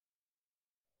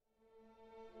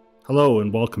Hello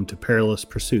and welcome to Perilous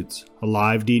Pursuits, a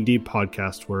live D&D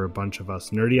podcast where a bunch of us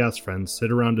nerdy-ass friends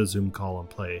sit around a Zoom call and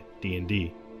play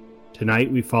D&D.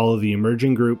 Tonight we follow the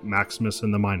emerging group Maximus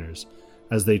and the Miners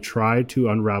as they try to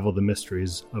unravel the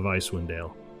mysteries of Icewind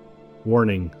Dale.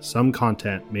 Warning, some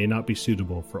content may not be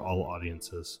suitable for all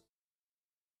audiences.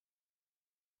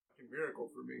 Miracle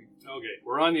for me. Okay,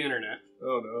 we're on the internet.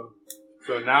 Oh no.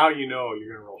 So now you know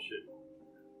you're gonna roll shit.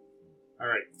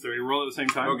 Alright, so we roll at the same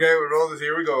time? Okay, we roll this.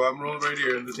 Here we go. I'm rolling right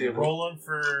here on the table. Rolling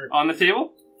for... On the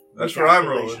table? That's where I'm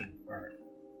rolling. Alright.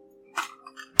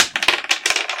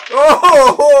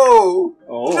 Oh!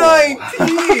 Oh.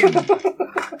 19!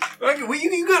 Okay, well,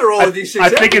 you gotta roll with these 6 I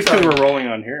think it's because every we're time. rolling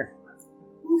on here.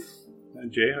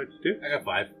 Jay, how'd you do? I got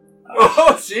 5.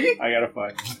 Oh, see? I got a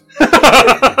 5.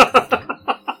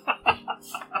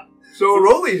 So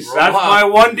roll these. That's my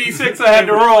 1d6 I had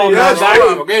to roll. Yeah,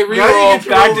 Okay, Now reroll. you get to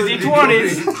back roll to the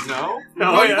D20s. No?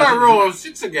 No, No, you yeah. gotta roll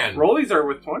 6 again. Rollies are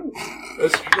with 20.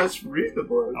 That's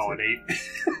reasonable. Oh, an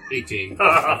 18. 8.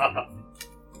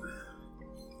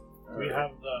 We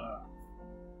have the...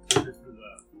 For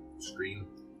the... Screen.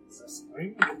 Is this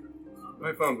thing?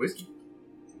 I found whiskey.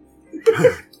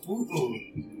 Ooh.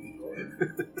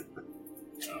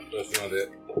 That's not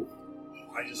it.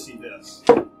 I just see this.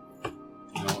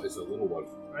 No, it's a little one.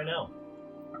 I know.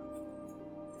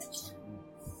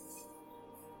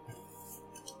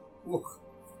 Look.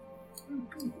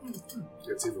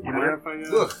 It's even You mind if I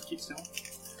Look. keep still?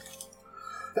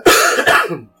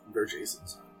 They're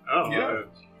Jason's. Oh, Yeah.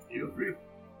 you agree.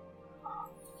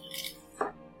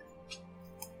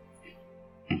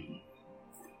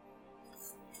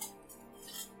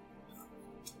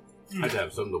 I had to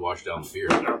have something to wash down the beer.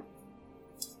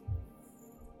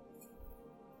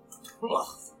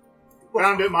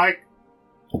 Found it, Mike.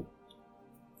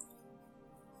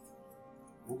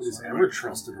 Nobody's ever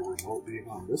trusted a remote being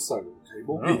on this side of the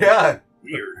table. Oh. Yeah.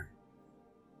 Weird.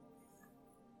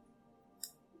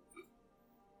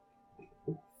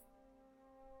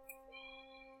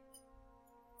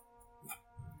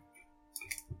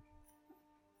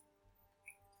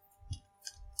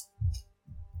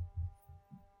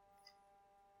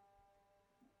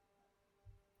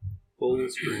 Full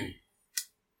screen.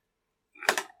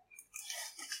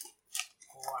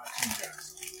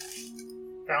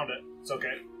 Found it. It's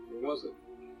okay. Where was it?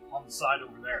 On the side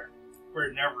over there. Where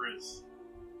it never is.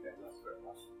 Okay, that's fair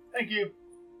enough. Thank you.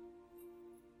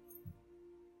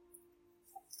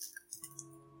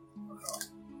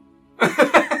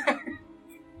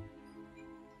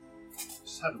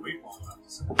 Just had to wait long enough to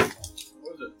say. What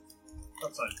was it?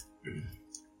 Outside.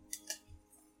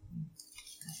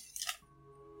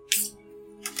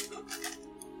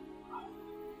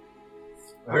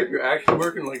 I heard you're actually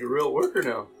working like a real worker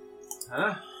now.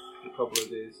 Huh? A couple of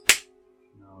days.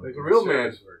 No, Like a real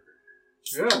man.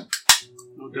 Yeah.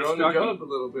 No You're desk on the jockey? job a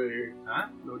little bit here. Huh?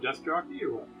 No desk jockey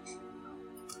or what?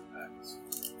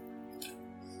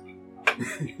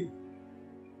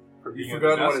 For being You at the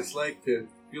forgot what desk? it's like to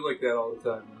feel like that all the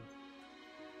time. Man.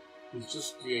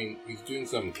 He's doing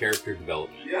some character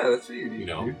development. Yeah, that's what you need. You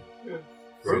know? to do. Yeah.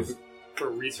 Perfect. For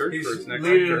research He's for his next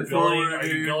leading character? forward. Are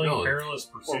you building No. perilous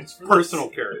pursuits for this? Personal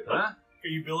character. Huh? Are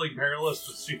you building perilous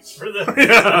pursuits for this?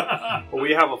 Yeah. Well,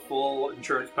 we have a full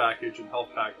insurance package and health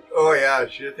package. Oh yeah,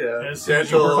 shit yeah. As soon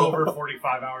as you work over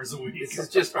 45 hours a week. This is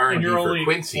just and R&D you're for only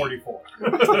Quincy. 44.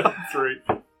 That's right.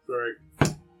 Sorry.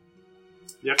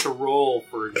 You have to roll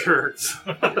for insurance.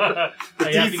 You have to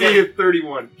DC get- is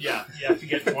 31. Yeah, you have to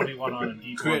get 21 on a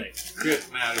D20. Good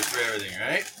matters for everything,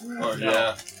 right? Oh No.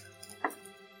 yeah.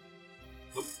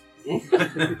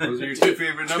 Those are your two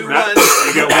favorite numbers.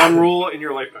 You get one roll in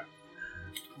your lifetime.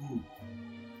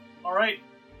 All right,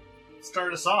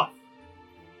 start us off.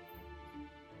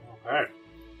 Alright.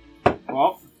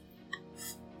 Well,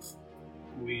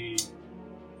 we're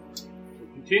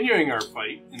continuing our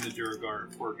fight in the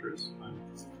Duragar Fortress.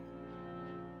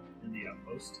 In the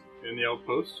outpost. In the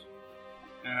outpost.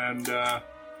 And,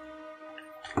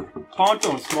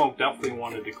 Tonto and Smoke definitely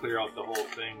wanted to clear out the whole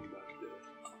thing, but,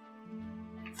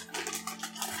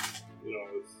 you know,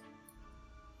 it was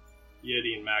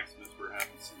Yeti and Maximus were having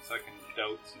some second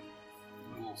doubts and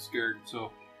a little scared,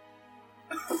 so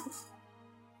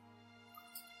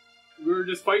we were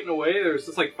just fighting away. There was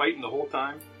just like fighting the whole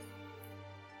time.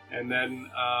 And then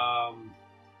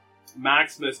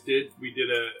Maximus we did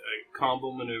a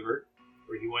combo maneuver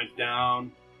where he went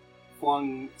down,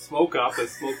 flung Smoke up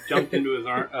as Smoke jumped into his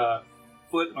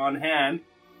foot on hand,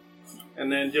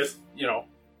 and then just, you know,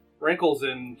 Wrinkles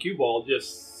and Cue Ball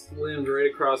just slimmed right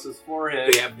across his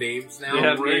forehead. They have names now? They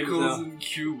have Wrinkles names now. and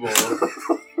Cue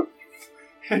Ball.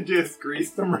 And just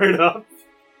greased them right up.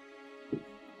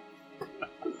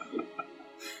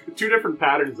 Two different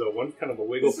patterns, though. One's kind of a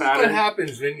wiggle This is what pattern.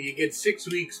 happens when you get 6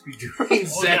 weeks between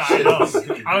Oh, yeah, sessions.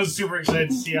 I know. I was super excited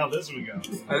to see how this would go.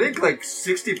 I think like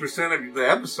 60% of the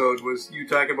episode was you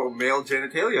talking about male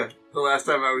genitalia. The last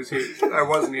time I was here, I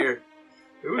wasn't here.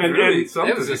 It was And really then- something.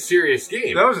 That was a serious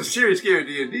game. That was a serious game of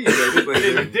D&D.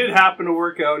 It did happen to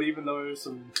work out, even though there was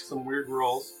some weird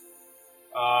rolls.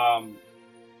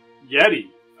 Yeti.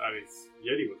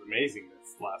 Yeti was amazing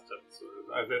this last episode.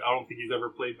 I don't think he's ever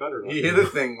played better. He hit a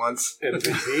thing once. a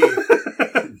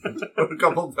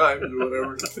couple times or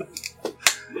whatever.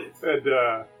 And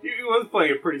he was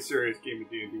playing a pretty serious game of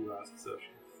D&D last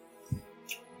session.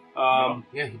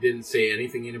 Yeah, he didn't say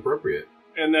anything inappropriate.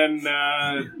 And then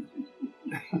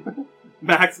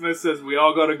Maximus says we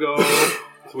all gotta go.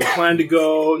 So we planned to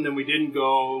go, and then we didn't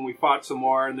go, and we fought some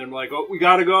more, and then we're like, oh, we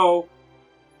gotta go.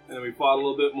 And then we fought a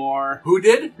little bit more. Who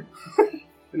did?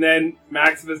 And then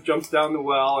Maximus jumps down the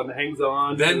well and hangs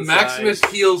on. to Then the Maximus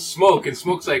side. heals Smoke, and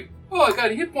Smoke's like, oh, I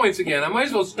got hit points again. I might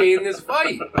as well stay in this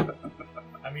fight.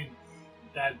 I mean,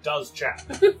 that does chat.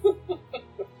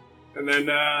 And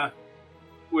then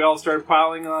we all started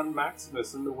piling on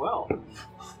Maximus in the well,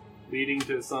 leading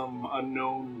to some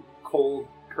unknown cold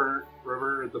current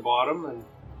river at the bottom. And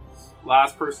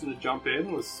last person to jump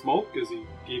in was Smoke, as he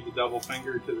gave the double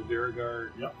finger to the Duragar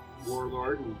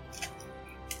warlord and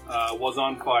was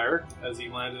on fire as he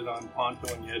landed on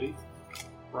Ponto and Yeti.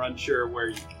 We're unsure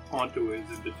where Ponto is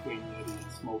in between Yeti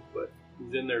and Smoke, but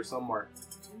he's in there somewhere.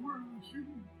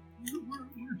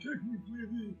 We're technically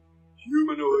the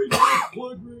humanoid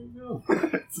plug right now.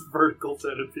 It's a vertical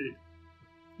centipede.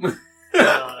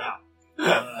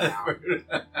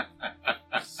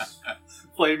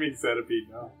 Flaming centipede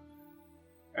now.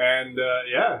 And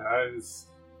I was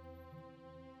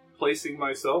placing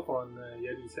myself on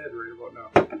Yeti's head right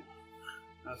about now.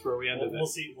 That's where we ended We'll it.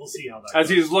 see. We'll see how that As goes.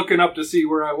 he was looking up to see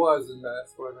where I was, and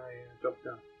that's when I jumped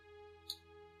down.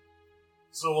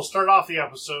 So we'll start off the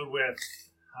episode with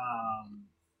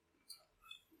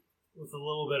a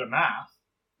little bit of math,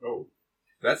 Oh,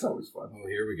 that's always fun. Oh,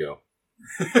 here we go.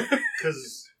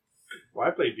 because Well,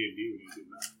 I played D&D when you did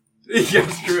that. Yeah,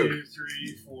 it's true. 2,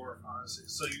 3, 4, 5,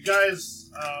 6. So you guys,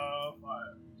 5,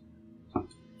 30.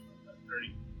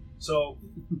 So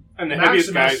And the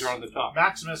heaviest Maximus- guys are on the top.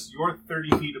 Maximus, you're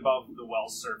 30 feet above the well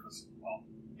surface. Well,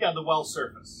 yeah, the well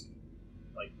surface,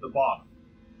 like the bottom.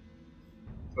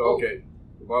 Okay,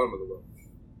 the bottom of the well.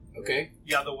 Okay.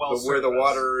 Yeah, the well So where the surface.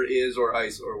 water is, or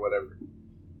ice, or whatever.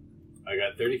 I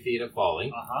got 30 feet of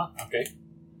falling. Okay.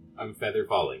 I'm feather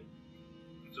falling.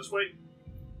 Just wait.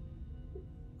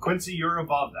 Quincy, you're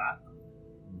above that.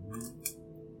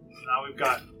 Now we've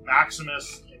got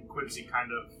Maximus and Quincy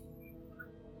kind of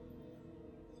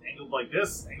angled like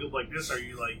this. Are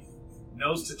you like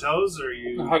nose to toes, or are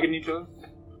you Hugging each other?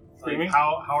 like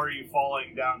how are you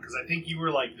falling down? Because I think you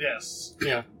were like this,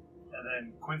 Yeah. and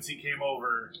then Quincy came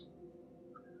over.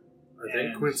 I think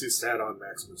And- Quincy sat on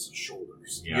Maximus's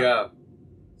shoulders. Yeah.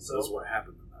 So That's what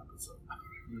happened in that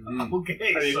episode.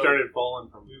 okay, And he so started falling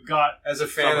from we've got. As a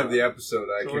fan of the episode,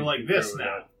 I So can we're like this concur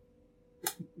now.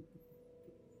 with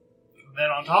Then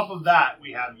on top of that,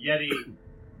 we have Yeti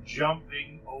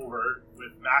jumping over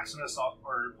with Maximus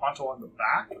or Ponto on the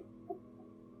back. that.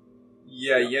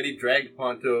 Yeah, Yeti dragged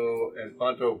Ponto, and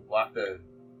Ponto blocked an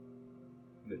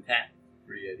attack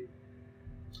for Yeti.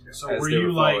 So As were they you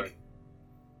were like falling.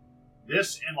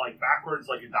 this and like backwards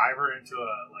like a diver into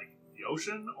the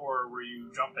ocean, or were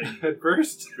you jumping? head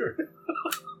first.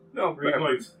 No, Were you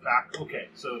going back? Okay,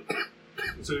 so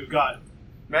we've got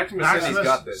Maximus says he's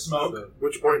got this. Smoke. So-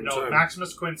 Which point in No, time?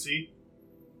 Maximus Quincy,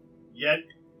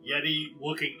 Yeti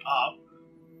looking up,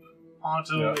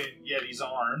 Ponto Yeah. in Yeti's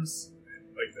arms,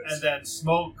 Like this. and then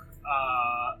Smoke,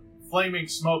 flaming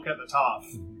smoke at the top.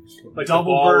 Like Double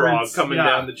the ball rod birds, coming yeah.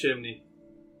 down the chimney.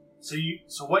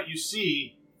 So what you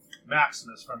see,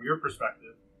 Maximus, from your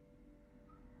perspective,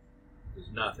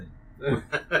 There's nothing.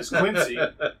 is Quincy.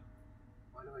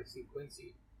 Why do I see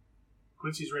Quincy?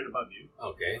 Quincy's right above you.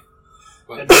 Okay.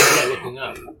 But And- why am I looking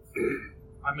up?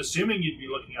 I'm assuming you'd be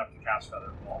looking up to cast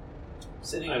Feather Ball.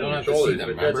 Sitting I on don't your have to see shoulders, them,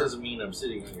 but that remember? doesn't mean I'm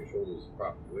sitting on your shoulders the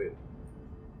proper way.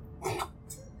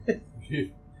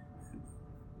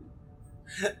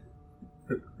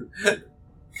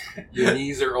 Your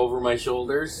knees are over my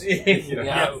shoulders.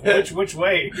 Yeah, which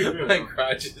way? My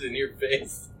crotch is in your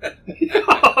face.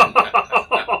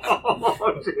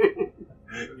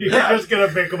 You're just gonna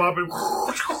pick him up and.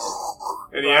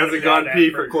 And he hasn't gone pee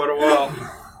for quite a while.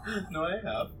 No, I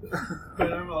have.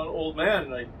 But I'm an old man.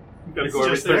 Like, Gotta it's go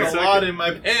every just 30 there's a seconds. lot in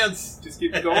my pants. Just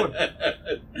keep going.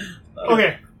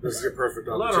 Okay, This is a perfect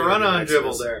A lot opportunity. of run-on Maximus.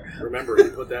 dribble there. Remember, he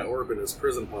put that orb in his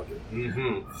prison pocket.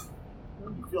 Mm-hmm.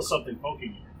 You feel something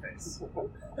poking in your face.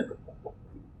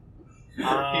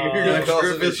 You're gonna call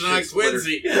it it's not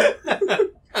Quincy.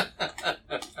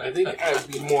 I think I'd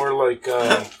be more like.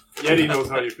 Yeti knows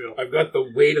how you feel. I've got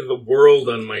the weight of the world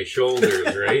on my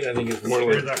shoulders, right? I think it's more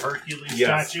You're like the Hercules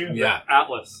yes. statue? Yeah,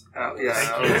 Atlas.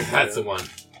 Yeah. that's the one.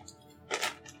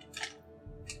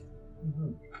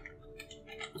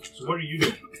 So what are you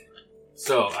doing?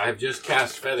 So I've just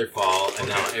cast Featherfall, and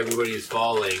now everybody is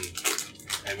falling,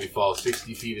 and we fall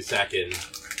 60 feet a second.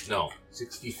 No,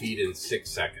 60 feet in 6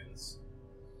 seconds.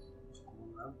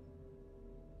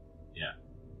 Yeah.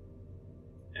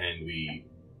 And we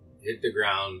hit the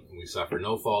ground, and we suffer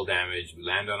no fall damage, we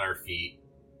land on our feet,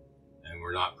 and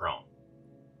we're not prone.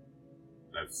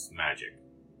 That's magic.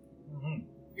 Mm-hmm.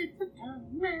 It's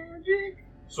magic.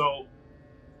 So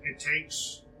it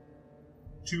takes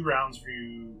 2 rounds for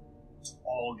you to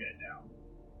all get down.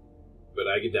 But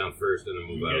I get down first and then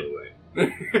move out of the way.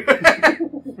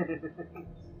 But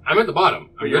I'm at the bottom.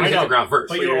 You're going to hit the ground first.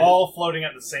 But you're all floating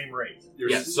at the same rate.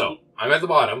 Yes, so I'm at the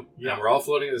bottom, Yeah. and we're all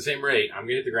floating at the same rate. I'm going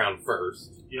to hit the ground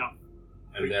first. Yeah.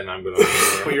 And then I'm going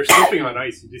to... But you're slipping on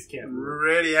ice. You just can't.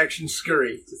 ready, action,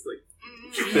 scurry. Just like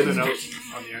spinning out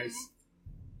on the ice.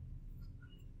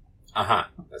 Uh-huh.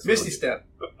 That's Misty what step.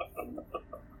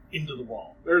 Into the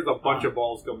wall. There's a bunch of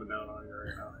balls coming down on you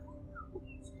right now.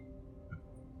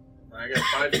 When I get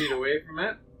 5 feet away from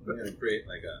it, I'm going to create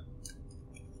like a...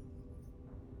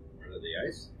 Part of the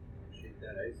ice. Shake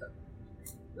that ice up.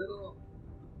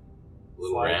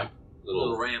 Little ramp.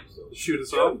 little ramp. So Shoot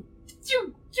us off.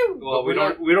 Well, we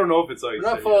don't know if it's ice. We're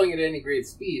not falling at any great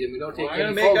speed, and we don't take Well, I'm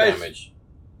any gonna fall make ice. damage.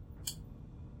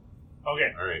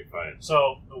 Okay. All right, fine.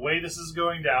 So the way this is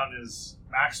going down is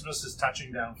Maximus is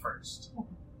touching down first.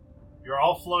 You're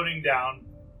all floating down,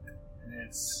 and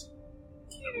it's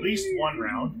at least 1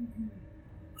 round,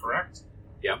 correct?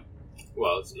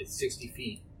 Well, it's 60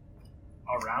 feet.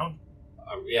 A round?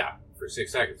 Yeah, for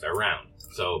 6 seconds, a round.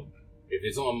 So if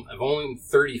it's I'm only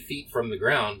 30 feet from the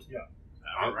ground, Yeah.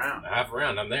 half a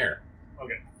round, I'm there.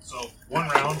 Okay, so 1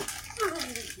 round,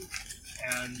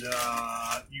 and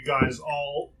you guys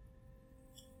all.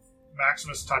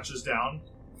 Maximus touches down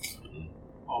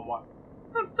on what?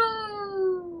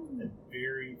 A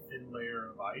very thin layer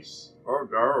of ice. Oh,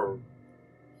 no.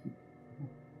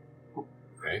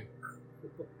 Okay.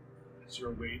 As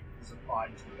your weight is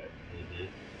applied to it. Mm-hmm.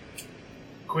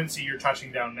 Quincy, you're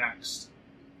touching down next.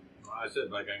 I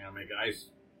said like I'm going to make ice.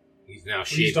 He's now Please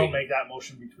shaping. don't make that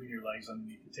motion between your legs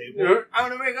underneath the table. Yeah, I'm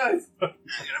gonna make ice. I'm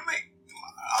gonna make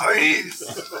ice.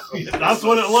 That's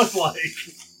what it looked like.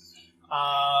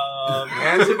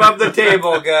 Hands above the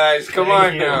table, guys. Come Thank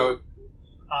on you. now.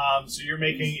 So you're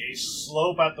making a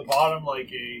slope at the bottom,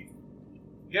 like a.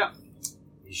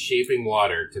 He's shaping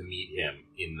water to meet him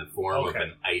in the form of Okay.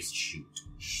 an ice chute.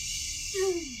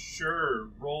 Sure.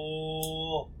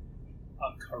 Roll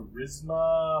a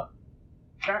charisma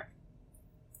check.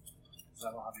 Because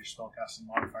that'll have your spellcasting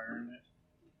modifier in it.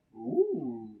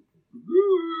 Ooh.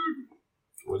 Good.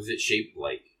 What is it shaped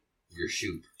like? Your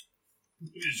chute.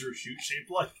 What is your chute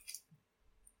shaped like?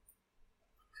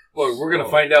 Well, we're going to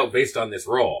find out based on this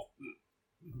roll.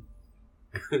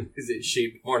 Is it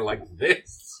shaped more like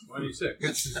this? 26.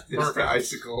 It's the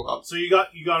icicle up. So you got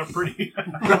a pretty.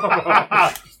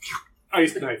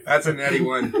 Ice knife. That's a natty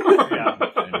one. Yeah.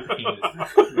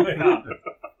 Yeah.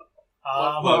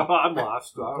 I'm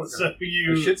lost. I don't So A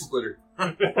you. shit splitter.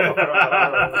 It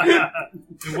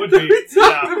would be.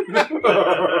 Yeah.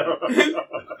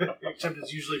 Except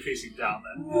it's usually facing down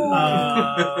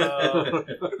then.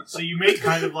 So you make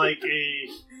kind of like a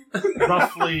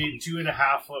roughly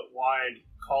 2.5 foot wide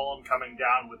column coming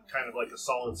down with kind of like a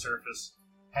solid surface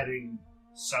heading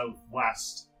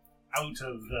southwest out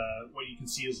of what you can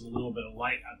see is a little bit of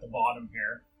light at the bottom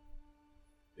here.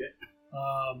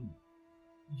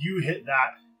 You hit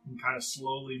that and kind of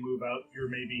slowly move out. You're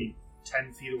maybe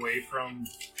 10 feet away from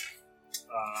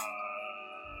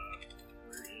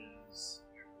where is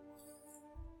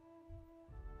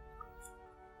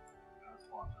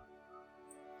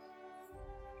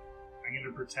I'm going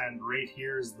to pretend right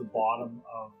here is the bottom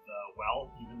of the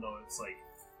well, even though it's like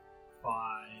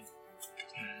 5,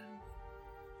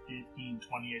 10, 15,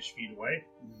 20-ish feet away.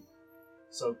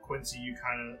 So Quincy, you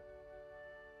kind of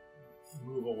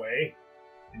move away,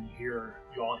 and you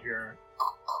all hear.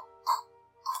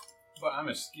 But I'm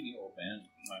a skinny old man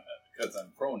because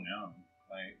I'm prone now.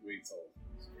 My weight's all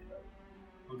spread out.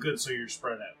 Well, good. So you're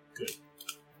spread out. Good.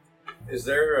 Is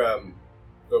there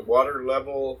the water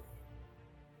level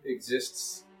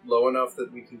exists low enough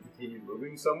that we can continue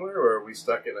moving somewhere, or are we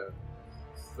stuck in a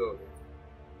still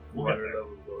We'll get water there.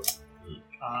 level low?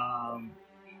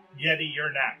 Yeti,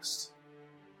 you're next.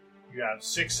 You have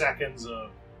 6 seconds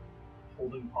of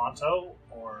holding Ponto,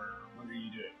 or what are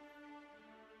you doing?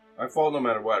 I fall no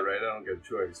matter what, right? I don't get a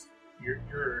choice.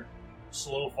 You're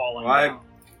slow falling I down.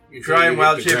 You try and hit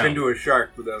wild the shape ground. into a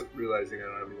shark without realizing I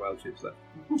don't have any wild shapes left.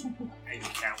 And you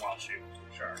can't wild shape into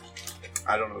a shark.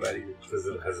 I don't know that either. Because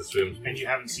it has a swim. And you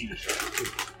haven't seen a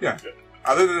shark. Yeah.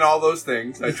 Other than all those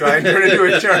things, I try and turn into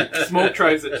a shark. Smoke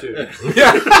tries it too.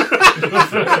 Yeah.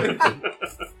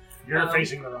 You're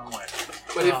facing the wrong way.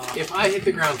 But if I hit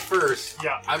the ground first,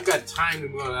 Yeah. I've got time to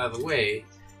move out of the way.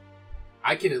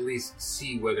 I can at least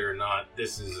see whether or not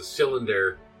this is a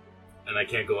cylinder and I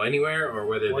can't go anywhere, or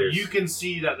whether Well, there's... you can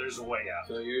see that there's a way out.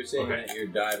 So you're saying Okay. that you're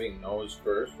diving nose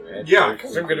first, right? Yeah,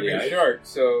 because I'm going to be a shark.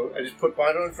 So I just put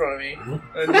Ponto in front of me,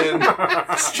 and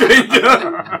then straight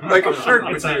down like a shark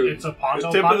would do. It's a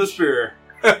Ponto Tip of the punch. spear.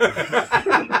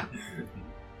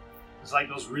 It's like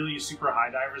those really super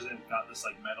high divers that have got this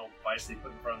like metal device they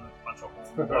put in front of them, punch a hole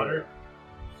in the water.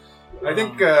 I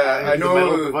think I The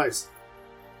metal know. device.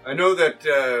 I know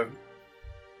that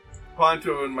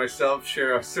Ponto and myself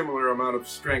share a similar amount of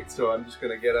strength, so I'm just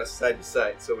going to get us side to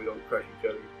side so we don't crush each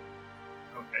other.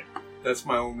 Okay. That's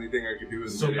my only thing I could do.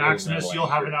 So Is Maximus, metal you'll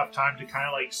have anchor. enough time to kind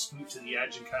of like scoot to the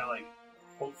edge and kind of like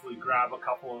hopefully grab a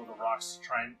couple of the rocks to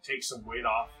try and take some weight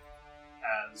off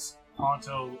as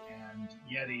Ponto and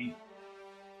Yeti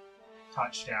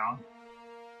touch down.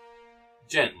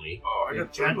 Gently. Oh, I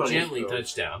got Gently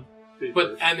touch down.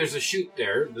 But, and there's a chute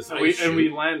there. This And ice we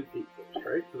chute. land feet first,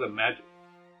 right? For the magic.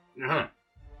 Uh-huh.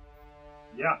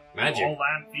 Yeah. Magic. All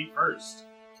land feet first.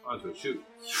 Onto a chute.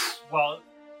 Well,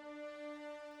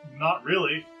 not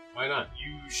really. Why not?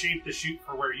 You shaped the chute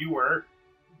for where you were.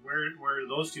 Where are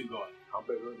those two going? How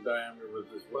big of a diameter was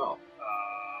this well?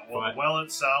 Well, Five. the well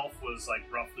itself was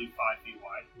like roughly 5 feet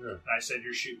wide. Yeah. And I said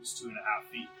your chute was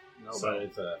 2.5 feet. No, So- but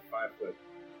it's a 5-foot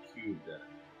cube then.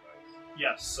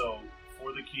 Yes, so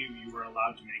for the cube, you were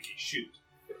allowed to make a chute.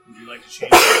 Would you like to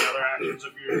change any other actions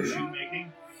of your chute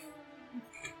making?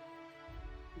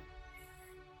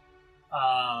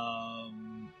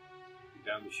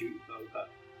 Down the chute. That was that.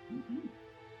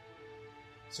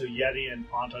 So Yeti and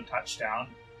Ponto touch down.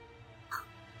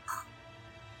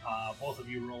 Both of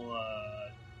you roll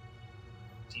a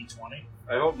d20.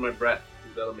 I hold my breath,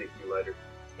 because that'll make me lighter.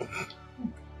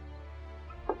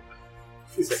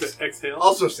 Exhale.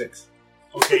 Also 6.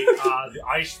 Okay, the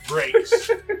ice breaks.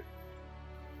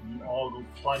 You all go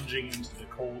plunging into the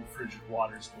cold, frigid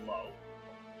waters below.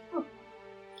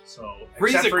 So,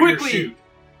 Freeze except it for your quickly! chute,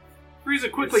 Freeze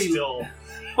it quickly It's still,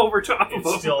 over top of it's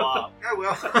them. still up. I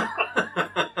will.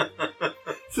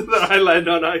 So that I land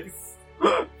on ice.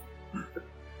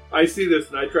 I see this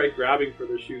and I try grabbing for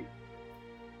the chute.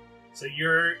 So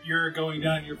you're going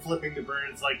down. You're flipping the bird.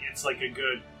 It's like a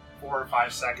good 4 or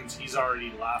 5 seconds. He's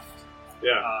already left.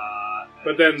 Yeah.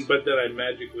 But then I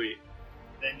magically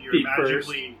then you're feet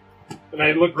magically and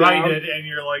I look down righted, and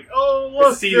you're like, oh to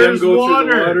look, see them there's go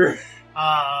water. through the water.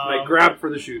 And I grab for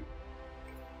the chute,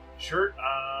 Sure.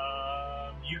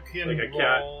 You can Like a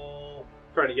cat. roll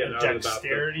trying to get a it out of the bathtub.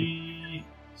 dexterity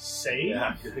save.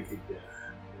 Yeah.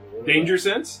 Danger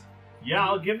sense? Yeah,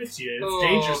 I'll give it to you. It's Oh,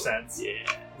 danger sense. Yeah.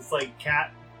 It's like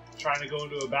cat trying to go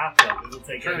into a bathtub. It'll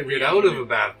take Trying to every get out of a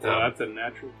bathtub. Well, that's a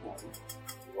natural one.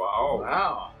 Wow.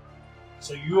 Wow.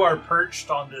 So you are perched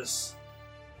on this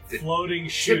floating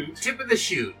chute. Tip of the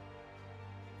chute.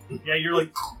 Yeah, you're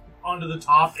like onto the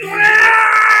top,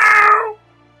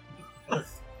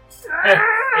 and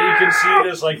you can see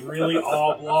this like really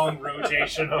oblong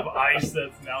rotation of ice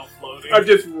that's now floating. I'm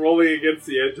just rolling against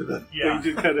the edge of the Yeah.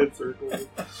 thing, just kind of encircling.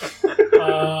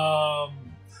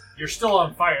 You're still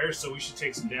on fire, so we should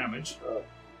take some damage. Oh.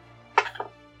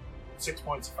 6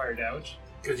 points of fire damage.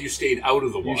 Because you stayed out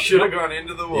of the water. You should have gone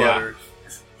into the water.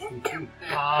 Do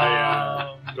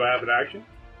I have an action?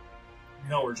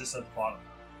 No, we're just at the bottom.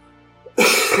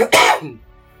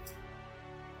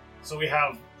 So we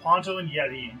have Ponto and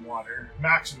Yeti in water,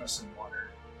 Maximus in water,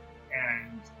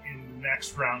 and in the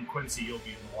next round, Quincy, you'll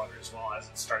be in the water as well as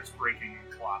it starts breaking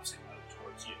and collapsing out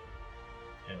towards you.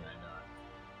 Can I not?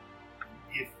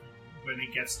 When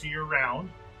it gets to your round,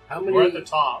 How we're at the many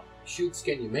top. chutes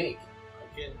can you make?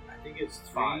 I think it's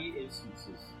 3 5.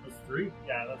 instances. With 3?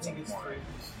 Yeah, I that's think like it's more. 3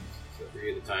 instances. So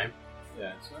 3 at a time?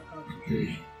 Yeah, it's not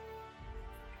concentration.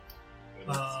 But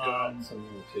it's got some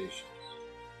limitations.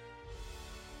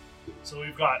 So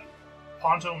we've got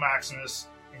Ponto, Maximus,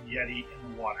 and Yeti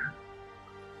in the water.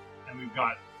 And we've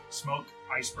got Smoke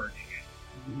iceberging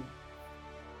it.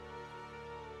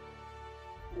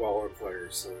 While on fire,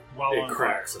 so While it on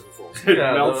cracks and falls. It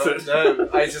melts it. The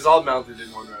ice is all melted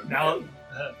in one round. Now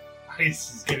the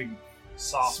ice is getting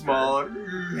softer. Smaller.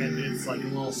 And it's like a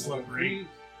little slippery.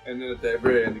 And then at the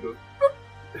very end, it goes.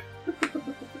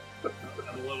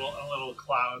 And a little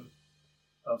cloud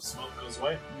of smoke goes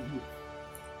away.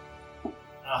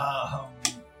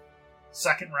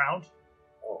 Second round.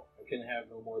 Oh, I can have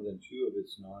no more than 2 of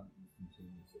its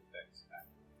non-instantaneous effects.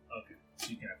 Okay, so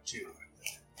you can have 2.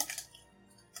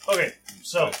 Okay,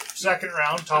 so second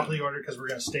round, top of the order, because we're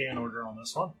going to stay in order on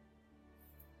this one.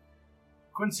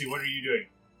 Quincy, what are you doing?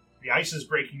 The ice is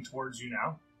breaking towards you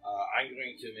now. I'm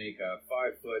going to make a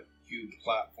 5-foot cube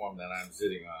platform that I'm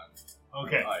sitting on.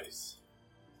 Okay. On ice.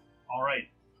 All right.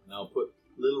 And I'll put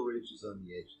little ridges on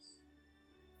the edges.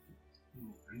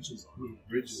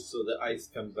 Ridges so the ice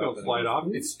comes up. Don't slide off.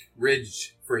 It's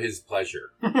ridged for his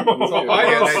pleasure. So I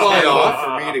don't slide off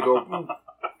for me to go.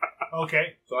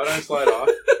 Okay. So I don't slide off.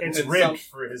 It's And rigged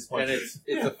for his pleasure. And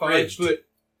it's a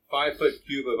 5-foot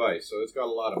cube of ice, so it's got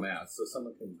a lot of mass, so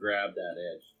someone can grab that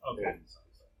edge. Okay.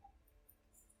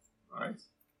 Alright.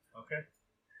 Okay.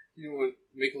 You would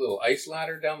make a little ice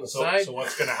ladder down the So side. so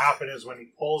what's going to happen is when he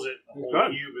pulls it, the whole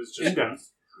Done. cube is just Done.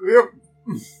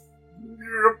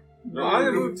 No, I'm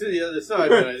going to move to the other side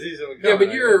when I see someone Yeah, coming.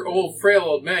 but you're an old, frail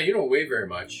old man. You don't weigh very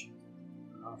much.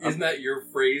 Isn't that your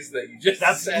phrase that you just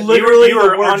That's said? literally You were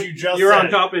the word on- you just You were said.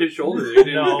 on top of his shoulder. You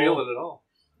didn't No. feel it at all.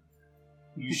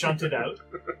 You shunted out.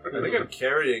 I think I'm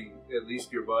carrying at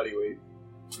least your body weight.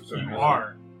 For some You reason.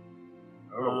 are.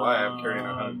 I don't know why I'm carrying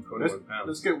 121 pounds.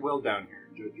 Let's get Will down here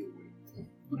and judge your weight.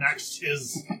 Next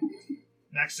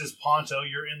is Ponto.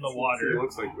 You're in the It water.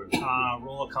 looks like Will.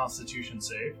 Roll a Constitution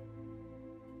save.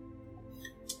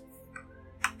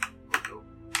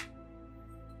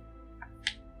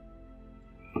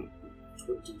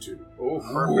 Oh,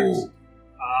 perfect.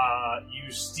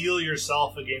 You steel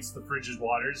yourself against the frigid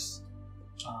waters.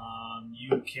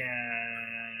 You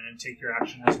can take your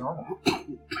action as normal.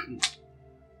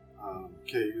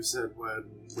 Okay, you said when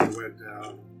we went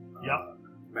down, Yep.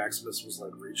 Maximus was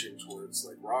like reaching towards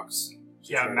like rocks.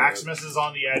 Yeah, Trying Maximus is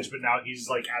on the edge, but now he's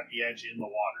like at the edge in the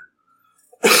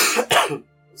water.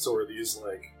 So are these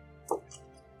like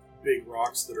big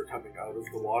rocks that are coming out of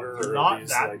the water? They're or not are these,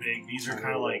 that like, big. These are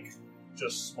kind of like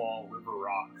just small river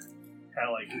rock. Kind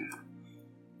of like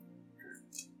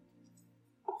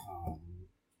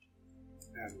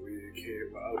and we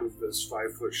came out of this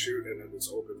 5-foot chute, and then it's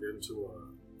opened into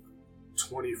a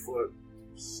 20-foot.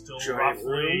 still Giant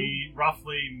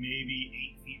roughly maybe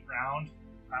 8 feet round.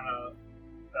 Kind of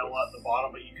fell at the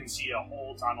bottom, but you can see a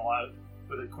whole tunnel out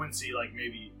with a Quincy like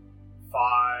maybe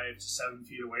 5 to 7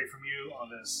 feet away from you on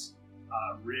this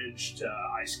ridged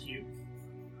ice cube.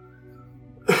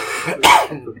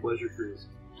 The pleasure cruise.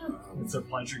 It's a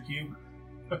pleasure cube.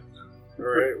 All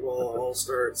right, well, I'll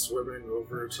start swimming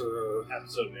over to.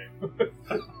 Episode name.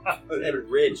 And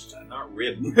ridged, not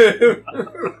ribbed.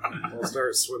 I'll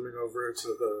start swimming over to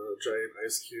the giant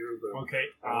ice cube. And, Okay,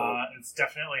 it's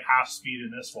definitely half speed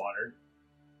in this water.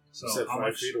 So you said how 5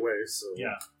 much? feet away, so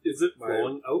Yeah, Is it My-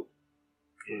 flowing out?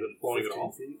 Is it flowing at 15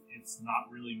 all? feet. it's not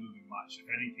really moving much. If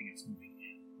anything, it's moving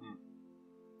in.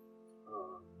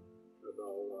 And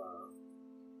I'll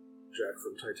Jack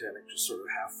from Titanic just sort of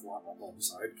half flop up on the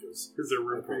side because. Is there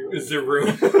room for you? Is there room?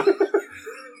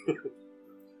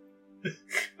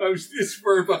 I'm just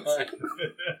far behind.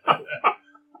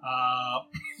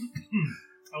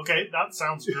 Okay, that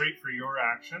sounds great for your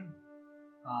action.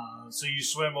 So you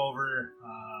swim over.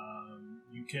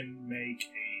 You can make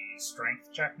a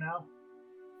strength check now.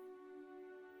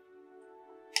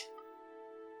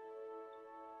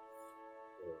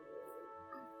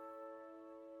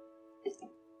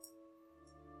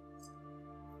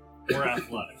 Or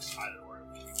athletics, either way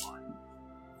would be fine.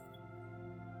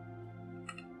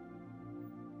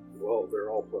 Well, they're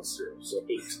all +0, so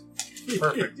 8.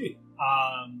 Perfect.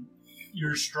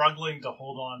 You're struggling to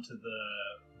hold on to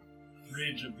the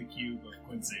ridge of the cube of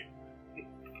Quincy.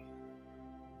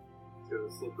 Got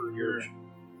a slippery You're ridge.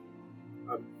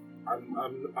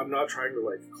 I'm not trying to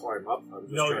like climb up. I'm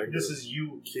just trying this to is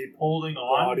you keep holding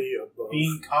on, body above,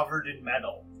 being covered in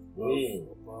metal.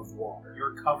 above water.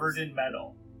 You're covered in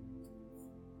metal.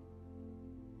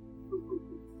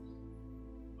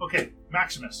 Okay,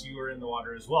 Maximus, you are in the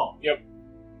water as well. Yep.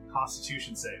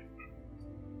 Constitution save.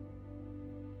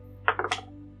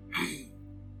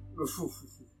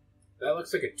 That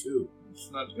looks like a 2.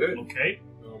 It's not good. Okay.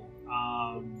 No.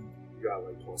 You got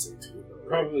like +18. Though, right?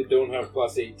 Probably don't have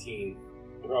 +18.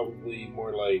 Probably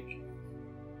more like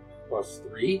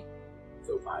 +3.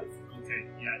 So 5. Okay,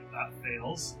 yeah, that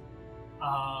fails.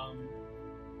 I'll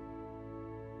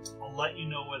let you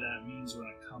know what that means when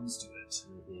it comes to it.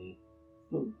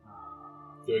 Do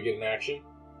I get an action?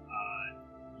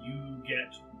 You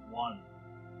get one.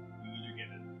 You either get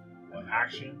an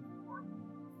action or a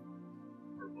move,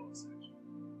 or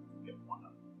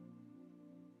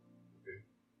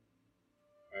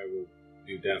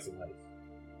make dancing lights.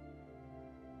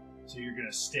 So you're going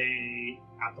to stay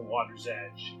at the water's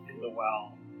edge in the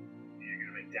well, and you're going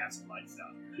to make dancing lights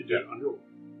down here. You do it underwater.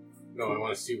 No, I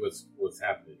want to see what's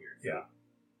happening here. Yeah.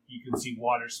 You can see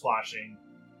water splashing.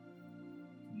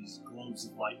 These globes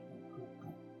of light.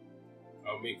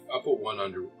 I'll put one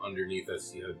underneath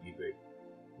us. See how deep it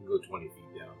can go. 20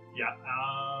 feet down. Yeah.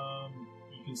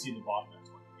 You can see the bottom at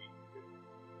 20 feet.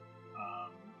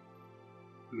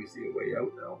 Do we see a way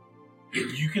out now?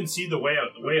 You can see the way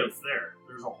out. The way out's there.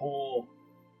 There's a whole,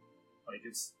 like,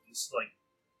 it's like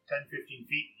 10, 15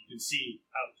 feet. You can see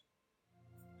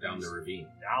out. Down the ravine.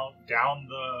 Down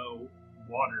the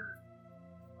water.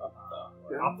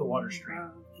 Up the water stream.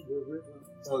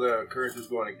 Oh, the current is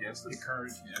going against The us?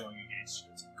 current is going against you.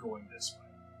 It's going this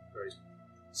way. Right.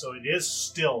 So it is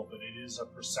still, but it is a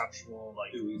perceptual,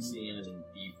 like... Do we see anything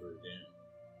deeper down?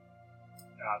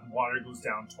 the water goes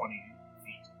down 20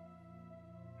 feet.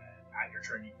 And at your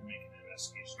turn, you can make an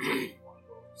investigation check if you want to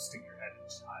go stick your head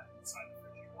inside the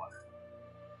frigid water.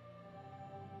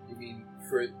 You mean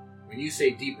when you say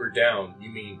deeper down, you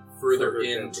mean further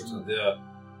into the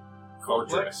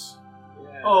fortress?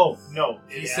 Yeah. Oh, no.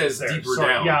 He it says ends there. deeper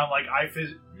Sorry, down. Yeah, like I think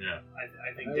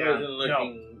I down. wasn't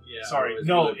looking. Yeah, Sorry, I was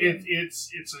no. looking.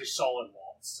 It's a solid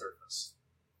wall surface.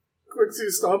 Quincy,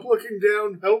 stop looking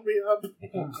down. Help me up.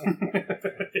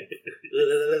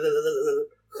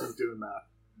 He's doing that.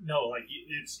 No, like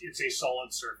it's a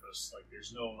solid surface. Like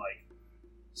there's no like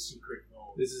secret.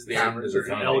 No. This is the end of the An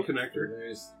tunnel. L connector.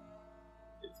 It's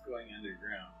going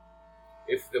underground.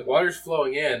 If the water's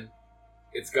flowing in,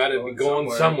 it's got to be Going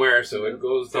going somewhere, so it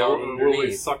goes So down it will be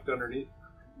underneath. sucked underneath.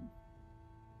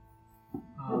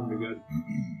 That'd be good.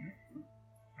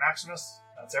 Maximus,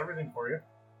 that's everything for you.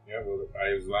 Yeah, well,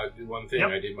 I was allowed to do one thing. Yep.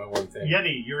 I did my one thing.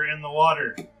 Yeti, you're in the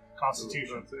water.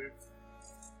 Constitution.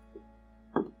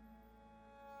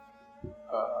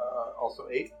 Also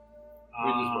 8. We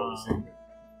just rolled the same.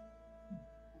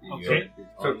 Okay.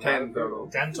 So 10 total.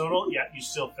 10 total? Yeah, you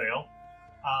still fail.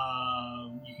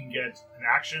 You can get an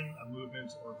action, a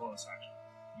movement, or a bonus action.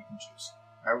 You can choose.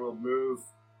 I will move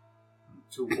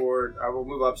toward. I will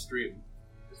move upstream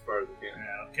as far as I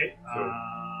can. Okay.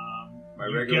 My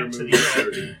you regular get to movement is the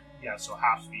 30. Yeah, so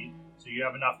half speed. So you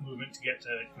have enough movement to get to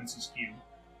Quincy's cube.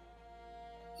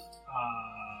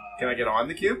 Can I get on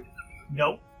the cube?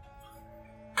 Nope.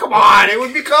 Come on, it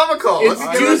would be comical. It's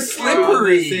Let's too get on the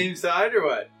slippery. On the same side or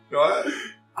what? cube. What?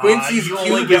 Quincy's you only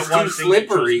cube get is one too thing to choose to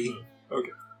slippery. move. Okay,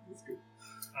 that's good.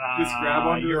 Just grab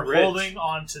onto You're the bridge. holding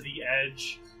onto the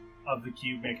edge of the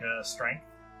cube. Make a strength.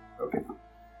 Okay.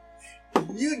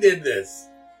 You did this.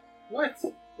 What?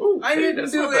 Ooh, I didn't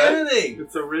that's do not bad. anything.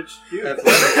 It's a rich cube.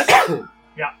 Athletics.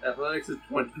 Yeah. Athletics is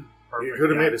 20. Perfect. You could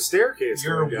have yeah. made a staircase.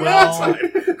 You're going down.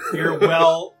 well. You're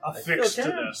well affixed still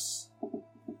to can. this.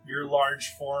 Your large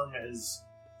form is.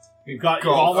 You've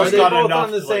almost Are they got both enough.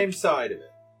 on the to, same side of it?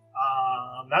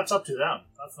 That's up to them.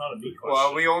 That's not a me question.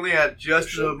 Well, we only had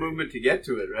just the movement to get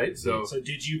to it, right? So,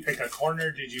 did you pick a corner?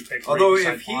 Did you pick? although right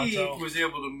beside if he Ponto? was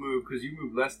able to move, because you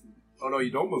move less than. Oh no, you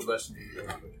don't move less than me.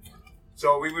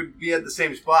 So we would be at the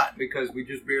same spot because we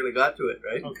just barely got to it,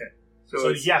 right? Okay. So, So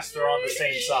it's, yes, they're on the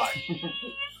same side.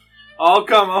 I'll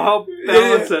come. I'll help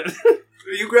balance it.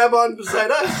 you grab on beside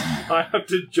us. I have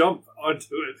to jump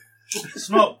onto it.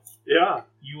 Smoke. Yeah.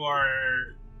 You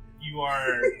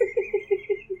are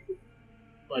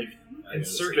like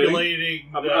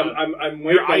circulating. I'm You're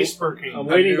waiting. iceberging. I'm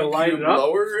waiting to New line cube it up.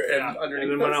 lower and Yeah. underneath.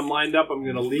 And then when us. I'm lined up, I'm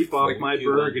going to leap off Like a my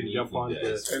cube berg and underneath jump you onto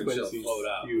guys. Quincy's She'll float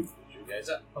up. cube. You guys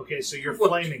up. Okay, so you're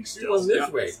flaming still. Well, this Yeah.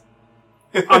 way.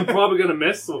 I'm probably going to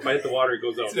miss, so if I hit the water, it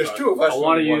goes out. There's So two of us I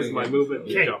want to from use one my end. movement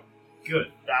to Okay. jump.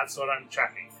 Good. That's what I'm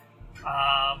checking.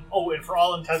 And for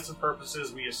all intents and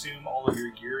purposes, we assume all of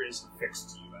your gear is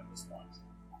fixed to you at this point.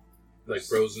 Like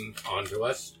frozen onto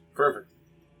us. Perfect.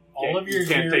 All of your you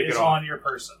can't gear take it is off. on your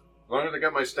person. As long as I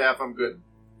got my staff, I'm good.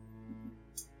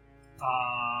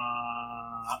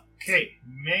 Okay,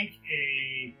 make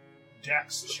a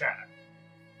dex check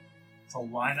to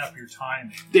line up your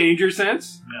timing. Danger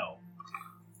sense? No.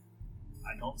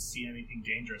 I don't see anything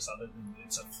dangerous other than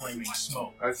it's a flaming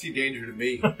smoke. I see danger to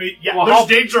me. Yeah, Well, there's how-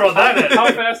 danger on that end.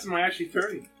 How fast am I actually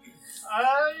turning?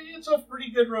 It's a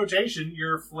pretty good rotation.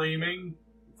 You're flaming.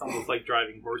 It's almost like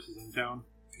driving horses in town.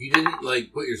 You didn't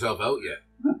put yourself out yet.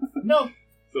 No.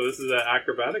 So this is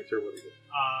acrobatics or what is it?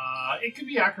 It could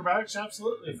be acrobatics,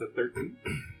 absolutely. It's a 13.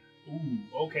 Ooh,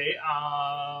 okay.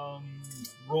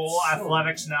 Roll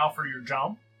athletics now for your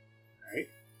jump. Alright.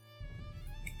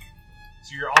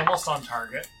 So you're almost on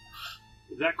target.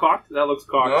 Is that cocked? That looks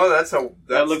cocked. No, that's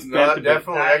looks not bent a bit.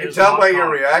 definitely. That I can is tell not by your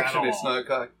cocked reaction at it's all. not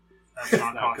cocked. That's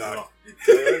not Not cocked at cocked. all.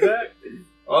 What is that?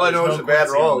 All I know There's is no a bad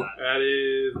Quincy on roll. that. That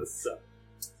is a 7.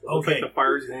 Looks Okay. like the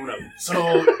fire's blown up.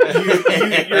 So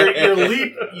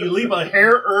you leap a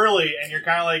hair early, and you're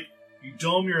kind of like you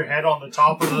dome your head on the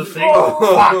top of the thing.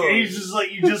 Oh. Fuck! And you just like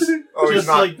he's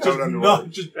knocked out underwater.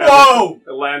 whoa!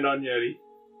 I land on Yeti.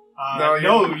 No,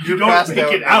 No, you're you don't passed make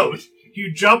out it now. out.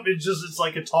 You jump. It's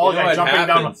like a tall You know guy what jumping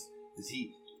happens is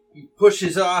he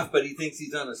pushes off, but he thinks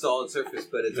he's on a solid surface,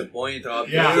 but it's a buoyant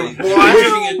object. Yeah. So he's pushing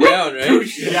it down, right? down.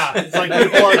 Yeah, it's like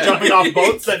people are jumping off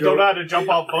boats that don't know how to jump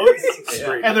off boats,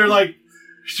 Yeah. and they're like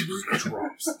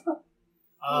drops.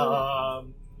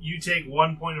 You take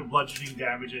 1 point of bludgeoning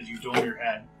damage as you dome your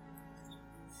head.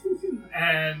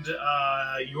 And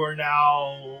you are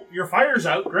now... Your fire's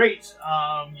out. Great.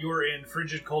 You're in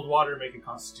frigid cold water. Make a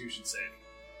constitution save.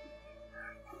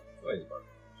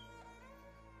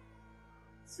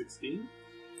 16?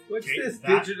 What's Okay, this?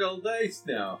 that- Digital dice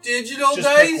now. Digital Just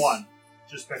dice? pick one.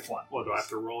 Just pick one. Well, do I have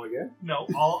to roll again? No,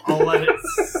 I'll let it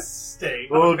stay.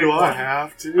 Oh, Pick do I one.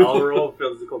 have to? I'll roll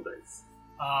physical dice.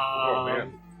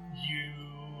 man.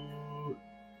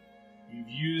 You've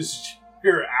used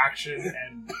your action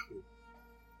and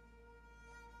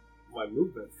My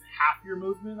movement. half your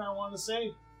movement, I want to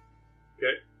say.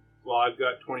 Okay. Well, I've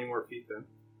got 20 more feet then.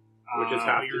 Which is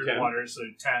half you're to in 10. water, so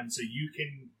 10. So you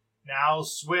can now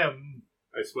swim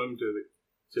I swim to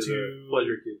the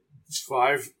pleasure cube. It's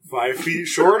 5 feet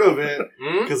short of it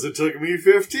because it took me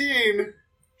 15.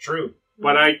 True.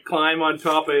 But I climb on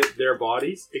top of their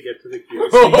bodies to get to the cube.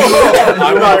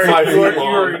 I'm not 5 feet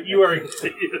long. You are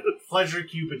pleasure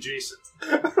cube adjacent.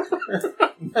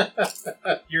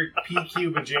 You're P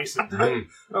cube adjacent. I'm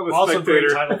a Also great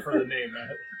spectator. title for the name.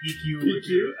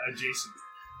 PQ adjacent.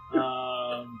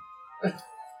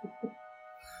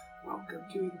 Welcome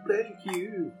to the pleasure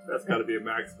cube. That's got to be a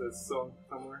Maximus song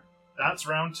somewhere. That's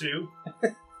round 2.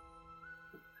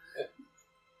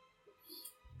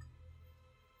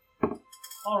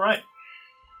 All right,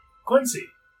 Quincy.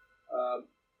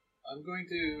 I'm going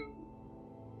to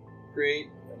create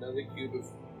another cube of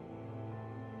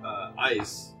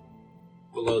ice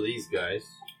below these guys,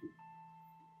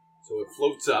 so it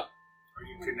floats up. Are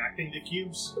you connecting the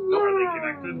cubes? No. Are they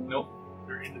connected? Nope,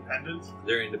 They're independent.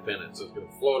 they're independent, so it's going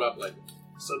to float up like.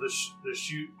 So the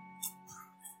chute.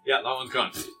 Yeah, that one's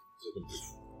gone.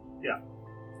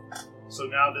 So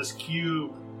now this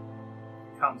cube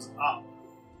comes up.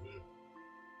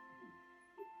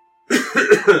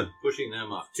 Pushing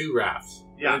them up. 2 rafts.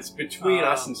 Yeah, It's between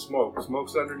us and smoke.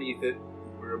 Smoke's underneath it.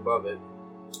 We're above it.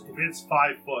 if it's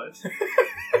 5 foot,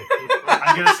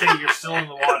 I'm gonna say you're still in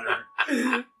the water.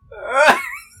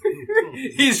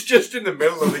 He's just in the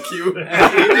middle of the cube.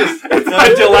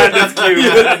 Until Landon's cube.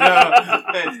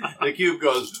 The cube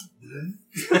goes. right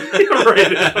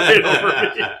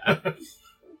over me.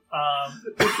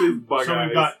 Bug So eyes.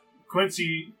 we've got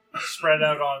Quincy spread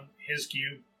out on his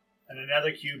cube, and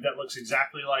another cube that looks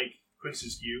exactly like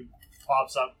Quincy's cube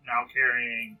pops up, now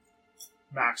carrying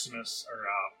Maximus or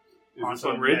Is this Ponto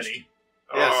one and ridged? Yeti.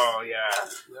 Yes. Oh, yeah.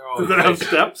 They're all Does it have nice.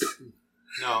 steps?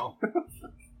 No.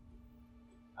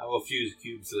 I will fuse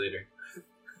cubes later.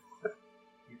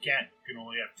 You can't. You can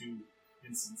only have 2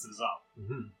 instances up.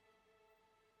 Mm-hmm.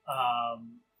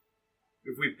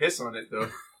 If we piss on it, though.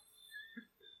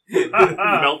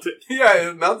 Melt it. Yeah,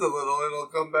 it'll melt a little. It'll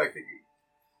come back.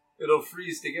 It'll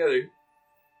freeze together.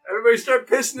 Everybody start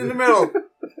pissing in the middle.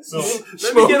 So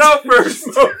Let me get out first.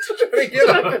 Smoke's trying to get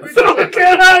out.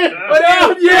 Can I? But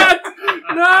not yet!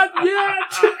 Not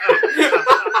yet!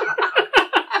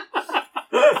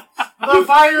 the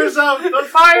fire's out. The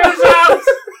fire's out.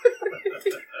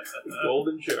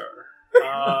 Golden shower.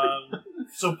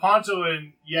 So Ponto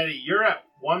and Yeti, you're at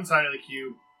one side of the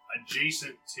cube,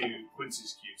 adjacent to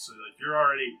Quincy's cube. So like you're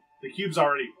already, the cube's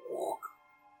already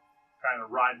kind of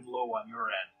riding low on your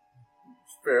end.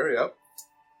 Fair, yep.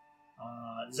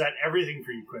 Is that everything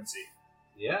for you, Quincy?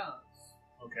 Yeah.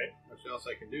 Okay. What else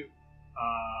I can do?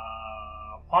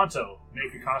 Ponto,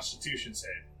 make a Constitution save.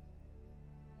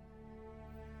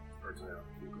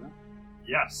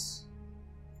 Yes.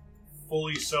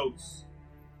 Fully soaked.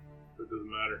 It doesn't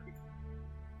matter.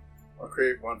 I'll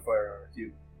create one fire on our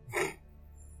cube.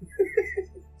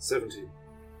 17.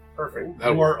 Perfect.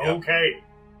 That'll You are work, yeah. okay.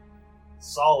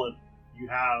 Solid. You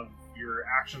have your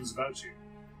actions about you.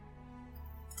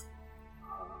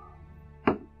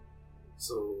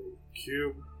 So,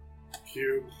 cube,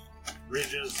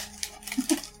 Ridges.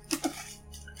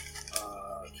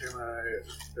 can I,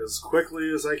 as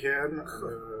quickly as I can,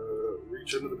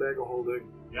 reach into the bag of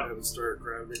holding Yep. and start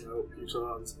grabbing out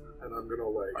pitons, and I'm gonna,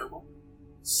 like,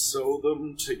 sew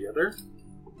them together.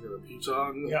 I'm gonna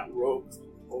piton, Yeah. rope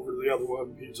over to the other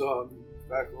one, piton,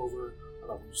 back over, and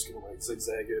I'm just gonna like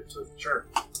zigzag it to Sure.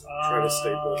 try to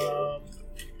staple the.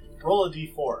 Roll a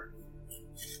d4.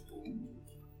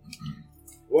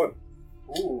 1.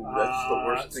 Ooh, that's the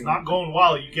worst it's thing. not going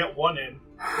well. You get one in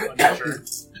on your turn.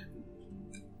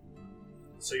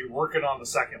 So you're working on the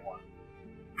second one.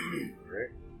 Right.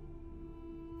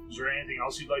 Is there anything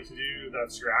else you'd like to do?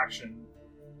 That's your action.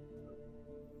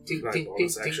 Tink, Can I tink,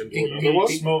 bonus tink, action tink, to tink, another tink, one?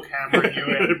 tink, Smoke hammering you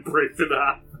in. It breaks it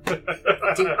up. tink,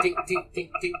 tink, tink, tink,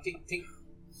 tink, tink, tink.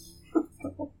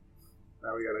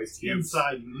 Now we got ice cubes.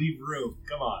 Inside, you leave room.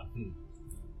 Come on.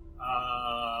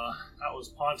 That was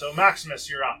Ponto. Maximus,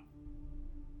 you're up.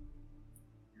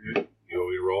 You want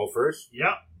me to roll first? Yep.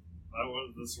 That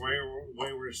was this way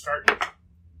we're starting.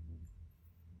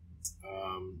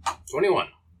 21.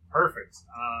 Perfect.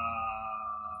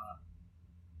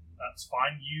 That's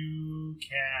fine. You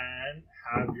can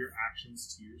have your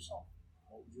actions to yourself.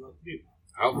 What would you like to do?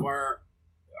 How far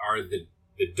are the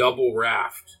double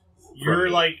raft? You're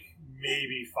me? like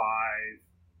maybe 5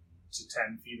 to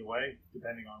 10 feet away,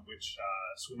 depending on which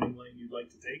swimming lane you'd like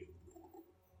to take.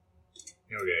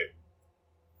 Okay.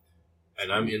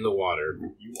 And I'm in the water.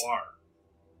 You are.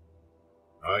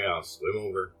 Oh yeah, I'll swim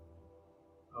over.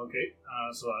 Okay,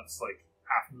 so that's like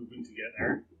half movement to get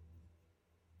there.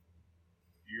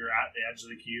 You're at the edge of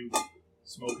the cube.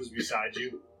 Smoke is beside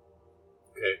you.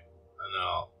 Okay. And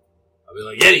I'll be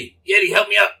like, Yeti, help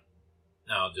me up!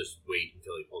 No, I'll just wait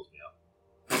until he pulls me up.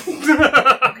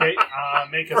 Okay,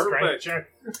 make a strength check.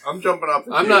 I'm jumping off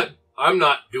the I'm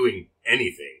not doing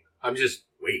anything. I'm just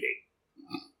waiting.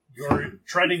 You're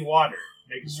treading water.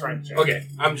 Make a strength check. Okay,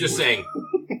 I'm just saying,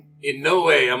 in no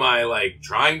way am I like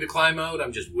trying to climb out.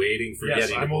 I'm just waiting for Yes,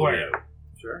 Yeti to I'm pull me aware. out.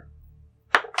 Sure.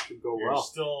 Should go You're well.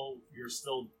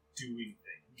 still doing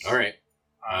things. All right.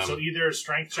 So either a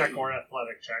strength check or an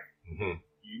athletic check. Mm-hmm.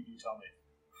 You tell me.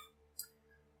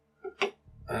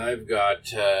 I've got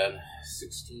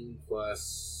 16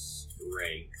 plus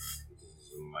strength, which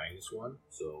is a -1,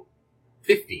 so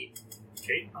 15.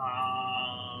 Okay.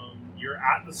 You're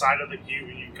at the side of the cube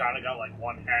and you've kind of got like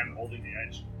one hand holding the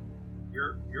edge.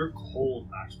 You're cold,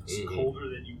 Maximus. Mhm. Colder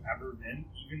than you've ever been.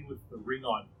 Even with the ring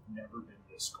on, you've never been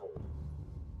this cold.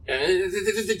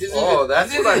 Oh,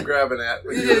 that's what I'm grabbing at.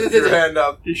 When you lift your hand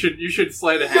up. You should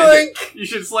sleight of hand it. You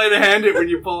should sleight of hand it when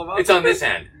you pull him up. It's on this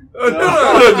hand. Oh, no.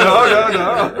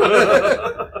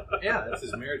 Yeah, that's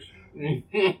his marriage.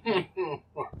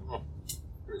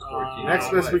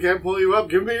 Maximus, we can't pull you up.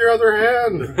 Give me your other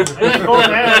hand. Both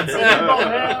hands. Both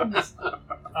hands.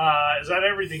 Is that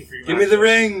everything for you? Give me the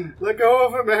ring. Let go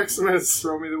of it, Maximus.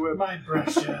 Throw me the whip. My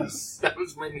precious. That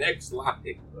was my next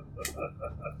line.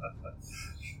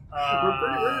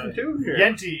 We're pretty too here.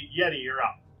 Yeti, you're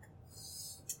up.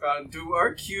 Do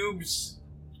our cubes,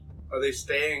 are they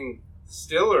staying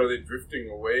still or are they drifting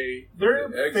away? from They're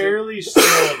the exit? fairly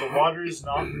still. The water is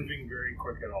not moving very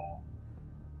quick at all.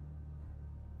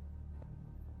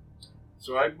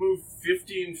 So I'd move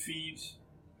 15 feet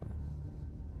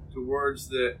towards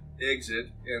the exit,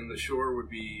 and the shore would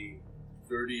be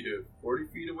 30 to 40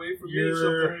 feet away from me,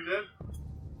 something like that.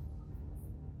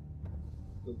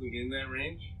 Something in that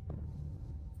range.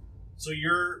 So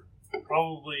you're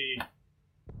probably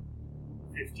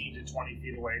 15 to 20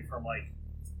 feet away from like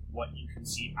what you can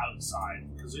see outside,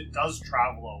 because it does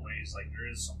travel a ways. Like there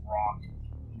is some rock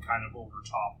and kind of over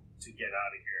top to get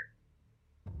out of here.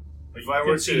 But If you I can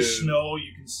were see to- snow,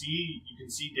 you can see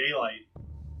daylight.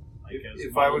 Like as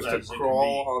If I was muddled to as it can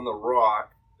crawl be. on the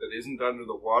rock that isn't under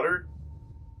the water,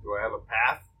 do I have a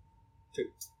path to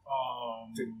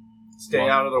stay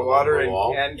out of the water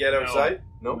and get outside?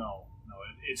 No.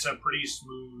 It's a pretty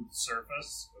smooth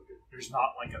surface. Okay. There's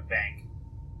not like a bank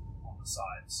on the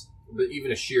sides. But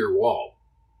even a sheer wall.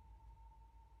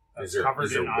 That's Is covered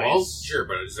there in walls? ice. Sure,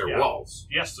 but is there Yeah. walls?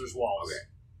 Yes, there's walls. Okay.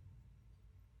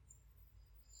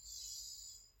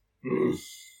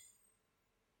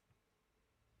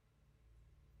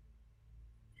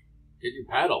 Get your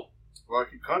paddle. Well, I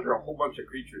could conjure a whole bunch of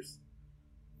creatures.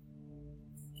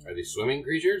 Are they swimming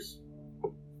creatures?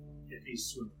 Get these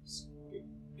swimmers.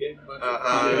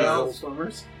 Well,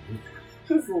 swimmers.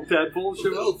 Little Deadpool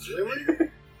show up.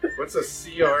 what's a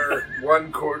CR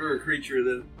 1/4 creature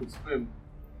that can swim?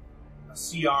 A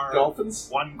CR Dolphins?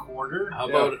 1/4. How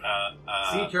Yeah.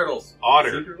 about Sea turtles.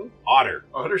 otter? Sea turtle? Otter.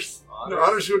 Otters? No,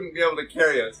 otters wouldn't be able to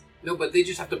carry us. No, but they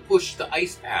just have to push the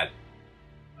ice pad.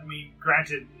 I mean,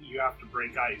 granted, you have to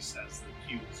break ice as the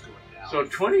cube is going down. So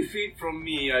 20 feet from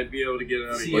me, I'd be able to get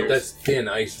out of Sea- here. But that's thin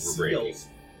ice we're breaking. Seals.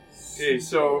 Okay,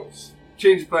 so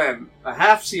change plan. A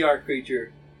half CR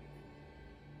creature.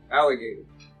 Alligator.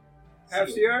 Half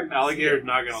CR? Alligator's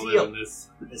not gonna live in this.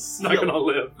 It's not gonna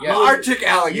live. Yeah. Arctic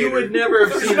alligator. You would never have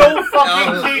There's seen no an fucking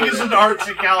alligator. thing as an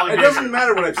Arctic It alligator. doesn't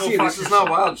matter what I've Go seen. fuck This is not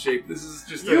wild shape. This is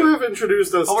just You a... have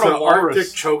introduced us How to about a walrus?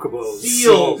 Arctic chocobos.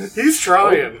 Seals. So he's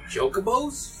trying.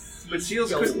 Chocobos? But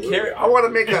seals couldn't carry... I want to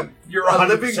make a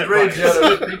living 100% bridge right.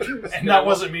 out of creatures. And that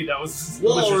wasn't me. That was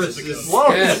Walruses.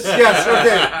 Walrus. Yes,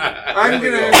 okay.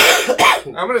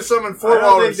 I'm gonna summon 4 I don't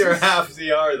think walruses. they're half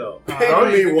CR though.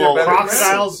 Pygmy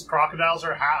walrus. Crocodiles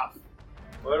are half.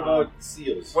 What about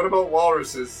seals? What about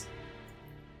walruses?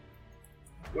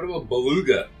 What about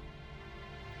beluga?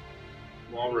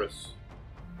 Walrus.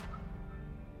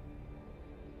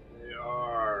 They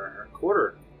are a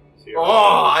quarter. CR.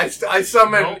 Oh, I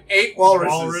summoned Nope. 8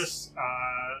 walruses. Walrus,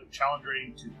 challenge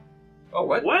rating 2. Oh,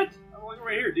 what? What? I'm looking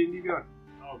right here. D&D Beyond.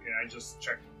 Okay, I just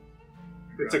checked.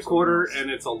 It's a quarter, and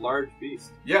it's a large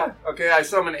beast. Yeah, okay, I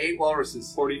summoned 8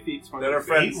 walruses 40 feet. 20 that are feet.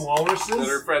 friends. 8 walruses? That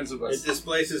are friends of It us.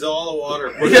 displaces all the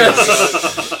water.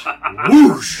 Yes!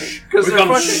 Whoosh! Because We they're come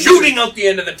fucking... shooting out the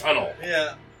end of the tunnel.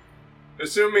 Yeah.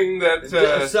 Assuming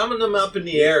that... Summon them up in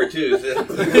the air too.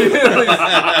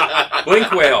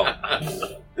 Blink whale.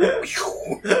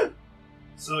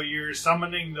 So you're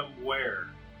summoning them where?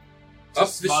 Up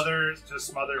the To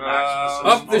smother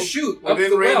Maximus. up the chute, up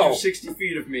within the range well. of 60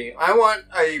 feet of me. I want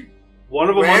a One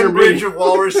of them under land me. bridge of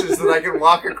walruses that I can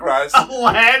walk across A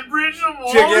land bridge of to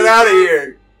walruses? get out of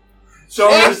here. So,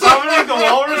 You're summoning the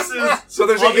walruses so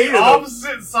there's on 8 the of them.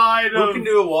 opposite side Who of... can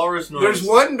do a walrus noise? There's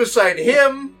one beside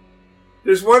him.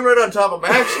 There's one right on top of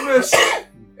Maximus.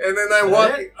 And then I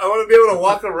want to be able to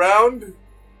walk around,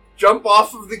 jump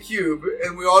off of the cube,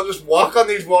 and we all just walk on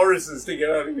these walruses to get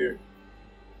out of here.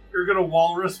 You're gonna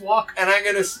walrus walk? And I'm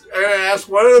gonna ask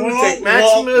one of them to take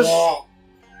Maximus. I'm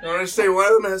gonna say one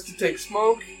of them has to take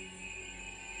Smoke.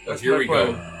 That's Here my we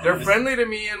plan. go. They're friendly to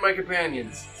me and my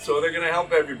companions, so they're gonna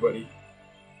help everybody.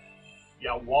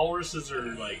 Yeah, walruses are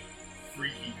like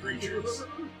freaky creatures.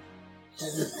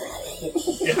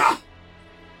 Yeah.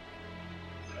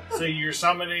 So you're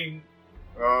summoning...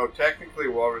 Oh, technically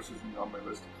Walrus isn't on my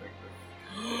list of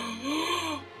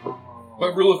things.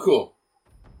 But real cool.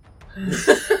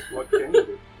 What can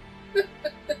you do?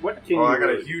 What can Oh, I you got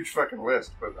a do? huge fucking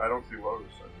list, but I don't see Walrus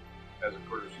as a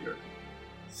quarter CR.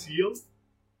 Seal?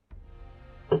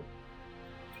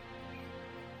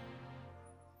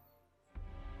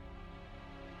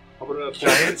 How about a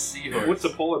Giant seahorse. What's a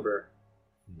polar bear?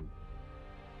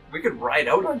 We could ride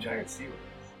out on giant seahorses.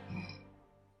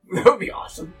 That would be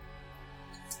awesome.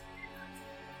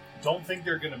 Don't think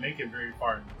they're gonna make it very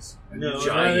far in this. No, not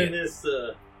Giant. in this.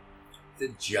 The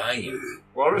giant.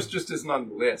 Walrus just isn't on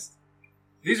the list.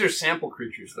 These are sample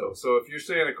creatures, though, so if you're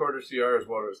saying a quarter CR is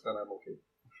Walrus, then I'm okay.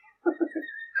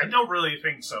 I don't really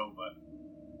think so, but...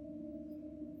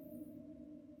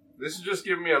 This is just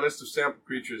giving me a list of sample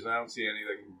creatures, and I don't see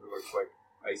anything that looks like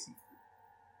icy.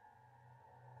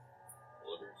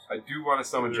 I do want to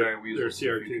summon giant weasels.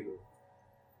 They're CR2.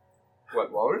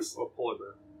 What, Walrus? Oh, polar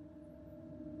bear.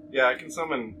 Yeah, I can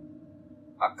summon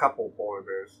a couple polar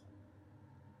bears.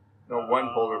 No, one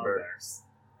polar bear. Bears.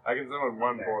 I can summon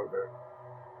one polar bear.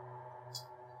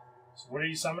 So what are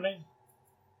you summoning?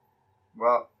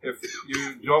 Well, if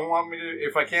you don't want me to...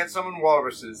 If I can't summon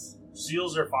walruses...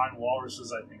 Seals are fine.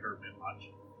 Walruses, I think, are a bit much.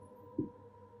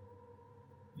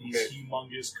 These Okay.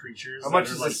 humongous creatures. How that much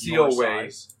are does like a seal your weigh?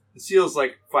 size. The seal's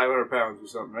like 500 pounds or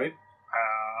something, right?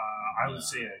 I would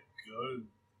say a good,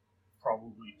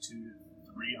 probably 200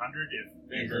 to 300 if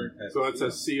bigger. So it's a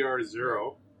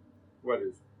CR0. What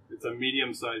is? It's a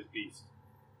medium-sized beast.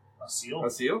 A seal? A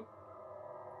seal?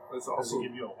 That's Does also... it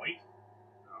give you a weight?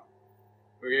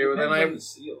 Okay, well then I have a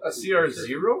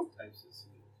CR0?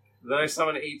 Then I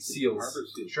summon 8 seals.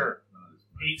 Sure.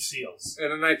 8 seals.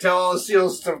 And then I tell all the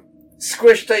seals to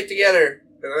squish tight together.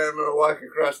 And then I'm going to walk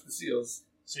across the seals.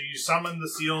 So you summon the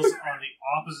seals on the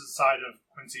opposite side of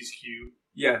Quincy's cube.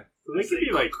 Yeah. So they could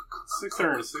be like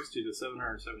 660 to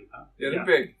 770 pounds. Yeah, they're Yeah.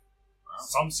 big.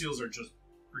 Some seals are just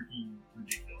freaking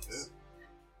ridiculous.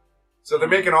 So they're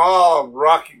making all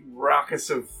raucous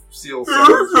of seal sounds.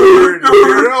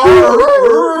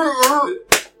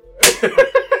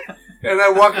 And I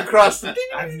walk across the...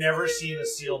 I've never seen a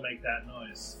seal make that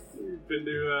noise. You've been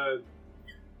to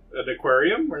an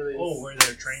aquarium where they Where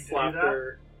they're trained to slap do that?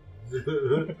 their...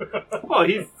 Well,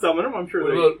 he's summoned them. I'm sure What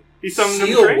they... about He summoned them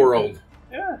Seal trained. World?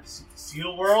 Yeah.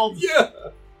 Seal World? Yeah.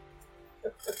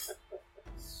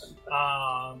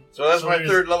 So that's my there's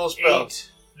third level spell.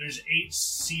 There's 8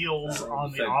 seals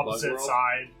on the like opposite Bug World?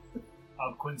 side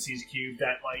of Quincy's cube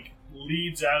that like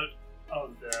leads out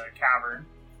of the cavern.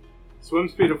 Swim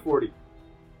speed of 40.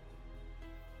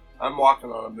 I'm walking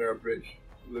on them. They're a bridge.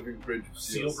 living bridge of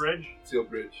Seal seals. bridge? Seal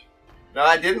bridge. Now,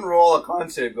 I didn't roll a con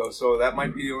save, though, so that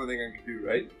might be the only thing I can do,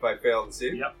 right? If I fail the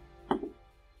save? Yep. Which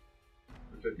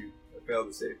I do. I failed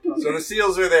the save. So the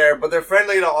seals are there, but they're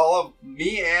friendly to all of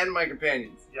me and my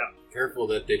companions. Careful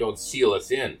that they don't seal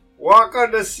us in. Walk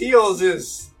on the seals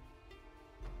is...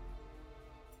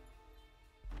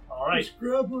 Alright. Just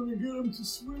grab one and get them to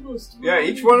swim us. Yeah,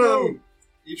 each one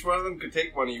of them could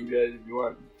take one of you guys if you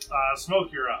want.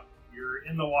 Smoke, you're up. You're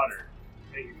in the water.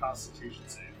 Make a constitution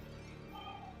save.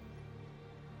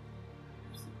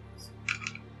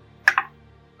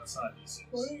 That's not a D6.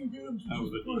 Why don't you get them to That was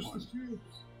just a push D1. the tubes?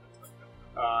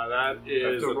 That I have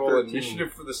is to a roll 13.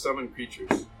 initiative for the summoned creatures.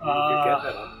 You could get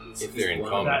that up. If they're in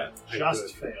combat. That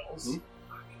just fails.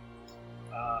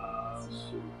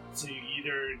 So you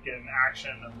either get an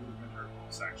action, a movement, or a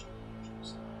bonus action.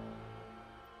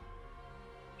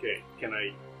 Okay, can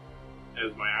I,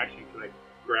 as my action, can I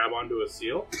grab onto a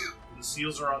seal? The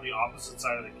seals are on the opposite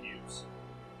side of the cubes.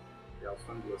 Yeah, I'll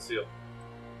swim to a seal.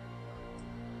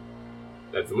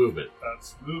 That's a movement.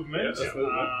 That's movement. Yeah, that's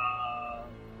movement.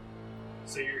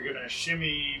 So you're gonna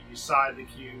shimmy beside the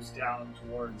cubes down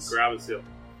towards. Grab a seal.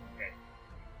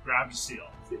 Grab the seal.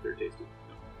 See if they're tasty.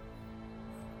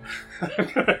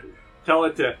 Tell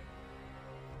it to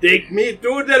take me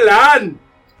to the land.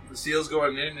 The seals go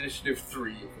on initiative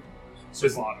 3. So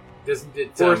Doesn't- bottom. Doesn't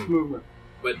it? Force movement.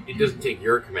 But it doesn't take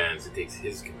your commands. It takes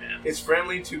his commands. It's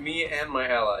friendly to me and my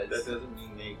allies. That doesn't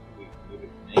mean we give it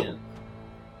command.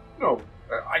 No,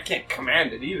 I can't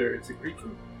command it either. It's a creature.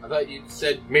 I thought you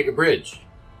said make a bridge,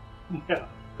 Yeah.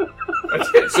 That's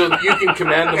it. so that you can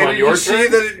command them And on did your you see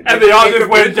turn. that it, And they all make just a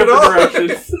went in bridge at different all?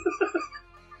 directions.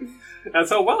 That's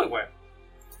how well it went.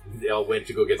 They all went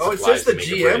to go get Oh, it supplies says the to make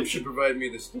a GM bridge. should provide me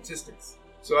the statistics.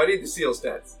 So I need the seal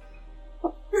stats.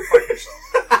 Happy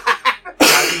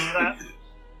with that?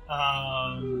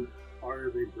 Are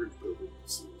they bridge building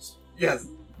seals? Yes.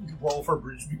 Roll for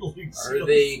bridge building. Are seals.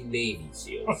 they Navy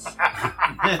SEAls?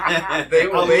 They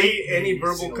obey Elite any Navy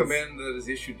verbal seals. command that is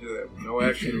issued to them. No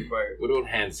action required. What about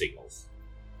hand signals?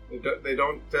 They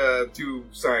don't do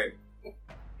sign. You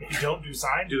don't do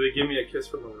sign? Do they give me a kiss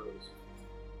from a rose?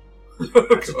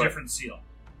 That's a different seal.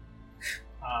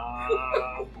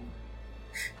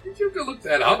 Did you have to look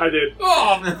that up? I did.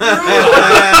 Oh,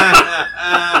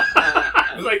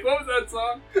 I was like, what was that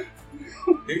song? You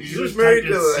He was just married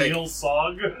typed to in like, seal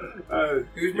song.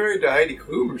 he was married to Heidi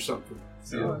Klum or something.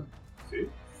 See? They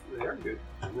are good.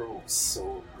 Bro,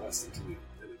 so impressive to me.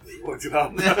 They looked it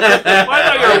up. Why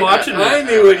thought you were watching I that?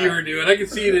 knew what you were doing. I could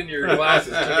see it in your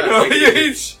glasses. No,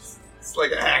 it's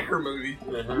like a hacker movie.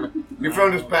 You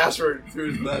found his password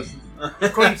through his glasses.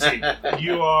 Quincy,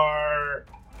 you are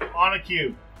on a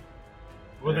cube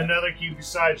with another cube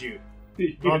beside you.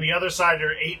 On the other side, there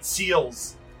are 8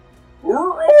 seals.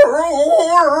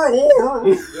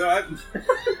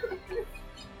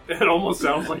 That almost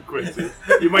sounds like Quincy.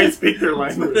 You might speak their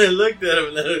language. I looked at him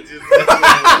and then it just.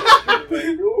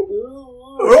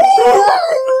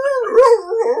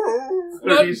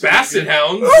 Not basset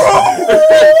hounds.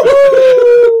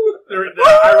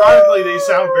 Ironically, they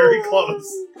sound very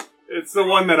close. It's the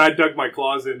one that I dug my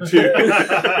claws into.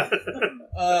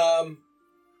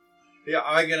 Yeah,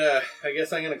 I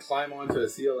guess I'm gonna climb onto a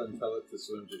seal and tell it to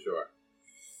swim to shore.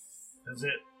 Does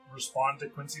it respond to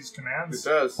Quincy's It commands?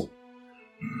 does.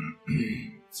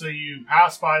 So you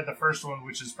pass by the first one,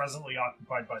 which is presently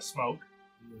occupied by smoke.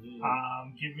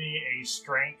 Give me a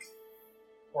strength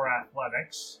or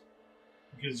athletics,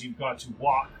 because you've got to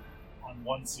walk on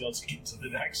one seal to get to the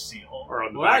next seal. Or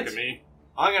on the What? back of me.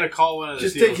 I'm gonna call one of the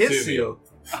Just seals take to his me. seal.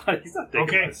 He's not taking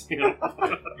Okay. my seal.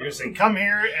 You're gonna say, "Come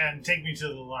here and take me to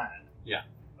the land." Yeah.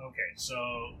 Okay,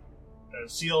 so the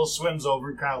seal swims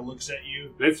over, kind of looks at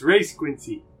you. Let's race,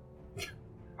 Quincy.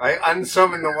 I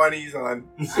unsummon the one he's on.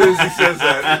 As soon as he says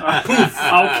that, poof.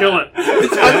 I'll kill it.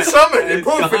 It's unsummoned. And It's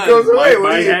poof, it gone. goes away. What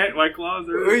My do you? hand, my claws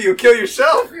Oh, are. you kill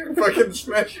yourself. You fucking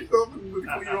smash yourself with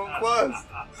your own claws.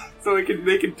 So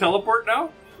they can teleport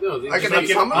now. No, they I just can make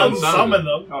it unsummon them? Unsummon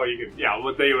them. Oh, you can. Yeah,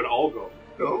 well, they would all go.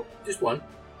 No, Just one.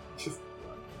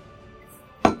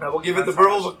 I will give it the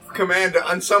verbal command to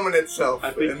unsummon itself. I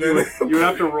think and you then would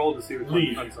have to roll to see which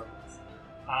Leave. one unsummons.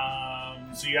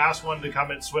 So you ask one to come,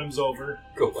 it swims over.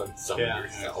 Go on, summon Yeah,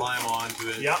 yourself. climb onto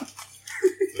it. Yep.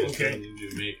 Just Okay. need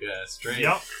to make a strength.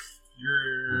 Yep.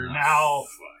 You're now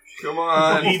come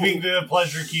on. leaving the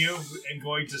pleasure cube and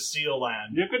going to Seal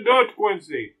Land. You can do it,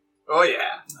 Quincy. Oh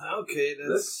yeah, Okay,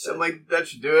 that's that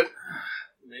should do it.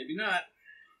 maybe not.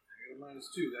 I got a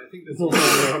 -2. I think that's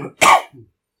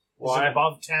Is it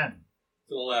above 10?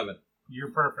 It's 11. You're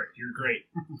perfect. You're great.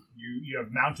 You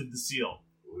have mounted the seal.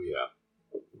 Oh yeah.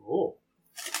 Oh.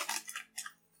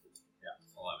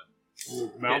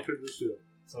 We've mounted the seal.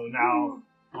 So now,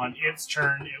 on its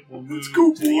turn, it will move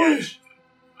go, to the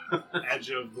boy. edge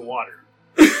of the water.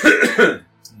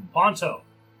 Ponto,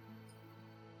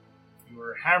 you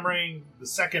are hammering the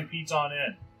second piton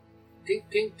in. Tink,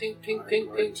 tink, tink, tink, I'm tink,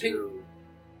 going tink, tink. to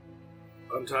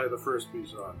untie the first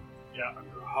piece on. Yeah. I'm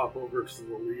going to hop over to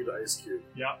the lead ice cube.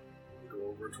 Yeah. Go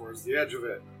over towards the edge of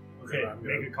it. Okay, And I'm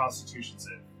make gonna- a Constitution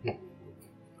save.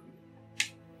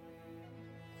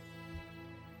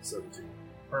 17.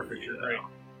 Perfect, you're great. I'm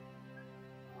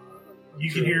You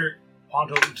can gonna- hear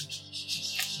Ponto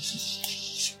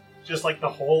just like the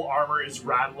whole armor is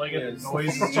rattling and the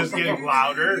noise is just getting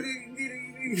louder.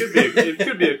 It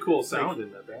could be a cool sound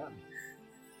in that band.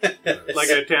 Like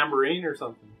a tambourine or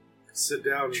something. sit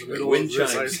down in the middle Wind of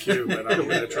this chimes. ice cube, and I'm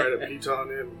going to try to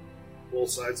piton in both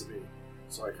sides of me,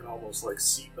 so I can almost like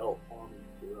seatbelt on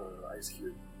the ice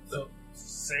cube. So,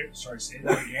 say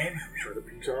that again. Try to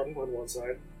piton on one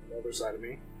side, the other side of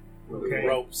me, with Okay. a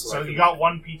rope. So I you can- got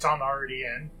one piton already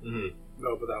in. Mhm.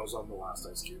 No, but that was on the last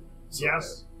ice cube. So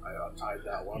Yes. I untied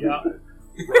that one. Yeah.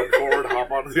 I run forward,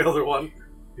 hop onto the other one.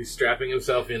 He's strapping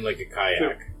himself in like a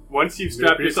kayak. Once you've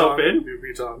strapped yourself in, New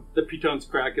piton. the pitons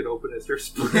crack it open as they're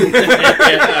splitting.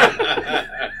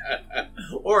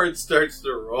 Or it starts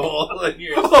to roll and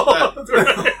you're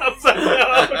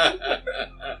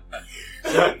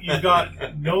So you've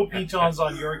got no pitons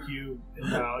on your cube, and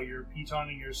now you're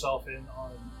pitoning yourself in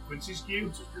on Quincy's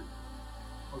cube.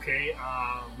 Okay,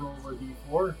 roll a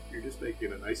d4. You're just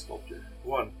making an ice sculpture.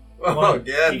 One. Oh,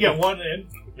 again. You get one in.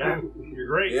 Yeah, you're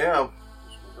great. Yeah.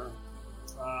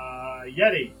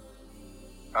 Yeti,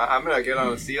 I'm gonna get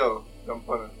on a seal. Jump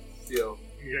on a seal.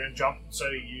 you're gonna jump, so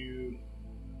you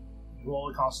roll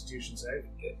a Constitution save.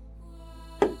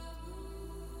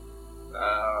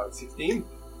 16.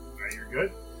 Right, you're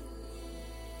good.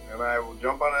 And I will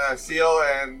jump on a seal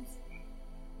and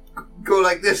go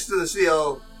like this to the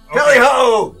seal. Tally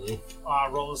ho!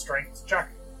 Roll a strength check.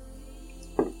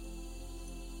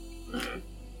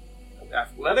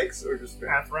 Athletics or just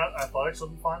Athletics will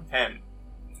be fine. 10.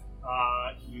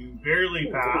 You barely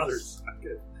Those pass. are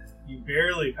good. You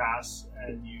barely pass,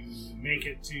 and you make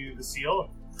it to the seal.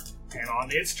 And on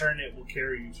its turn, it will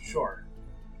carry you to shore.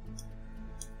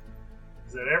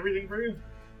 Is that everything for you?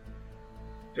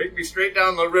 Take me straight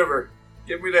down the river.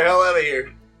 Get me the hell out of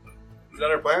here. Is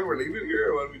that our plan? We're leaving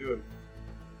here, or what are we doing?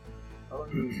 How long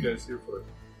are these guys here for?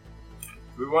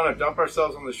 Do we want to dump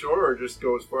ourselves on the shore, or just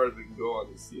go as far as we can go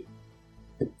on the sea?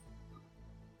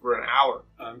 For an hour.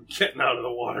 I'm getting out of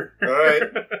the water. Alright.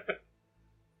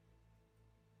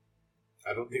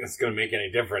 I don't think that's going to make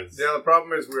any difference. Yeah, the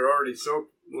problem is we're already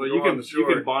soaked. Well, Go you on the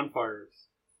shore. can bonfires.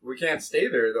 We can't stay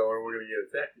there, though, or we're going to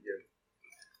get attacked again.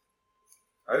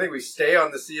 I think we stay on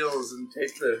the seals and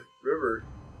take the river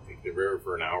Take the river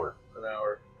for an hour an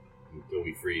hour. until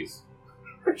we freeze.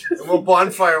 And we'll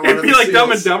bonfire one It'd of be the like seals.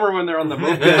 Dumb and Dumber when they're on the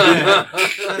boat.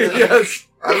 Yes.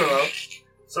 I don't know.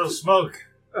 So, Smoke.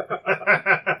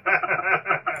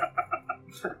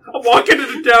 I'm walking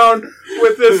into town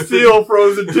with this seal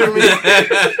frozen to me.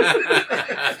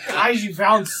 Guys, you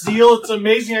found seal. It's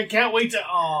amazing. I can't wait to...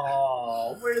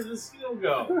 Oh, where did the seal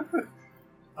go?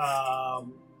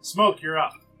 Smoke, you're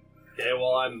up. Okay,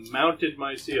 well, I mounted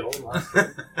my seal.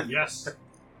 Yes.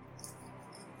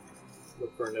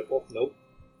 Look for a nipple. Nope.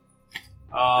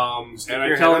 Stick And I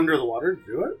your tell head him, under the water to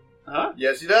do it? huh?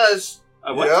 Yes, he does.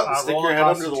 What? Yep. Stick Roll your a head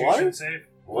under the Constitution water? save.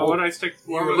 Well, when I stick,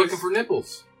 You were looking for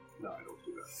nipples. No, I don't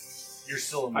do that. You're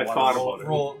still in the I water. thought roll,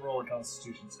 about it. roll a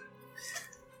Constitution save.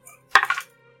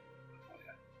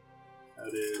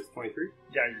 That is 23.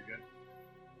 Yeah, you're good.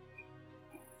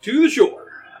 To the shore.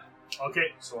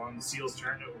 Okay, so on the seal's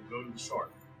turn, it will go to the shore.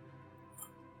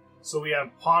 So we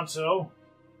have Ponto.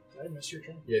 Did I miss your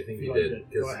turn? Yeah, I think I you feel like did. I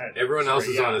did. Go 'cause ahead. everyone else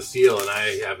Sorry, is yeah. on a seal, and I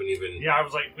haven't even. Yeah, I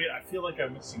was like, wait, I feel like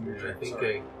I'm missing your I turn. think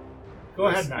Sorry. I. Go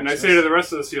ahead, Max. And I say to the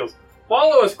rest of the seals,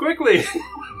 follow us quickly.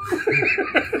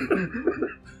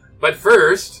 But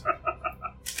first,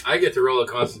 I get to roll a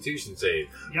Constitution save.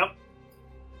 Yep.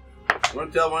 I'm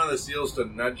going to tell one of the seals to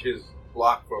nudge his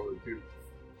block forward, too.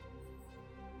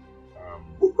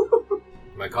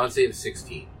 My con save is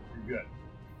 16. You're good.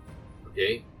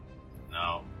 Okay.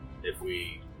 Now, if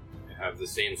we have the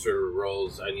same sort of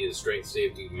rolls, I need a strength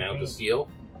save to mount a seal.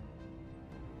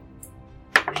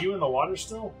 Are you in the water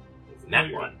still? It's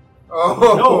that one.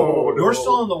 Oh, No, you're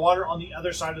still in the water on the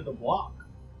other side of the block.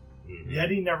 Mhm.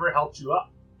 Yeti never helped you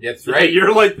up. That's Right, right.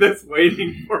 you're like this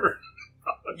waiting for.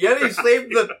 Yeti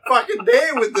saved the fucking day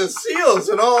with the seals,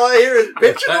 and all I hear is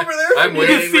bitching over there. I'm You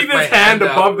waiting can see with my this hand hand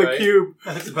above out, the right? cube.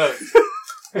 That's about.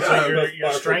 So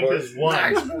your strength is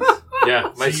 1.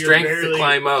 Yeah, my So you're strength to barely-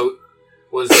 climb out.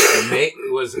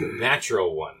 was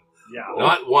natural one, Yeah.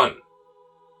 not one.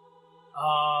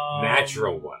 Um,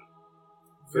 Natural one.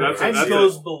 So Your that's head a-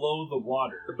 goes below the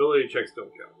water. Ability checks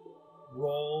don't count.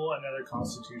 Roll another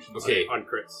Constitution Okay. On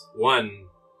crits. 1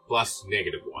 plus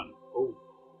 -1. Oh.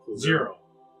 So save. 0.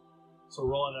 So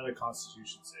roll another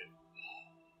Constitution save.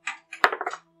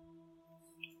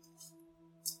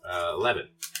 11.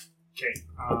 Okay.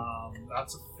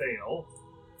 That's a fail.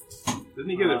 Doesn't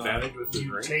he get advantage with his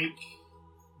you ring?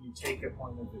 take a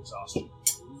point of exhaustion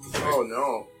Oh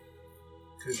no.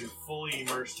 because you're fully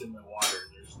immersed in the water.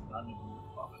 There's none of you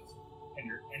above it, and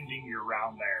you're ending your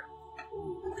round there,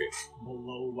 Oh, okay.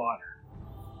 below water.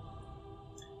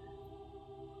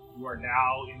 You are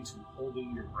now into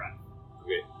holding your breath.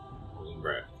 Okay. Holding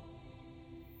breath.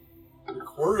 The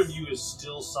core of you is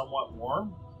still somewhat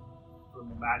warm from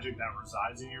the magic that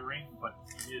resides in your ring, but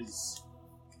it is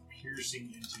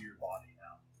piercing into your body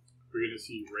now. We're going to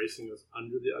see you racing us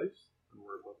under the ice, and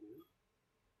we're above the ice.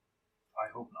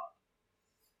 I hope not.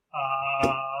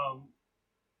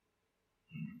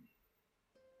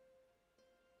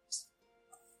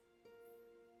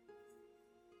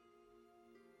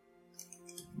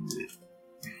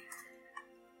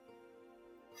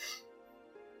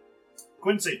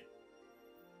 Quincy.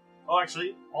 Oh,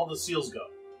 actually, all the seals go.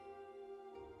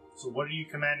 So what are you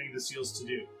commanding the seals to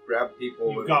do? Grab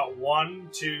people. You've got 1,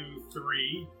 2,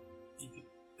 3.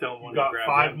 Tell him when You've to got grab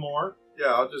 5 him. more. Yeah,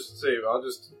 I'll just say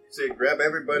grab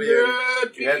everybody and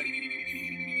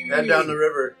head down the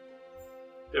river.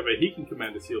 Yeah, but he can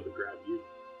command a seal to grab you.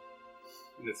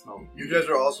 And it's not. You guys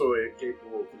are also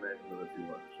capable of commanding them if you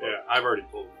want. So. Yeah, I've already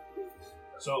pulled him.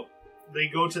 So they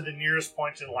go to the nearest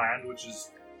point in land, which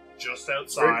is just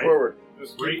outside. Straightforward.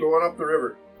 Just Right. keep going up the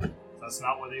river. That's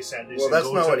not what they said. They Well, said that's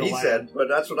go not to what the he land. said, but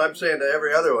that's what I'm saying to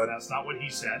every other one. That's not what he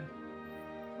said.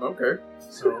 Okay.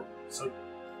 So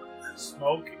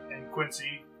Smoke and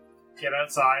Quincy get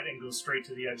outside and go straight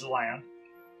to the edge of land.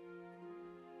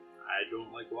 I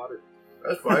don't like water.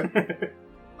 That's fine.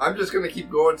 I'm just going to keep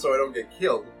going so I don't get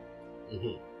killed.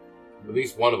 Mm-hmm. At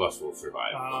least one of us will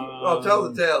survive. I'll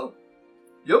tell the tale.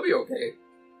 You'll be okay.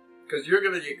 Because you're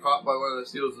going to get caught by one of the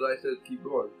seals that I said keep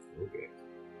going. Okay.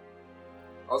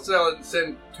 I'll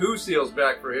send 2 seals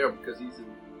back for him because he's in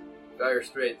dire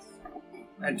straits.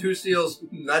 And 2 seals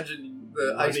nudging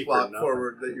the Money ice for block nothing.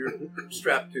 forward that you're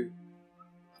strapped to.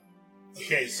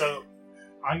 Okay, so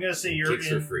I'm going to say you're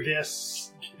Kicks are in free.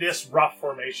 this rough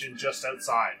formation just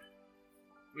outside.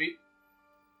 Sweet.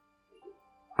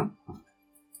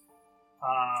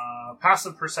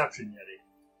 Passive perception, Yeti.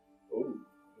 Oh,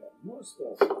 More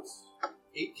stuff.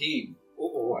 18.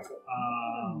 Oh, I got.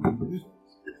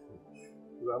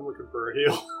 I'm looking for a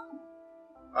heal.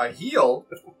 A heal?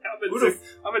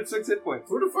 I'm at 6 hit points.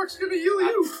 Who the fuck's going to heal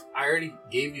you? I already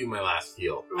gave you my last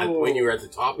heal Oh. when you were at the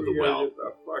top of the We gotta well. Get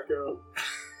the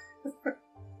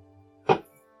fuck out.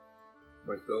 Am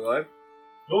I still alive?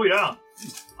 Oh, yeah.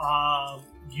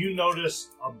 You notice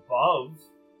above,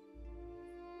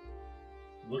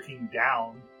 looking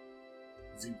down,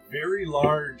 is a very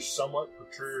large, somewhat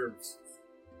perturbed,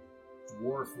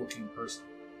 dwarf-looking person.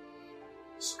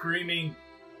 Screaming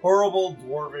horrible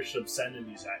dwarvish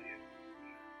obscenities at you.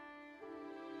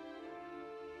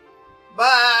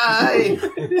 Bye!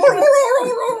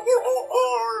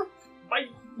 Bye!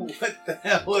 What the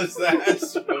hell is that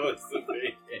supposed to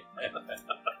be?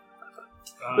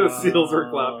 The seals are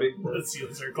clapping. The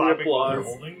seals are clapping while they're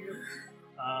applause. holding you.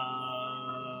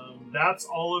 That's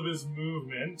all of his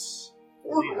movement. Does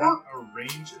he have a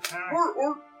range attack?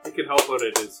 He can help out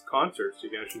at his concerts. You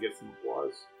can actually get some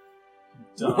applause.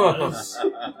 Does.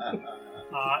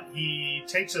 He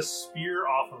takes a spear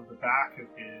off of the back of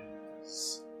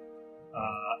his...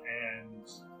 and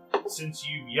since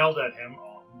you yelled at him...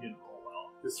 Oh, he didn't roll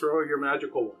well. Just throw your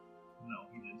magical one. No,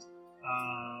 he didn't.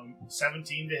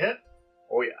 17 to hit.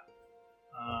 Oh, yeah.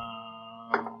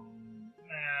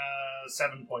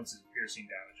 7 points of piercing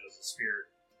damage as the spear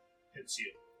hits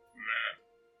you.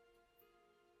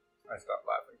 I stopped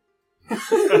laughing.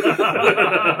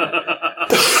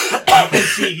 You can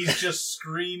see he's just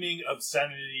screaming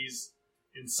obscenities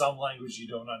in some language you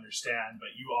don't understand, but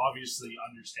you obviously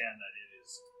understand that it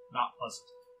is not pleasant.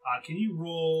 Can you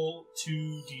roll 2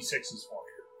 d6s for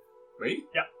me? Me?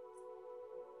 Yeah.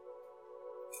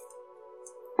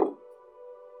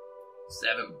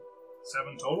 7.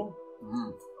 7 total? Mm-hmm.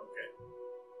 Okay.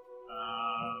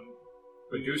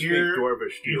 But You you speak hear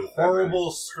Dwarvish, do a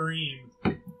horrible scream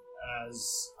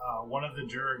as one of the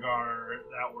Duragar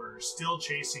that were still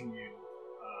chasing you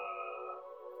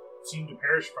seemed to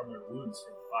perish from their wounds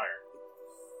from the fire.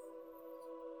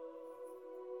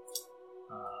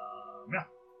 Yeah.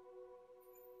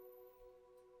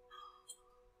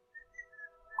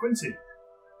 Quincy,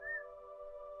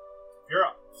 you're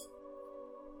up.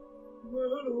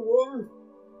 Out of the water.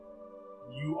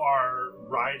 You are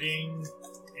riding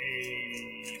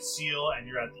a seal, and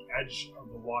you're at the edge of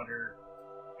the water,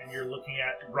 and you're looking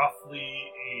at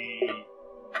roughly a...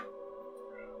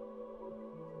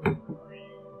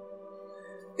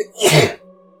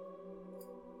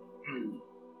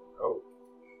 Oh.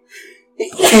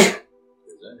 Is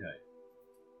that right?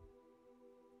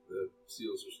 The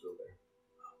seals are still there.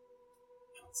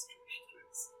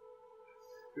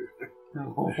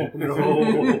 No.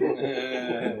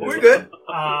 We're good.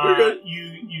 We're good.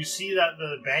 You see that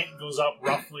the bank goes up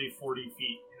roughly 40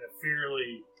 feet in a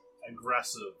fairly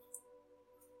aggressive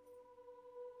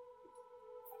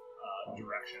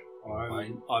direction.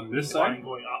 On this Line side?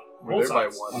 going up. We're Both there by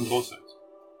sides. one. On both sides.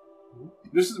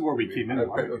 This is where we came in. I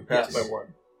right? passed by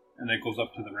one. And it goes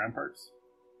up to the ramparts.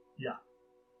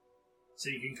 So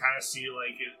you can kind of see,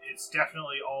 like, it's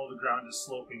definitely all the ground is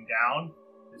sloping down.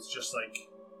 It's just like,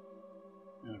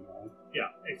 yeah,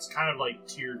 it's kind of like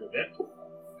tiered a bit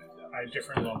at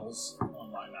different levels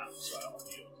on my map, so I don't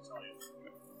be able to tell you.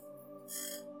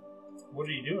 What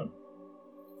are you doing?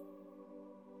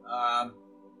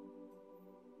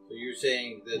 So you're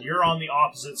saying that You're on the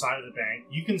opposite side of the bank.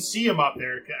 You can see him up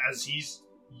there as he's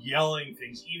yelling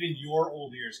things. Even your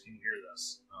old ears can hear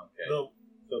this. okay.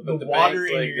 The water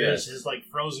in your ears is like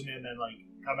frozen in and like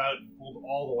come out and pulled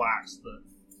all the wax. The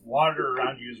water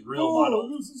around you is real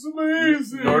muddled. This is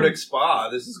amazing. Nordic spa.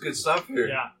 This is good stuff here.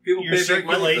 Yeah. People Your pay big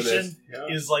money for this.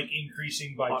 circulation is like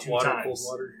increasing by Hot 2 water, times. cold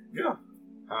water. Yeah.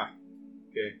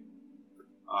 okay.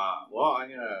 Well,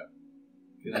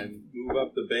 can I move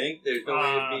up the bank? There's no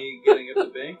way of me getting up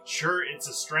the bank. Sure, it's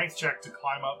a strength check to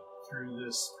climb up through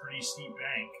this pretty steep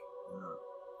bank.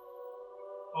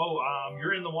 Oh,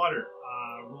 you're in the water.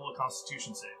 Roll a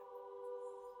Constitution save.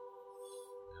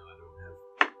 No, I don't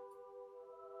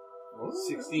have.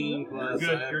 16 plus. You're good.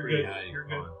 I have You're pretty good. high You're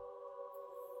good. con.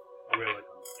 Are we like on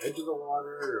the edge of the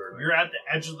water? Or You're at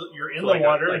the edge of the. You're in so the like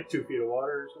water. Like 2 feet of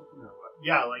water or something? Or what?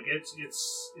 Yeah, like it's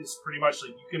pretty much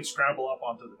like you can scramble up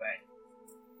onto the bank.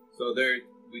 So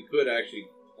we could actually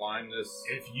climb this.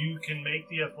 If you can make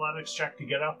the athletics check to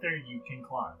get up there, you can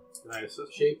climb. Can I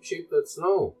assist? Shape that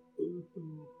snow.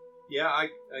 Yeah, I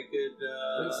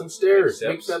could. Make some stairs. steps.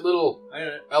 Make that little I'm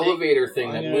gonna elevator thing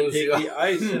I'm that gonna moves take you up. the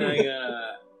ice and I'm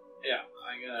gonna.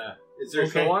 Is there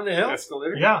Okay. snow on the hill?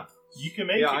 Escalator? Yeah, you can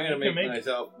make Yeah, it. I'm gonna You can make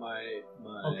myself my.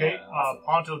 Okay,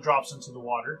 Ponto drops into the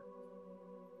water.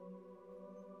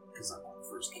 Because I'm on the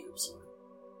first cube, so.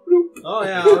 Oh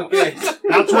yeah, okay.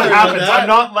 That's what happens. I'm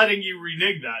not letting you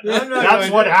renege that. I'm not That's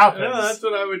going what to. happens. No, that's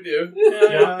what I would do.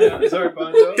 Yeah. Sorry,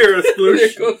 Ponzo. You're a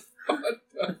sploosh. There goes Ponzo.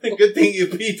 Good thing you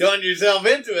peed on yourself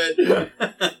into it.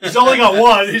 He's only got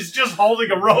one. He's just holding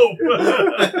a rope.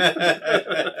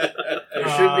 There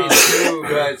should be 2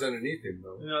 guys underneath him,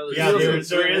 though. Yeah, there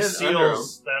is under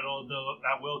seals that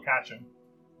will catch him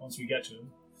once we get to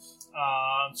him.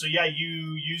 So yeah,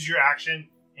 you use your action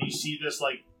and you see this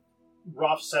like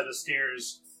rough set of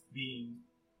stairs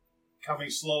coming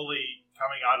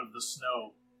out of the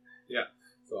snow.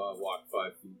 So I'll walk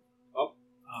 5 feet up.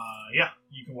 Yeah,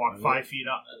 you can walk 5 feet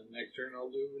up. And the next turn I'll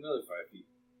do another 5 feet.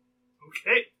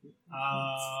 Okay.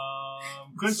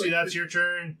 Quincy, that's your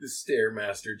turn. The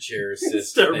Stairmaster chair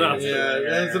assist. Stairmaster. Yeah,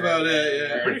 that's about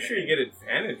it. I'm Yeah. pretty sure you get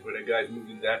advantage when a guy's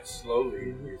moving that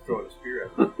slowly and you're throwing a spear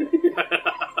at him.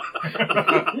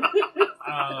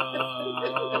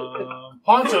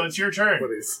 Ponto, it's your turn. But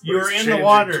You're he's in the changing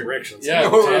water. Directions. Yeah,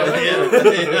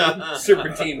 Yeah.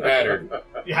 serpentine pattern.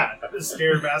 Yeah, the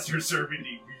Stairmaster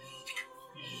serpentine.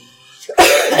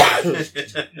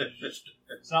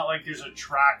 It's not like there's a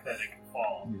track that it can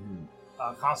follow.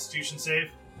 Constitution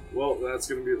save. Well, that's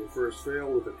going to be the first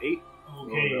fail with an 8.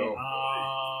 Okay.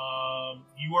 Oh,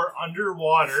 You are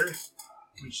underwater,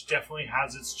 which definitely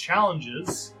has its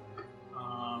challenges.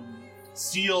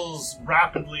 Seals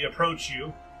rapidly approach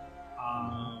you.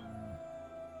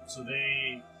 So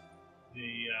they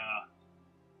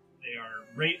are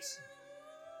right.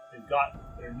 They've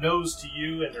got their nose to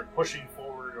you, and they're pushing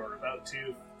forward or about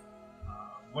to.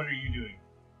 What are you doing?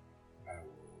 I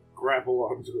will grapple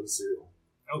onto a seal.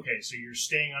 Okay, so you're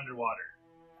staying underwater.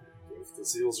 If the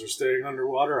seals are staying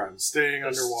underwater, I'm staying The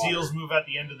underwater. seals move at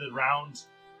the end of the round.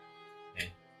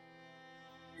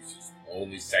 It's just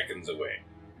only seconds away.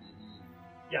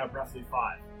 Yeah, roughly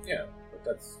 5. Yeah, but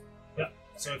that's...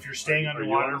 So if you're staying Are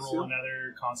you underwater, on the roll seal?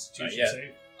 another Constitution Not yet.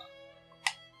 save.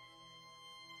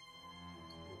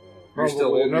 You're still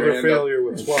Probably holding your another hand up. failure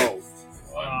with 12.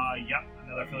 Yep,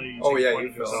 another failure. You Oh, take yeah, a point you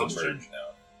of fell. exhaustion. Submerged now.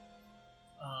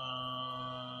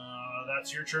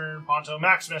 That's your turn, Ponto.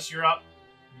 Maximus, you're up.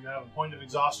 You have a point of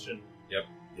exhaustion. Yep.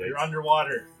 You're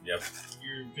underwater. Yep.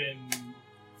 You've been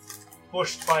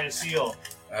pushed by a seal.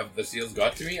 Have the seals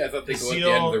got to me? I thought they The go at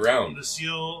the end of the round. The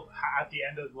seal, at the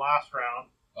end of the last round,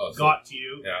 Oh, so, got to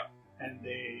you, yeah. and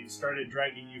they started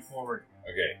dragging you forward.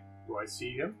 Okay. Do I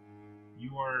see him?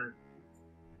 You are,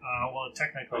 well,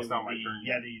 technically, That's not my be turn.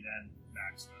 Yeti then,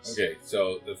 Maximus. Okay,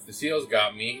 so the seals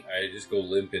got me. I just go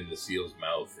limp in the seal's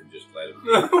mouth and just let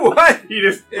him. What? You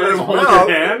just In let his him hold mouth?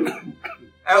 your hand.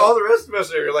 And all the rest of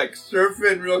us are like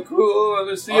surfing real cool on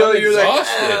the seal. I'm You're like,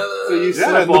 exhausted. So you Yeah,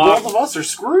 said the Bob. both of us are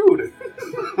screwed.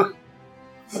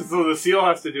 So the seal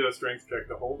has to do a strength check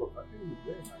to hold him.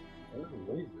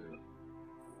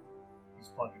 He's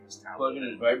plugging his tablet. plugging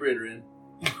his vibrator in.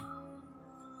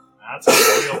 That's a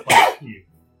real plan for you.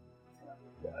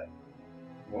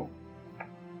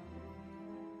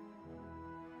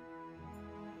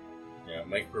 Yeah,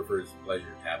 Mike prefers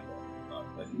pleasure tablet, not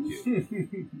pleasure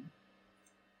cube.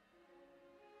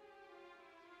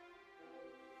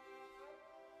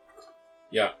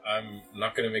 Yeah, I'm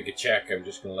not going to make a check. I'm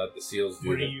just going to let the seals do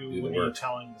What the are you work.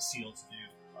 telling the seal to do?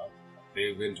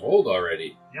 They've been told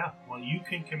already. Yeah, well, you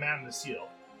can command the seal.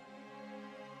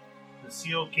 The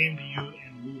seal came to you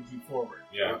and moved you forward.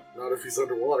 Yeah, Not if he's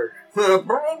underwater.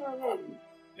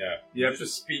 yeah. You have to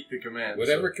speak the command.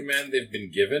 Whatever command they've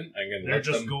been given, I'm going to They're let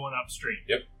just them. going upstream.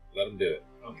 Let them do it.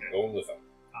 Okay. Going with them.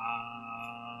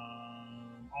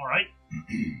 All right.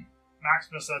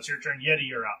 Maximus, that's your turn. Yeti,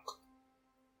 you're up.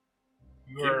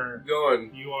 Keep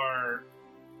going. You are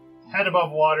head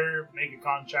above water. Make a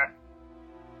con check.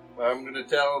 I'm going to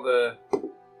tell the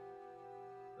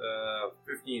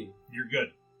 15. You're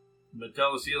good. I'm going to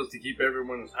tell the seals to keep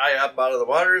everyone as high up out of the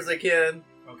water as they can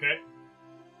Okay.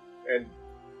 and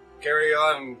carry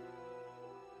on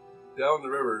down the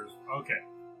rivers Okay.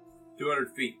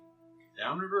 200 feet.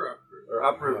 Downriver or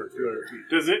upriver? Or upriver 200 feet.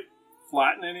 Does it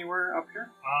flatten anywhere up here?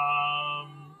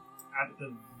 At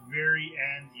the very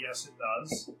end, yes, it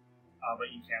does.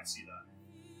 But you can't see that.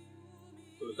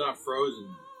 So it's not frozen.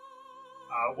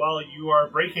 Well, you are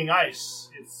breaking ice.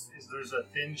 There's a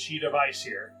thin sheet of ice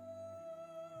here.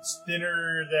 It's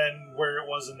thinner than where it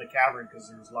was in the cavern because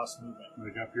there was less movement.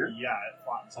 Like up here? Yeah, it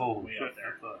flattens all the way up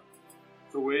there.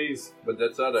 It's a ways. But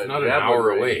that's not It's not an javelin hour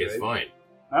range, away. right? It's fine.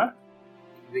 Huh?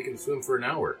 They can swim for an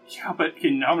hour. Yeah, but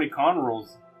how many con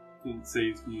rolls can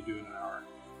you do in an hour?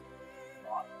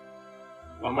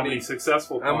 Well, how many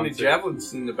successful How many con saves?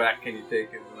 javelins in the back can you take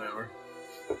in an hour?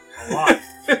 A lot.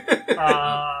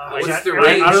 What's the I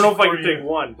range? don't know if I can take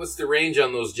one. What's the range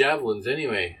on those javelins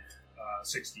anyway?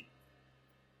 60.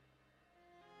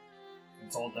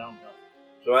 It's all downhill.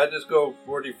 So I just go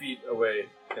 40 feet away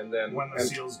and then... When the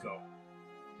seals go.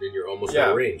 Then you're almost Yeah. out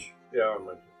of range. Yeah, I'm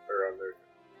around there.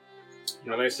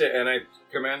 And I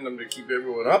command them to keep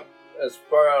everyone up as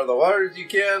far out of the water as you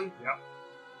can. Yep.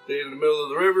 Stay in the middle of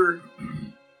the river.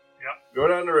 Yep. Go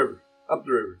down the river. Up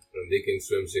the river. And they can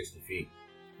swim 60 feet.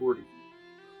 40.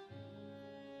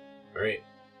 Alright.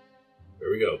 There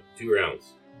we go. 2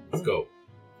 rounds. Let's go.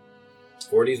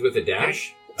 40s with a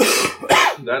dash?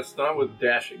 That's not with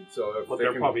dashing. So if But they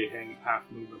they're can, probably hanging half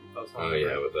movement with us on Oh the yeah,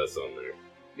 ground. with us on there.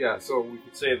 yeah, so we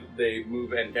could say that they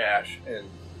move and dash and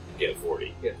Get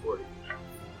 40. get 40.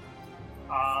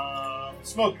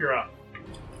 Smoke, you're up.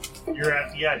 You're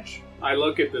at the edge. I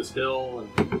look at this hill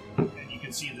and And you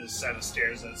can see this set of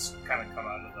stairs that's kind of come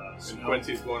out of the snow.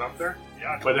 Quincy's going up there.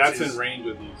 Yeah, But that's Quincy's- in range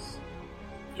with these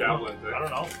javelins. I don't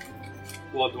know.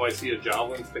 Well, do I see a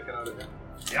javelin sticking out of there?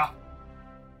 Yeah.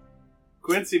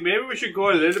 Quincy, maybe we should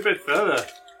go a little bit further.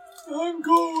 I'm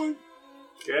going.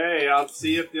 Okay, I'll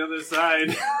see you at the other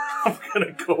side. I'm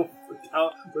gonna go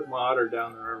down with my otter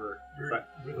down the river. You're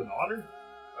with an otter?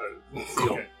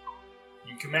 Seal. Okay.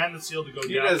 You command the seal to go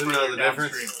He down. doesn't know further the downstream.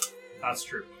 difference. That's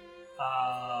true.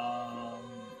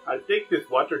 I think this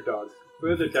water dog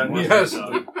further down. Yes.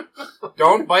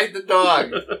 Don't bite the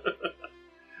dog.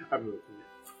 I'm looking.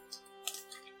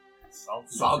 Salty.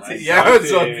 Salty. Yeah, it's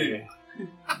salty.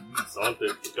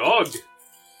 Salted the dog.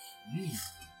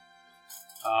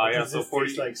 What Yeah, does so this 40.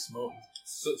 taste like smoke?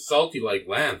 Salty like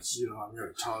Lance. You know, I'm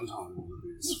going to tauntaun one of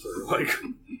these for like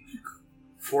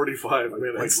 45 Like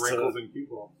minutes. wrinkles and cue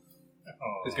ball.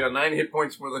 Oh. It's got 9 hit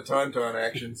points for the tauntaun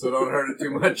action, so don't hurt it too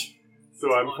much.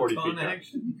 So I'm 40 feet down.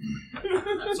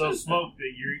 So smoke,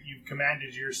 that you've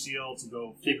commanded your seal to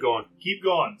go. Keep going. Keep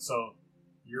going. So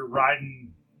you're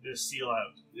riding this seal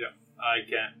out. I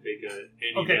can't take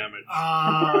any Okay. damage.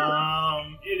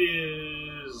 It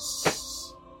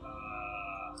is.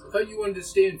 I thought you wanted to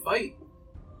stay and fight.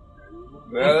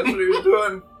 Yeah, that's what he was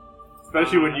doing.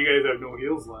 Especially when you guys have no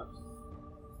heals left.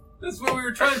 That's what we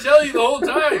were trying to tell you the whole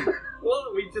time.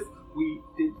 Well, we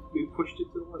pushed it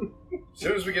to the limit. As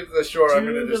soon as we get to the shore, I'm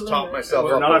going to just top myself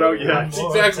We're up. not out over yet.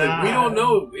 Exactly. We don't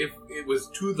know if it was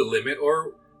to the limit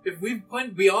or if we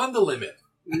went beyond the limit.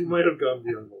 We might have gone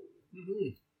beyond the limit.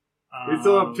 Mm-hmm. We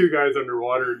still have 2 guys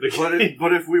underwater.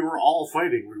 But if we were all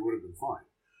fighting, we would have been fine.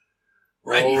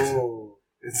 Right. Oh.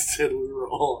 Instead, we were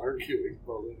all arguing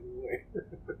about it anyway.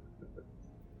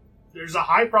 There's a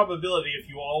high probability if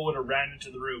you all would have ran into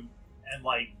the room and,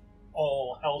 like,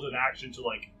 all held an action to,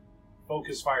 like,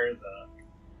 focus fire the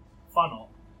funnel,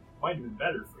 might have been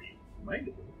better for you. Might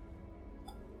have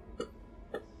been.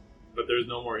 But there's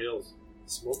no more heals.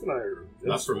 Smoke and I are...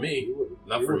 Not from me.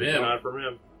 Not from him. Not from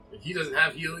him. He doesn't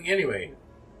have healing anyway.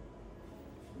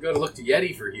 You gotta look to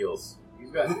Yeti for heals. He's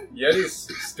got Yeti's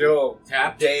still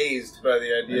tapped. dazed by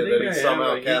the idea that he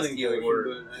somehow cast healing word.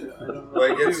 word.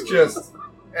 Like, it's just...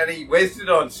 And he wasted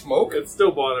on smoke. It's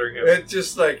still bothering him. It's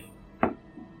just like... What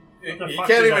He the fuck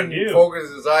can't did I even do? focus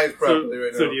his eyes properly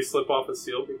right So now. do you slip off a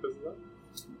seal because of that?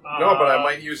 No, but I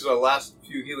might use the last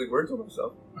few healing words on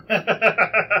myself.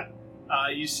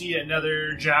 You see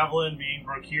another javelin being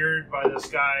procured by this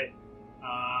guy.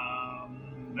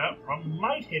 That probably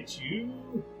might hit you.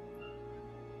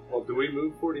 Well, do we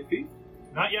move 40 feet?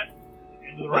 Not yet.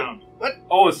 End of the round.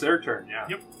 Oh, it's their turn, yeah.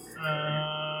 Yep.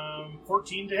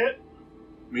 14 to hit.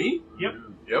 Me? Yep.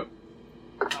 Yep.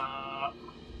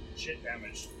 Shit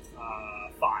damage.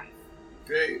 5.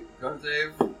 Okay, con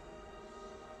save.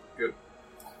 Good.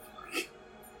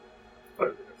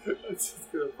 It's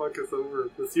just gonna fuck us over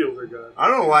if the seals are gone. I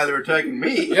don't know why they're attacking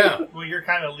me. Yeah. Well, you're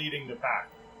kind of leading the pack.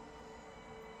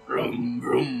 Vroom,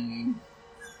 vroom.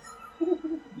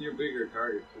 You're a bigger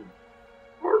target, too.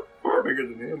 Far bigger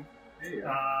than him. Hey,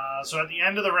 So at the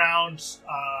end of the round,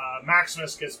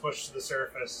 Maximus gets pushed to the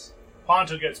surface.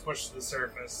 Ponto gets pushed to the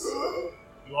surface.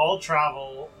 You all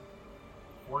travel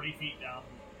 40 feet down.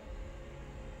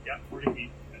 Yeah, 40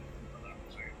 feet.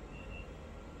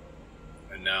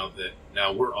 And now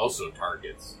we're also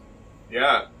targets.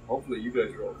 Yeah, hopefully you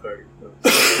guys are all targets.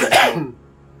 It'd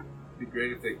be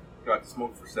great if they got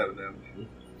smoked for 7 damage.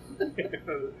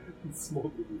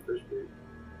 Smoke would be fish bait.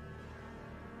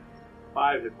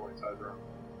 5 hit points, I was wrong.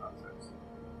 Not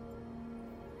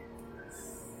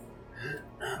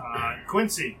 6.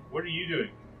 Quincy, what are you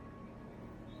doing?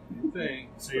 you think?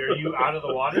 So are you out of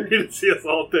the water? You didn't see us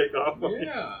all take off.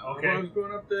 Yeah. Okay. When I was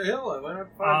going up the hill, I went up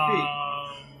 5 feet.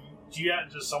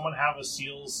 Does someone have a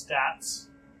seal's stats?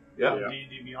 Yeah. From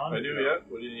D&D Beyond? I do, yeah.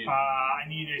 What do you need? I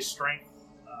need a strength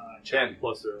check. 10.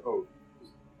 Plus 0. Oh.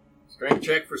 Strength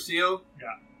check for seal?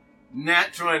 Yeah.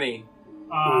 Nat 20. You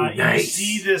Nice.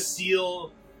 see this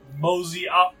seal mosey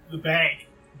up the bank,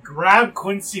 grab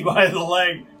Quincy by the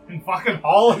leg, and fucking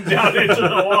haul him down into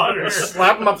the water.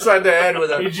 Slap him upside the head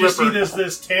with a You just see flipper.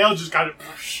 this tail just kind of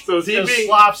So is he just being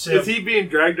slaps him. is he being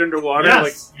dragged underwater?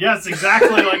 Yes,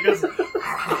 exactly like this.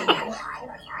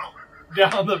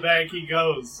 Down the bank he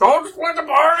goes. Don't split the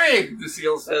party! The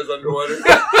seal says underwater.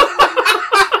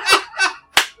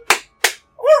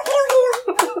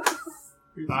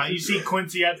 You see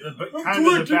Quincy at the kind of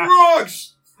the Twisted back,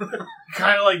 rocks!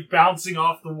 kind of like bouncing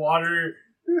off the water.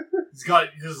 He's got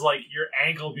his like your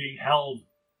ankle being held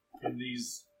in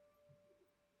these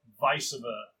vice of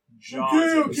a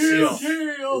jaws of a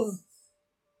seal.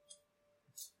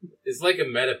 It's like a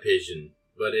meta pigeon,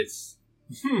 but it's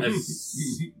a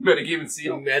Metagaming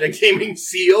seal. metagaming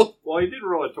seal. Well, he did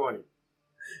roll a 20.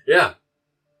 Yeah.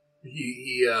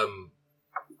 He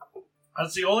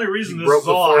That's the only reason He this broke is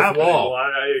the all fourth happening. wall. Well,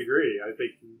 I agree. I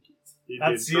think he That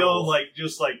did seal, trouble. like,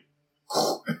 just like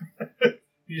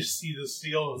you just see the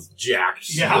seal. jacked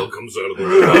seal Yeah. comes out of the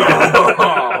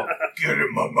Get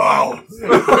in my mouth.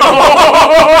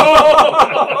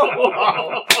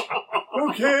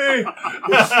 Okay.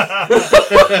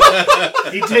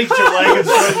 He takes your leg and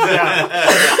throws it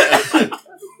down.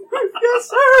 Yes,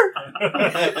 sir.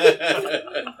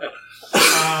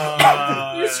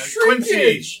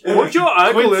 Quincy, Put your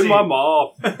ankle Quincy. in my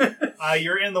mouth.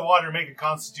 you're in the water. Make a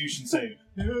Constitution save.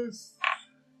 Yes.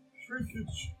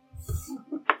 Shrinkage.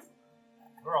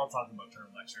 We're all talking about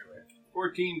turtlenecks earlier.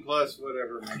 14 plus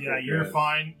whatever. Yeah, you're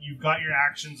fine. You've got your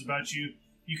actions about you.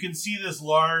 You can see this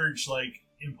large, like,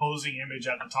 imposing image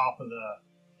at the top of the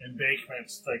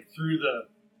embankment, like through the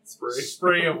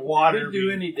spray of water. Did you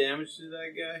do any damage to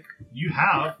that guy?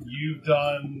 You've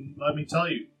done, let me tell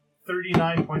you,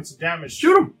 39 points of damage.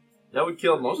 Shoot him. That would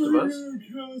kill most of us.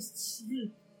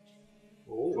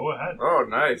 Go ahead. Oh,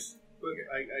 nice. Look,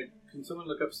 can someone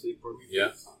look up sleep for me?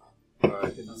 Yeah.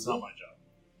 That's not my job.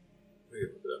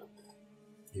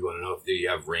 You want to know if you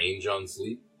have range on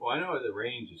sleep? Well, I know the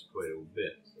range is quite a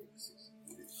bit. It's like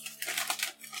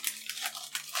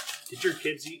 6 Did your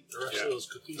kids eat the rest of those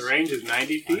cookies? The range is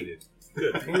 90 feet?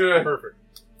 Good. Perfect.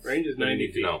 Range is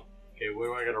 90 feet. No. Okay, what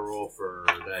do I gotta roll for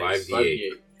dice? 5d8.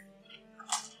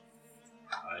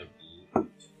 5d8.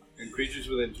 And creatures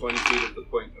within 20 feet of the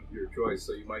point of your choice,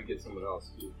 so you might get someone else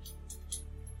too.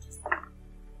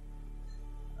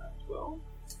 12.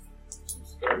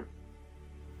 Start.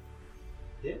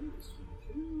 10 is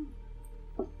 22.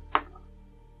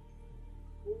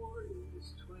 4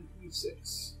 is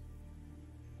 26.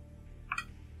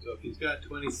 So if he's got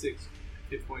 26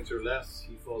 hit points or less,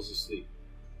 he falls asleep.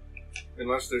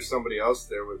 Unless there's somebody else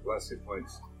there with less hit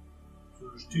points. So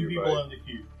there's two people in the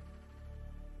cube.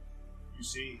 You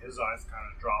see his eyes kind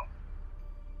of drop,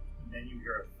 and then you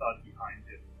hear a thud behind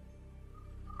him.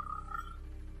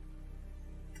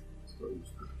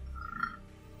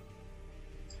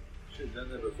 Should have done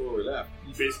that before we left.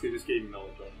 You basically just gave him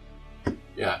melatonin.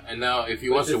 Yeah, and now if he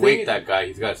But wants the to thing wake is- that guy,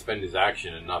 he's got to spend his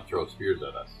action and not throw spears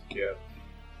at us. Yeah.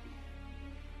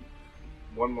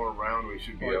 One more round, we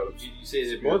should be out of. Did you say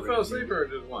they both fell asleep or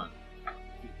just one?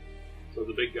 So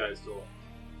the big guy's still up.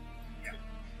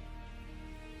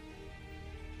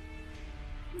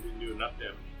 We didn't do enough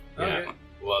damage. Yeah. Okay.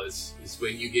 Well, it's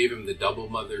when you gave him the double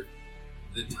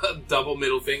double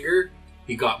middle finger,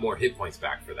 he got more hit points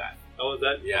back for that. Oh, is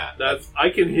that? Yeah. That's I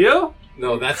can heal?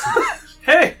 No, that's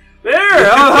Hey! There!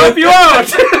 I'll help you out!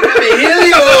 Is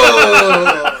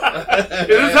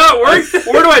this how it works?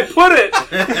 Where do I put it?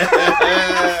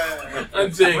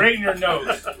 I'm saying Right in your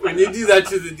nose. when you do that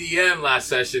to the DM last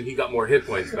session, he got more hit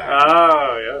points back.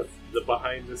 Oh, yes. The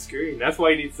behind the screen. That's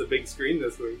why he needs the big screen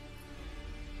this week.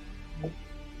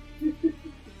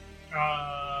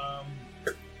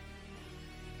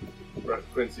 Brought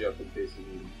Quincy up in case he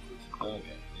needs. Okay,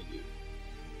 thank you.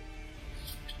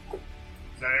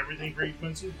 Is that everything for you,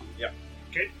 Quincy? Yep.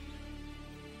 Okay.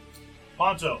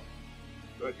 Ponto,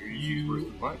 Good, you're You- using worse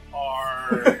than mine.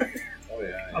 are Oh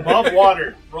yeah. above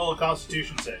water. Roll a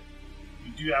Constitution save.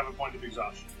 You do have a point of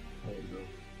exhaustion.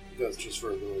 That's just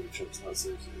for ability checks, not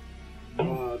saves.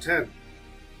 10.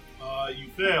 You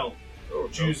fail. Oh,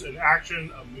 Choose an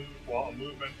action, a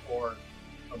movement, or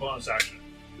a bonus action.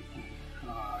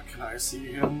 Can I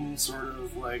see him sort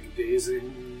of like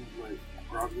dazing, like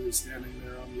groggily standing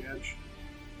there on the edge?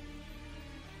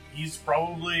 He's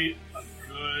probably a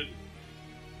good,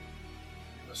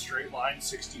 in a straight line,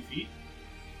 60 feet.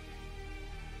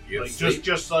 You Like sleep?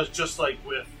 just like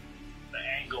with the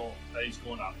angle that he's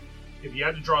going up. If you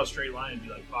had to draw a straight line, it'd be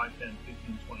like 5, 10,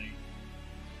 15, 20,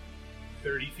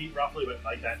 30 feet roughly, but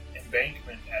like that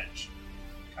embankment edge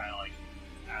kind of like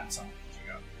adds something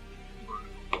to got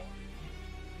vertical going.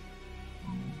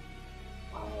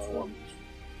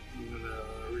 I'm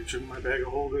gonna reach in my bag of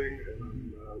holding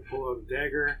and pull out a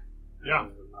dagger. Yeah.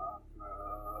 And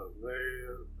lay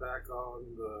it back on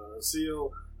the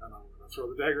seal, and I'm gonna throw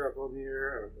the dagger up on the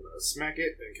air, and I'm gonna smack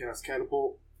it and cast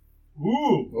catapult.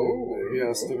 Ooh! And he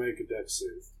has to make a dex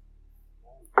save.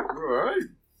 Alright.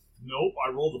 Nope,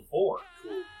 I rolled a 4.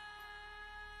 Cool.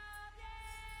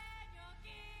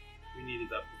 We needed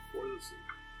that before the scene.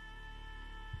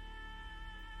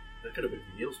 That could have been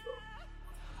a heal spell.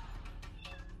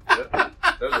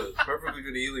 That was a perfectly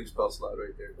good healing spell slot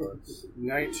right there, Glenn.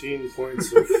 19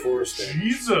 points of force damage.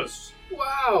 Jesus!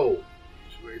 Wow!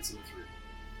 2 8s and 3.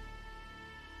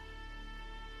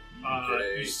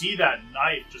 Okay. You see that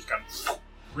knife just kind of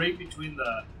right between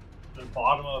the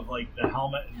bottom of like the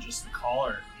helmet and just the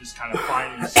collar, just kind of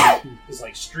finding this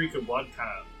like streak of blood kind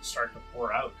of start to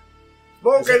pour out.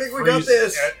 Smoke, As I it think we got freeze-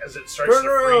 this! As it starts Turn to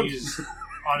around. freeze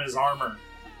on his armor.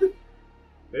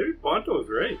 Maybe Ponto's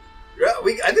right. Yeah,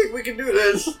 I think we can do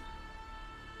this!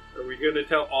 Are we going to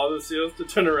tell all the seals to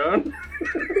turn around?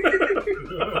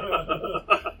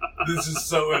 This is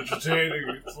so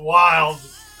entertaining. It's wild.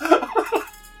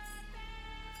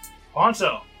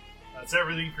 Ponto, that's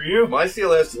everything for you. My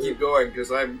seal has to keep going, because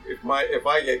if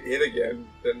I get hit again,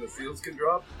 then the seals can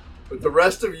drop. But the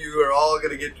rest of you are all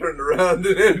going to get turned around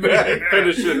and then back.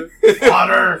 Finish it.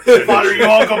 Potter, you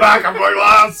all go back. I'm going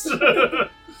last.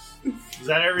 Is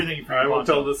that everything for you, I will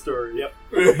Ponto? tell the story. Yep.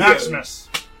 Maximus,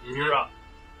 you're up.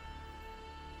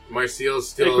 My seal's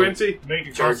Hey, still Quincy. Make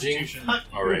a charging. Constitution.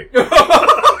 All right.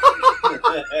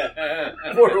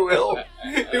 Poor Will.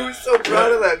 He was so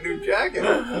proud of that new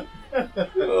jacket.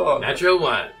 Oh. Natural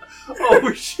 1.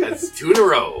 Oh, shit. That's 2 in a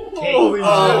row. Holy shit.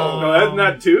 No, that's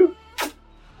not 2?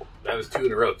 That was 2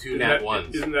 in a row. 2 nat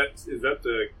 1s. Is that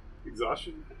the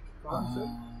exhaustion concept?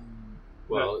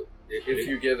 Well, If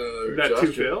you get another Is that 2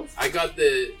 exhaustion. fails? I got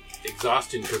the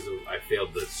exhaustion because I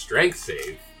failed the strength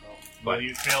save. Well,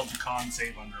 you failed the con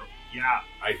save under. Yeah.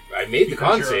 I made the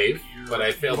con Because save, you're- but I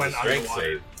you failed the went strength underwater.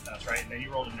 save. That's right. And then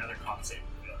you rolled another con save.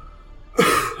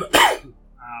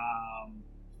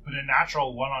 But a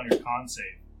natural 1 on your con save.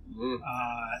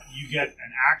 You get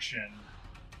an action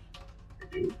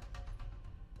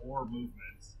or movement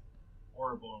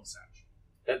or a bonus action.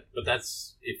 But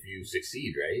that's if you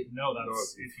succeed, right? No,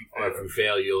 that's if you Or fail. if you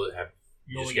fail, you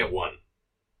only just get 1.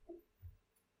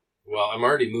 Well, I'm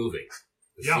already moving.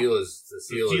 The Yeah. seal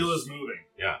is moving.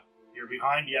 Yeah. You're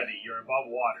behind Yeti. You're above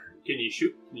water. Can you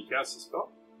shoot? Can you cast a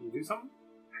spell? Can you do something?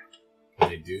 Can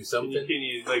they do Can something?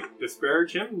 you like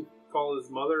disparage him and call his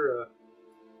mother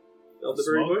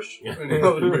elderberry Smoke? bush?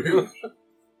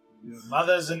 Your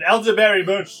mother's an elderberry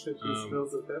bush. She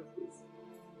smells of Pepsis.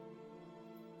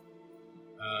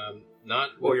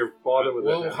 Not. Well, you're bothered with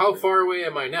Well, that. how far away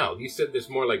am I now? You said there's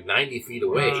more like 90 feet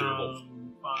away. 5, 10,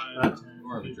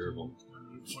 More of a 15, gerbil.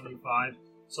 20, 25.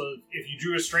 So if you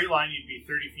drew a straight line, you'd be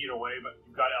 30 feet away, but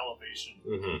you've got elevation.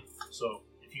 Mm-hmm. So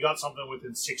if you got something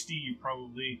within 60, you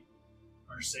probably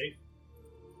are safe.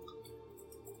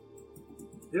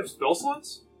 You have spell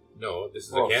slots? No, this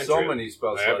is Oh, a cantrip. so many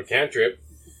spell I have a slots. cantrip.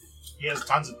 He has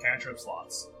tons of cantrip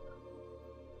slots.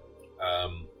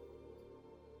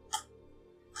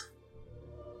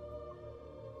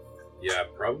 Yeah,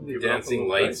 probably Give it up a Dancing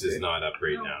little Lights price, is not up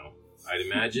right now. I'd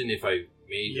imagine if I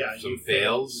made Yeah, some you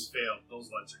fails, failed. Those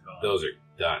lights are gone. those are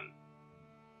done.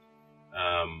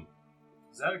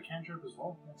 Is that a cantrip as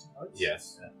well? Dancing lights?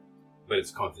 Yes. Yeah. But it's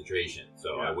concentration,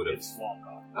 so Yeah, I would have It's walk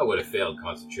off. failed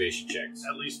concentration checks.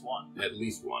 At least one. At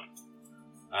least one.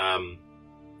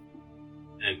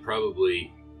 And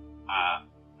probably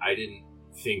I didn't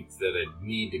think that I'd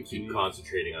need to keep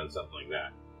concentrating on something like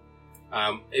that.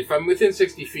 If I'm within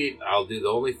 60 feet, I'll do the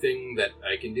only thing that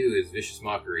I can do is Vicious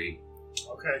Mockery.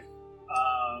 Okay.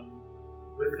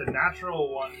 With the natural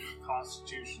 1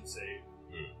 Constitution save,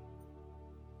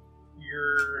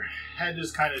 your head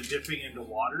is kind of dipping into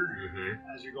water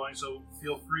as you're going, so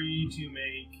feel free to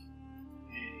make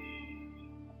a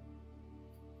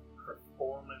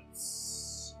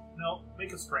performance. No,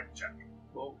 make a strength check.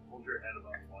 Well, hold your head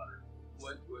above water.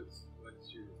 What's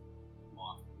your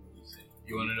mock? What do you say?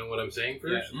 You want to know what I'm saying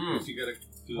first? Yeah, you gotta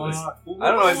do Well, this. I don't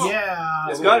know.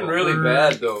 It's gotten really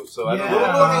bad though, so I don't know.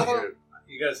 Yeah.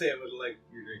 You gotta say it with like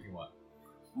you're drinking what?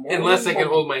 Unless I can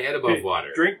hold my head above Okay,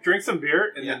 water. Drink some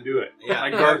beer and Yeah. then do it. Yeah,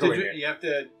 Like you have, to, gargling it. you have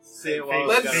to say it while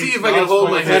Let's it's see got- if I can hold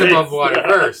my head above water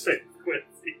first.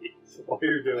 While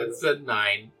you're doing That's it. a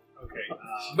 9. Okay.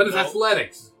 But it's no.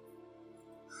 athletics.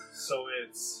 So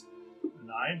it's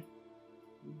 9?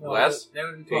 Less? That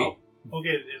would be 12.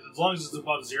 Okay, as long as it's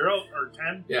above 0 or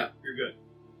 10, Yeah. you're good.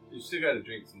 You still gotta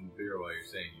drink some beer while you're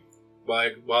saying it.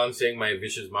 While I'm saying my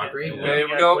Vicious Mockery? Yeah. There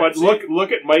we go. But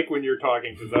look at Mike when you're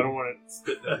talking, because I don't want to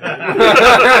spit that.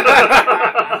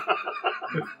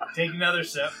 Take another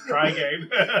sip. Try again.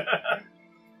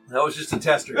 That was just a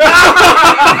tester.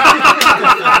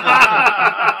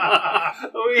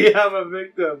 We have a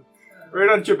victim. Right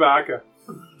on Chewbacca.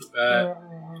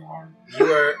 You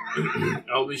are.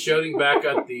 I'll be shouting back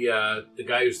at the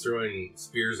guy who's throwing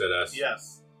spears at us.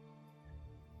 Yes.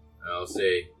 I'll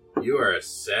say, "You are a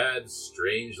sad,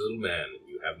 strange little man.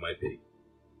 You have my pity."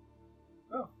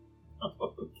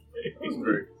 That's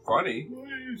very funny.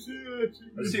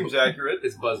 That seems accurate.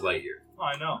 It's Buzz Lightyear. Oh,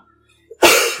 I know.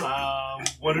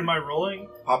 What am I rolling?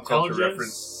 Pop culture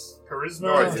Intelligence? reference.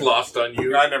 Charisma? It's lost on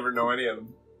you. I never know any of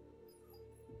them.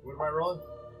 What am I rolling?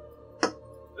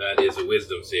 That is a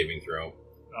wisdom saving throw.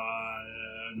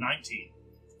 19.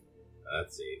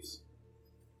 That saves.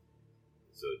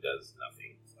 So it does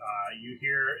nothing. You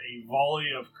hear a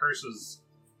volley of curses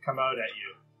come out at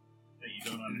you that you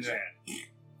don't understand.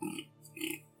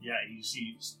 Yeah, you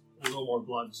see a little more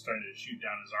blood starting to shoot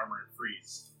down his armor and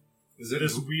freeze. Is it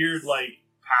This weird,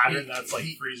 pattern that's,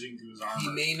 freezing to his armor. He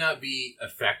may not be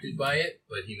affected by it,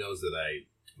 but he knows that I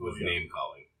was name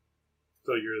calling.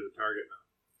 So you're the target now.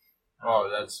 Oh,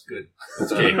 that's good.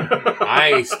 Okay.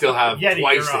 I still have Yeti,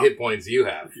 twice you're the up. hit points you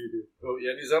have. You do. Oh,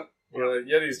 Yeti's up. Well,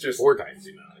 Yeti's just 4 times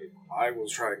the amount. I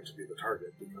was trying to be the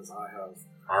target because I have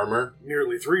Armor.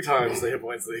 nearly 3 times the hit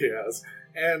points that he has,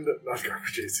 and not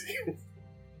garbage AC.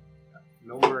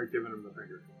 No more giving him the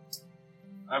finger.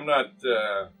 I'm not.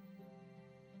 I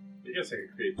guess I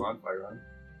could create bonfire on.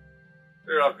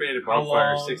 Sure, I'll create a How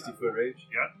bonfire, long- 60-foot range.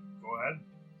 Go ahead.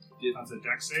 That's a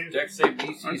dex save. Dex save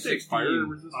DC Aren't they 16. fire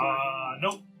resistant?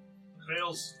 Nope.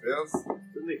 Fails. Fails.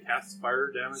 Didn't they cast fire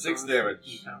damage? 6 on us?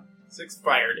 damage. 6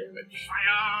 fire damage.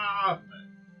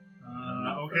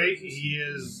 Okay, he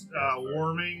is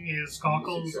warming his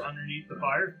cockles underneath the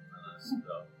fire.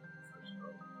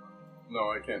 No,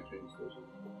 I can't change those.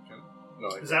 Can I? No,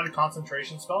 I Is that a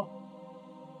concentration spell?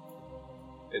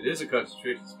 It is a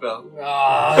concentration spell.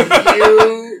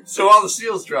 You. So all the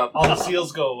seals drop. All the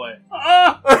seals go away.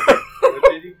 What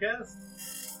did you cast?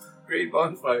 Great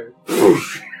bonfire.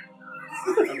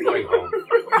 I'm going home.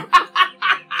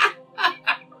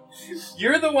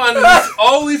 You're the one who's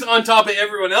always on top of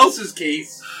everyone else's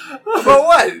case. About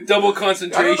what? Double I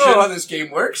concentration. don't know how this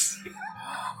game works.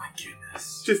 Oh my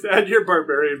goodness. Just add your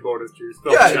barbarian bonus to your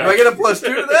spell Yeah, check. do I get a +2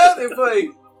 to that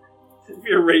If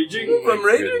you're raging. If I'm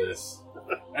raging? Goodness.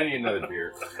 I need another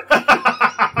beer.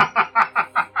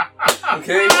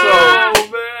 Okay, so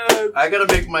Oh, I gotta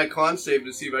make my con save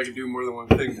to see if I can do more than one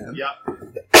thing then. Yeah.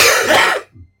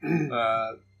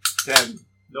 10.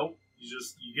 Nope.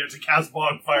 You get to cast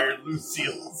bonfire and lose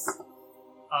seals.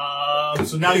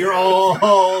 So now you're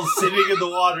all sitting in the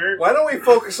water. Why don't we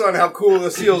focus on how cool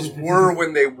the seals were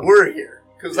when they were here?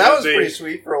 Because that was pretty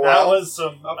sweet for a That while. was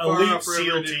some How far elite upriver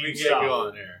seal did team we get stuff.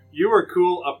 going there? You were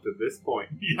cool up to this point.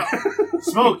 Yeah.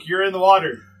 Smoke, you're in the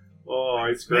water. Oh, I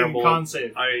Make a scrambled. con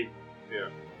save.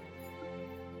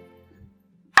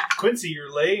 Quincy,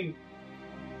 you're laying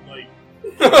like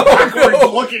backwards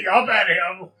looking up at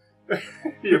him.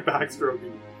 You're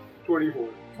backstroking. 24.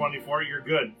 24, you're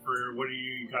good. For what are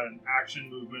you got an action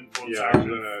movement, bonus Yeah, I'm action.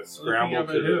 gonna scramble up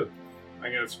to at who? the. I'm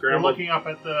gonna You're scramble. looking up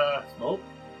at the Smoke?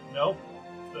 no,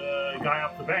 the guy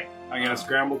up the bank. I'm gonna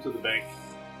scramble to the bank.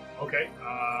 Okay,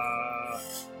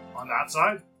 on that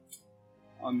side,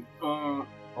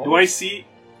 Do I see?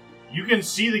 you can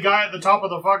see the guy at the top of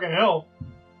the fucking hill.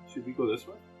 Should we go this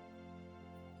way?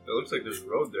 It looks like there's a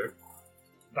road there.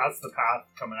 That's the path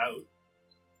coming out.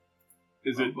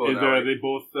 Is I'll it? go Is that there? way. Are they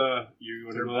both? You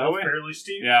want to They're go that both way? fairly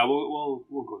steep. Yeah, we'll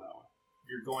go that way.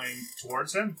 You're going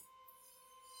towards him.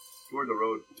 Toward the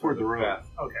road. Toward the road. path.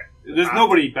 Okay. There's path.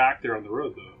 nobody back there on the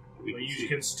road though. We But can you see.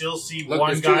 can still see Look, one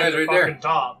there's two guy at guys the right fucking there.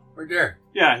 top. Right there.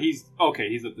 Yeah, he's okay.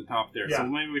 He's at the top there. Yeah. So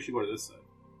maybe we should go to this side.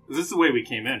 'Cause this is the way we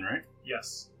came in, right?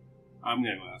 Yes. I'm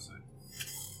gonna go that side.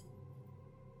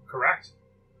 Correct.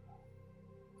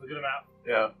 Look at the map.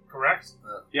 Yeah. Correct?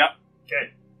 Yep.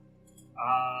 Okay.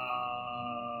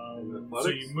 So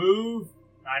Athletics? you move.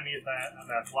 I need an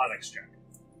athletics check.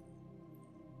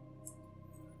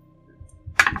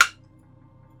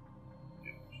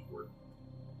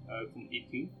 It's an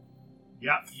 18.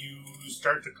 Yeah, you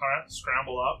start to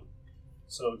scramble up.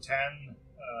 So 10,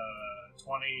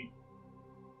 20,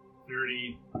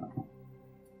 30,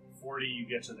 40, you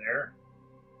get to there.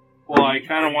 Well, I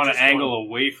kind Are of you want to just angle going-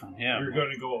 away from him. You're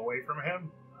going to go away from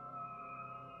him.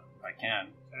 If I can,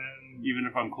 10, even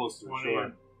if I'm close to the 20,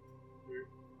 shore.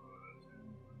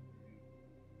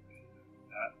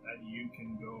 that you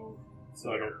can go.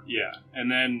 So I don't. Yeah, and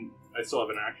then I still have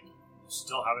an action.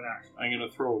 Still have an action. I'm gonna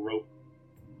throw a rope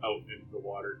out into the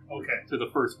water. Okay. To the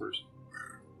first person.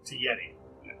 To Yeti.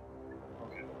 Yeah.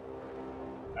 Okay.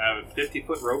 I have a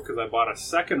 50-foot rope because I bought a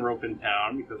second rope in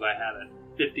town because I had a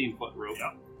 15-foot rope.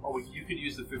 Yeah. Oh, you could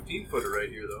use the 15-footer right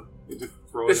here, though. You just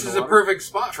throw it This in is the a water. perfect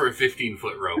spot for a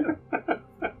 15-foot rope.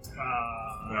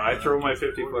 No, I throw my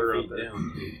 50-footer out there.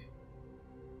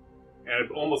 And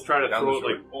I almost try to Down throw the it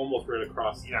shore. like almost right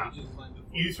across. Yeah. You just find the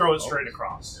You throw it straight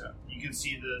across. Yeah. You can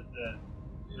see the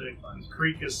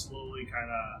creek is slowly kind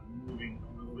of moving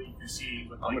a little bit. You can see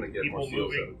with I'm like, gonna get people more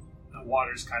seals moving, the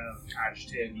water's kind of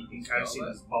agitated. You can kind of see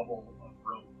this bubble of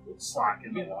rope slack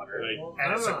in the water, Like,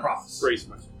 and it's across. brace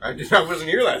myself. I wasn't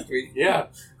here last week. Yeah.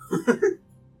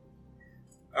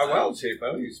 I'm wild shape. I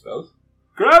don't use spells.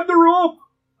 Grab the rope!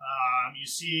 You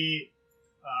see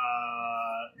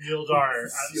Nildar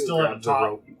Seal still at grabs the the top.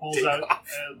 rope. He pulls out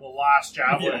the last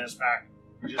javelin in his back.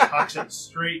 He just hucks it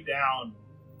straight down.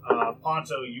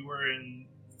 Ponto, you were in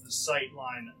the sight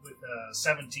line with a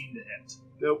 17 to hit.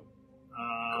 Nope.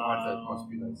 God, that must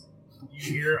be nice.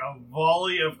 You hear a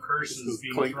volley of curses Just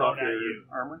being clink thrown off at your you.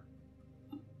 armor.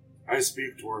 I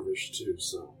speak Dwarvish too,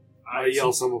 so I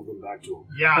yell some of them back to him.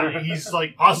 Yeah, he's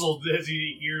like puzzled as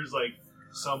he hears like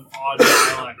some odd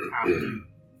dialect happening.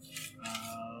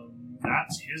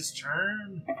 That's his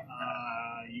turn.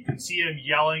 You can see him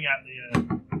yelling at the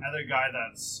other guy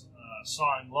that's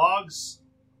sawing logs.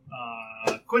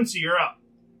 Quincy, you're up.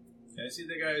 Can I see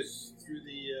the guys through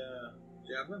the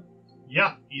javelin?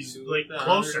 Yeah, he's like The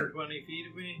closer. 120 feet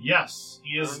of me? Yes,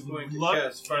 he is. I'm going to look-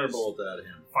 cast Firebolt at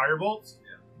him. Firebolt?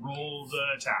 Yeah. Roll the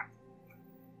attack.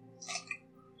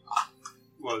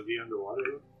 Well, is he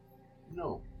underwater?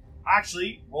 No.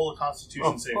 Actually, roll a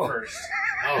Constitution save first.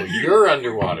 Oh, you're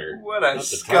underwater. What a Not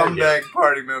the target. scumbag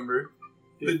party member.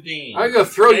 15. I'm gonna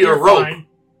throw Yeah, you a you're rope.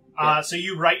 fine. So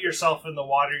you right yourself in the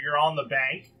water. You're on the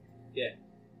bank.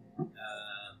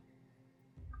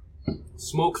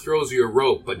 Smoke throws you a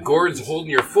rope, but Gordon's holding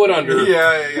your foot under.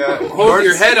 Yeah. Holding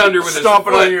your head under with his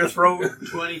stomping foot. on your throat.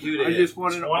 22 to I hit. just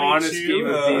want an honest game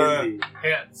of D&D.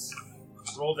 Hits.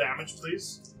 Roll damage,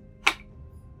 please.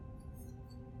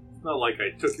 It's not like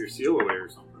I took your seal away or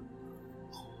something.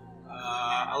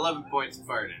 11 points of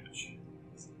fire damage.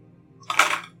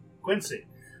 Quincy,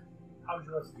 how would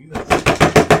you like to do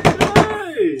this?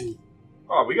 Hey!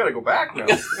 Oh, we gotta go back now.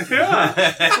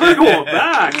 Yeah! We're going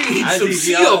back! As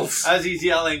he's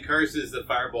yelling curses, the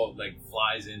firebolt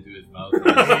flies into his mouth and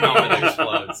his helmet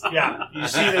explodes. Yeah, you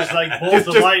see there's bolts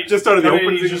of light just out of the coming in,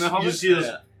 opening you in the helmet? just see this,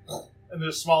 and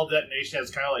the small detonation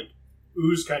has kind of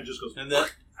ooze kind of just goes And the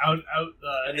out,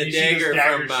 and the you see this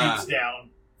dagger from, shoots down.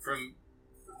 from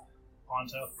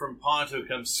Ponto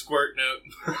comes squirting out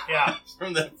Yeah,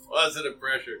 from the positive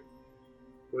pressure.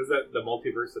 Was that the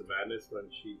Multiverse of Madness when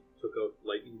she took out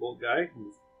Lightning Bolt guy?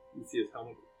 You see his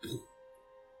helmet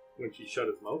when she shut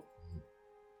his mouth?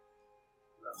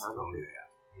 That Marvel? Oh,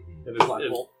 yeah. And his, Black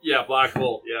Bolt? Yeah, Black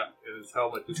Bolt, yeah. And his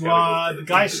helmet just the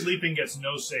guy sleeping gets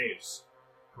no saves,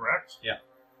 correct?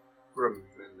 For a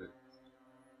minute.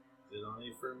 Is it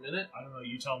only for a minute? I don't know.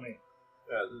 You tell me.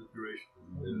 Yeah, this is duration.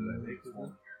 Did I make it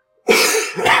one?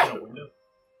 No window.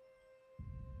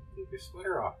 Take your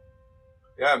sweater off.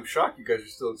 Yeah, I'm shocked you guys are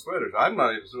still in sweaters. I'm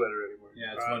not even a sweater anymore.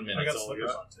 Yeah, it's 1 minute. I got That's all we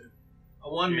slippers got. on too. A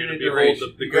 1 minute Behold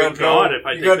duration. the great God if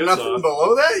I you take got this nothing off.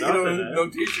 below that? Nothing, You don't, no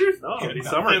t-shirts? No, it's Nothing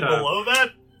summertime. below that?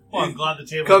 Well, I'm glad the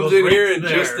table Comes goes in right here to and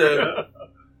there. just,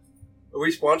 are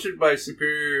we sponsored by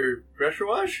Superior Pressure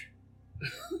Wash?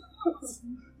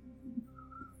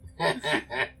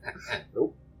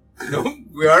 Nope,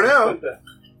 we are now.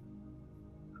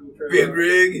 Big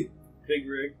rig. Big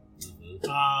rig.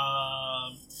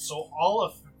 So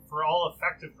for all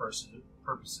effective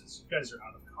purposes, you guys are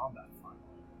out of combat finally.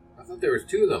 I thought there was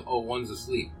two of them. Oh, one's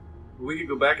asleep. We could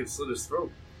go back and slit his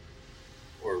throat.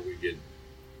 Or we could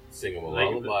sing him a They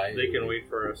lullaby. can wait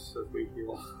for us as we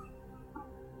heal.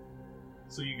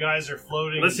 So you guys are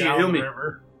floating Unless you heal down the me.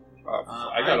 river.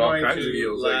 I got all kinds of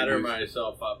heals. Ladder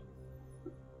myself up.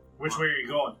 Which way are you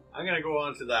going? I'm going to go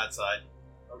on to that side.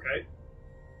 Okay.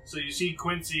 So you see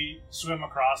Quincy swim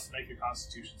across to make a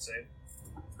Constitution save.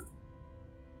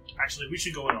 Actually, we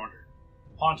should go in order.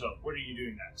 Ponto, what are you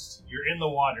doing next? You're in the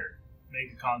water.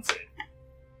 Make a con save.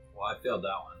 Well, I failed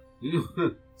that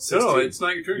one. No, it's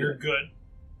not your turn. You're good.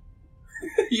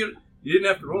 you didn't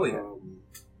have to roll yet.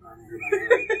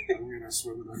 I'm gonna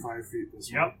swim the 5 feet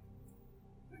this way. Yep.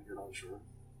 And get on shore.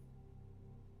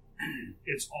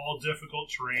 It's all difficult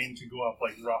terrain to go up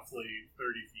roughly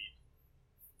 30 feet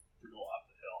to go up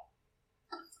the hill.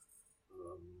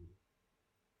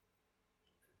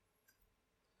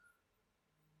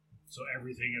 So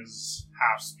everything is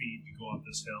half speed to go up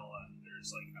this hill, and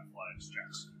there's athletics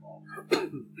checks involved.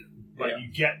 But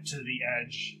you get to the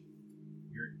edge,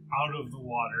 you're out of the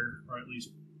water, or at least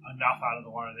enough out of the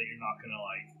water that you're not going to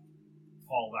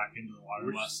fall back into the water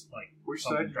unless which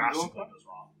something side did you go drastically up? goes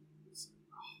wrong. That's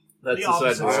The the side.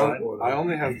 opposite side. I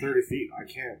only have 30 feet. I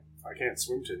can't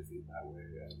swim 10 feet that way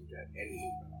and get any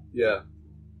movement on. Yeah.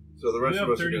 So the You rest have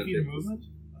of us are 30 going to feet of take movement?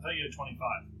 I thought you had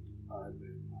 25. I'm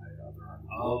in my other arm.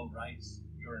 Oh, right.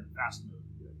 You're in fast move.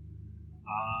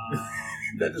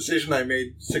 That decision I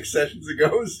made 6 sessions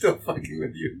ago is still fucking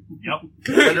with you. Yep.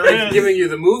 It's giving you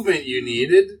the movement you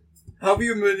needed. How have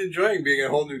you been enjoying being a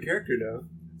whole new character now?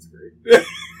 That's great.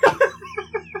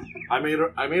 I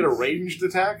made a ranged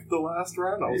attack the last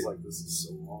round. I was like, this is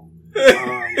so long.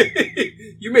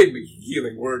 You made me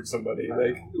healing word somebody.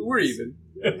 We're even.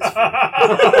 That's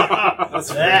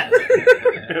that.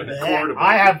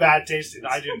 I have bad taste and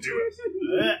I didn't do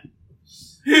it.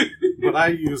 But I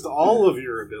used all of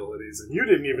your abilities, and you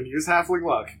didn't even use halfling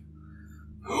luck.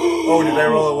 Oh, did I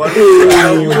roll a 1?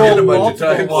 You rolled a bunch of multiple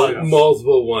times. ones.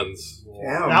 Multiple ones.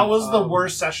 Damn. That was the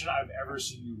worst session I've ever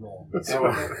seen you roll. So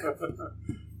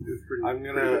I'm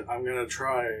gonna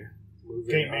try moving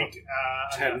Okay, up make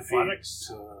 10 athletics.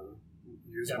 feet to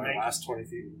use Yeah, my make- last 20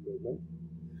 feet of movement.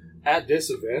 At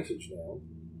disadvantage now,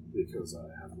 because I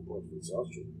have the point of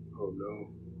exhaustion. Oh no.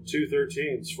 2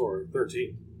 13s for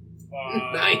 13.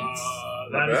 Nice. That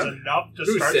Not is bad. enough to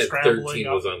Who start said scrambling 13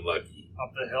 up, was unlucky?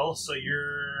 up the hill. So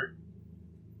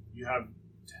you have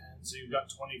 10, so you've got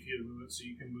 20 feet of movement, so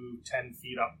you can move 10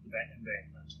 feet up the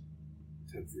embankment.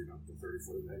 10 feet up the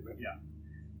 30-foot embankment. Yeah.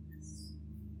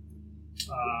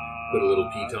 Put a little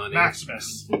piton in.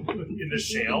 Maximus in the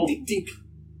shale. Dink, dink.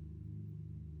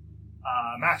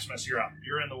 Maximus, you're up.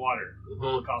 You're in the water.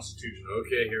 Roll a Constitution.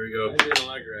 Okay, here we go. I didn't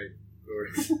like right.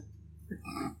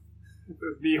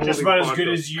 Me Just holding about as Ponto.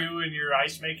 good as you and your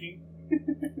ice making.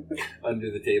 Under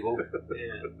the table.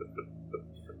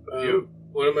 Yeah.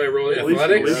 What What am I rolling? At least-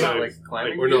 Athletics? at least- Yeah, like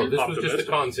climbing. Or no, this was just Optimistic.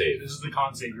 a con save. This is the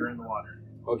con save. You're in the water.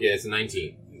 Okay, it's a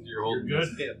 19. You're holding You're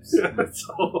his hips. That's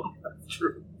all. That's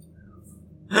true.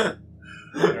 They're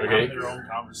Okay. having their own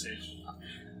conversation.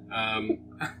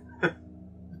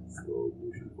 Slow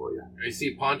motion for you. I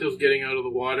see Ponto's getting out of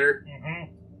the water.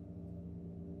 Mm-hmm.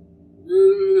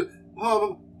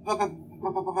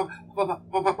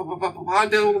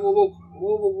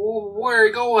 Ponto, where are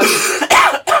you going?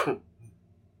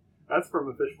 That's from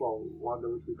a fishbowl Wanda,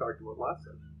 which we talked about last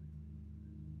time.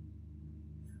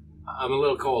 I'm a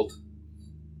little cold.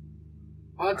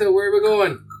 Ponto, where are we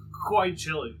going? Quite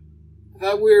chilly. I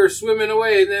thought we were swimming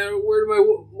away. Now,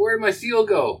 where did my seal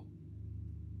go?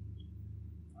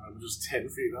 I'm just 10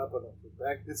 feet up and up the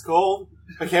back. It's cold.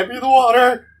 I can't be in the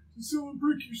water. Someone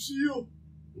break your seal.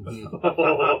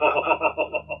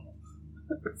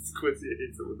 Quincy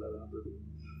hates it when that happens.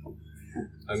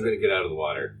 I'm going to get out of the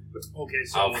water. Okay,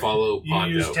 so I'll follow you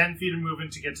Ponto. use 10 feet of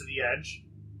movement to get to the edge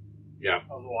Yeah.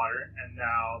 of the water, and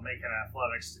now make an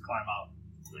athletics to climb out.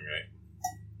 Okay.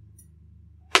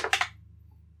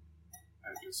 I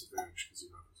have disadvantage because you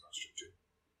have exhaustion too.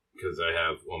 Because I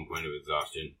have 1 point of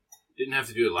exhaustion. Didn't have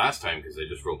to do it last time because I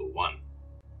just rolled a 1.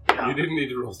 Yeah. You didn't need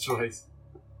to roll twice.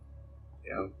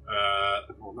 Well,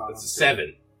 not That's a on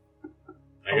 7.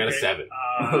 I got a Okay, 7.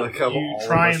 Like how you all of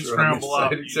try us and are on scramble this up,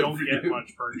 side you except don't for get you.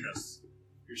 much purchase.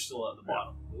 You're still at the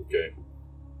bottom. Okay.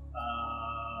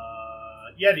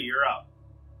 Yeti, you're up.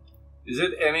 Is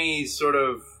it any sort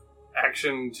of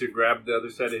action to grab the other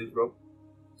side of his rope?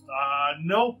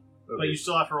 No, but Okay. you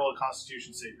still have to roll a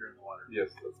Constitution save here in the water. Yes,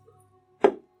 that's good.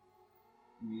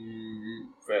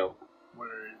 Fail. What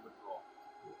are you would roll?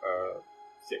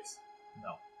 6.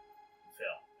 No, you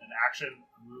fail. An action, a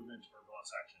movement, or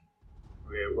bonus action.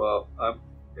 Okay, well,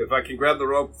 if I can grab the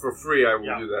rope for free, I will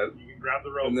Yeah. do that. You can grab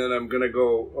the rope. And then I'm going to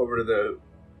go over to the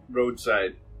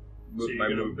roadside. So Move you're my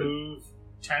going to movement. move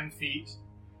 10 feet.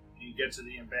 And you get to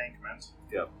the embankment.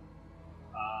 Yep.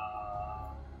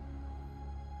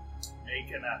 Make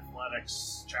an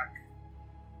athletics check.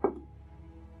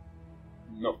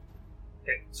 No.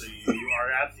 Okay, so you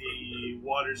are at the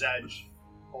water's edge,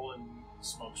 pulling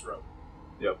Smoke's rope.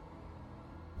 Yep.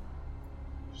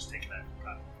 Just taking that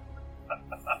cut.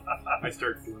 I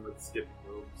start doing with skipping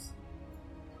ropes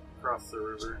across the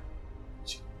river,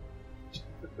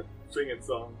 singing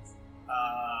songs.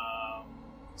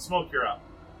 Smoke, you're up.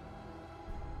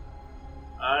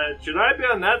 Should I be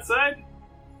on that side?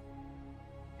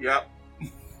 Yep.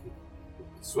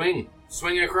 Swing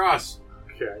across.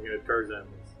 Okay, I'm gonna Tarzan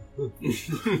this.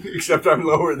 Except I'm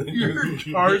lower than you.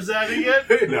 Tarzaning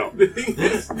it? No. The thing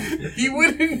is, he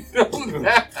wouldn't know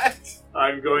that.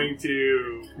 I'm going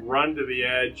to run to the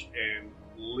edge and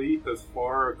leap as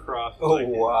far across as Oh, I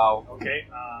can. wow. Okay,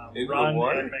 Into the run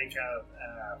water? and make an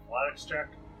athletics check.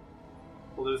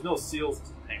 Well, there's no seals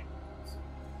to hang.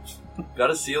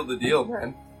 Gotta seal the deal,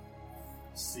 man.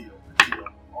 Seal the deal.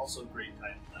 Also great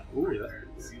title. Ooh, Right yeah. there.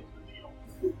 Seal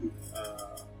the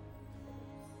deal.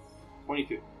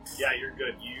 22. Yeah, you're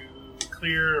good. You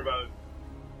clear about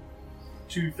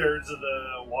 2/3 of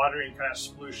the water and kind of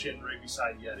sploosh in right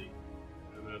beside Yeti.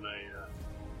 And then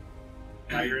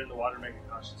Now you're in the water, make a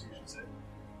Constitution save.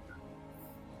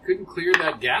 Couldn't clear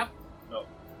that gap?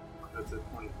 that's a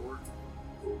 24.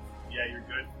 Yeah, you're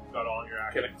good. You've got all your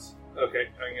actions. Okay,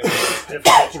 I'm gonna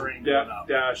Difficult terrain going up.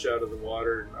 dash out of the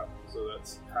water and up. So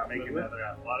that's half Make of it. another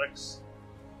athletics.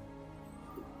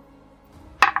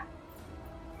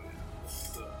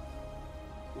 That's,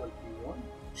 21.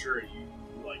 Sure, you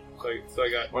like. So I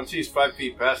got Once he's 5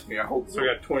 feet past me, I hope so I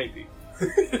got 20 feet.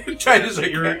 Tight as So I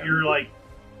you're can. you're like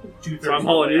 2/3. So I'm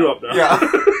hauling you up now. Yeah.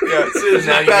 Yeah, as soon as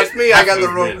Now he's you past get me, I got the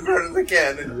half rope movement. as hard as I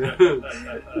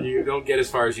can. You don't get as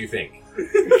far as you think. Hey,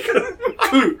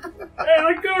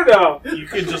 let go now! You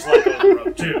can just let go of the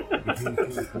rope too.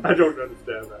 I don't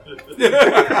understand that.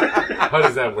 How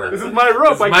does that work? This is my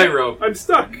rope. This is my rope. I'm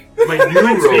stuck. My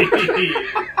new rope.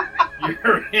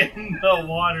 You're in the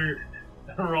water.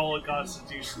 Roll a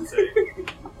Constitution save.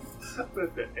 At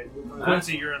the end of my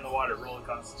Quincy, you're in the water. Roll a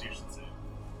Constitution save.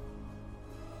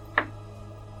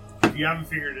 If you haven't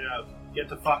figured it out, get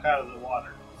the fuck out of the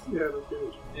water. Yeah, that's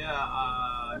good.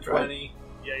 Yeah, 20.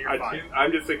 Yeah, you're fine.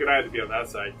 I'm just thinking I had to be on that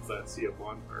side because I see a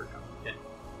bonfire coming.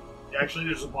 Actually,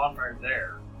 there's a bonfire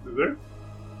there. Is there?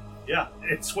 Yeah,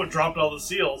 it's what dropped all the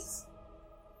seals.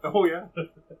 Oh, yeah.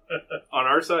 On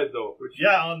our side, though. Which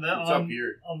Yeah, on the it's up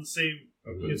here. on the same.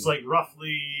 Okay. It's like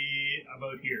roughly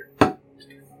about here.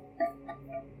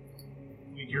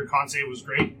 Your con save was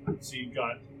great, so you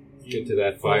got Get to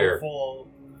that fire. full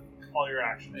all your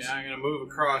actions. Yeah, I'm gonna move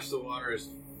across the water as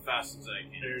fast as I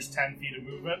can. There's 10 feet of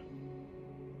movement.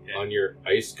 on your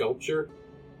ice sculpture.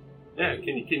 Yeah,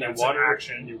 can you That's water an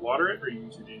action. Can you water it For you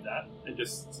to do that. and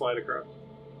just slide across?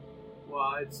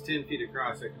 Well, it's 10 feet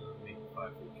across. I can only make a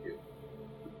 5-foot cube.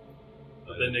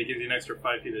 But then it gives you an extra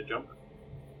 5 feet of jump.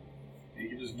 You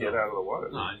can just get out of the water.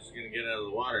 No, I'm just gonna get out of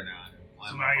the water now. And So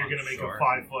climb now up you're on going to the make shore.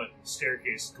 a 5-foot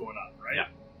staircase going up, right? Yeah.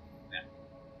 Yeah.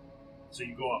 So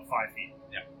you go up 5 feet.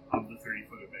 Yeah. Of the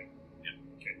 30-foot of big. Yeah.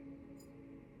 Okay.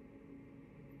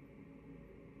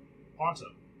 Ponto.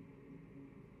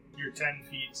 You're 10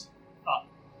 feet up.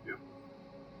 Yeah.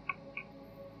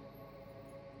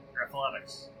 Your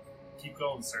athletics. Keep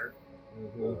going, sir.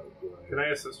 Can I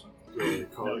assist him? Do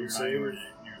I call No, it you're not. save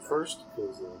You're first?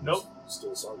 Because Nope. it's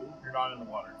still soggy. You're not in the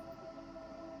water.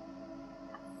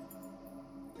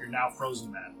 You're now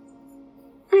frozen, man.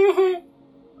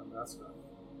 And that's not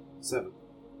 7.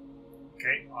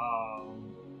 Okay.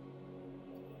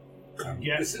 You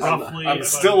get This is roughly. I'm about-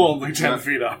 still only 10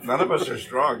 feet up. None of us are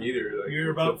strong either. Like,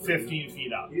 You're about 15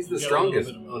 feet up. He's You the get a little strongest.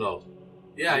 bit of Oh movement.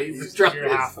 no. Yeah, he's the You're,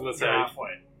 strongest. Unless you're I- halfway.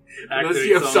 Unless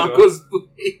you have Sango. Sanko's blade.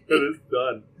 It is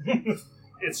done.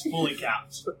 It's fully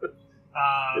capped.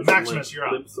 Maximus, you're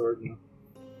up. Limp sword now.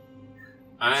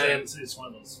 It's one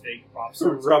of those fake prop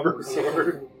swords. Rubber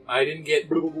sword. I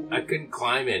couldn't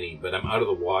climb any, but I'm out of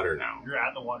the water now. You're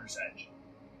at the water's edge.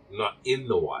 I'm not in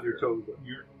the water. Your toes.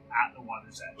 You're at the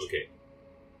water's edge. Okay.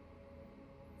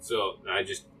 So I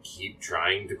just keep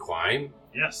trying to climb.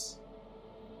 Yes.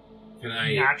 Can You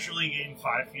I? naturally gain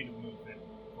 5 feet of movement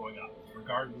going up,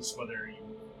 regardless whether you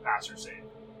pass or save.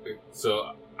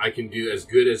 So I can do as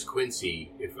good as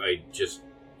Quincy if I just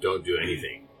don't do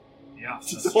anything. Yeah,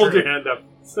 Just that's hold true. your hand up.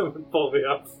 Someone pull me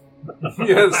up.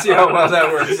 yeah, see how well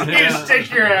that works. You just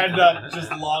stick your hand up,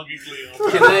 just longingly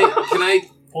over. Can I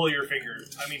Pull your finger.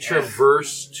 I mean,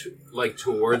 traverse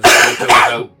towards Ponto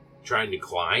without trying to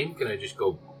climb? Can I just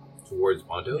go towards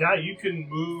Ponto? yeah, you can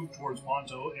move towards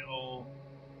Ponto. It'll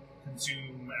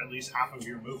consume at least half of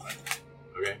your movement.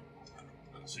 Okay.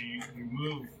 So you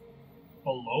move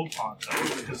below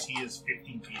Ponto because he is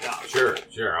 15 feet up.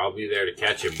 Sure. I'll be there to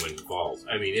catch him when he falls.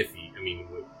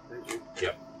 Thank you.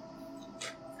 Yep.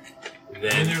 And And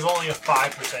then, there's only a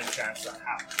 5% chance that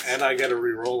happens. And I gotta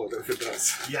re-roll it if it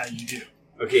does. Yeah, you do.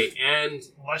 okay, and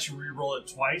Unless you re-roll it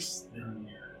twice, then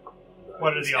you're...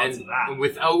 What are the odds of that?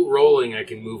 without rolling, I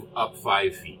can move up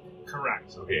 5 feet.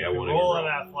 Correct. Okay, I You want to roll roll.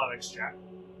 an athletics check.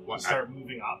 You What? start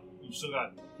moving up. You still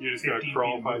got You just gotta 15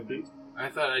 crawl feet of 5 movement. feet. I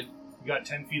thought I. You got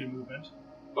 10 feet of movement.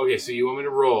 Okay, so you want me to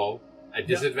roll at Yeah.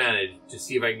 disadvantage to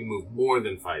see if I can move more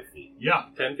than 5 feet. Yeah.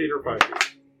 10 feet or 5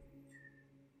 feet.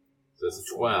 So that's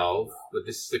a 12, but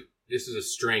this is a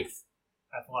strength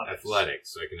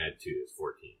athletics, so I can add 2. It's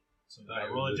 14. So you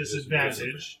gotta roll a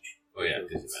disadvantage. Oh yeah,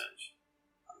 disadvantage.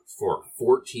 For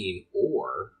 14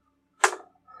 or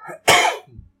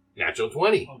natural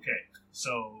 20. Okay.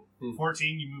 So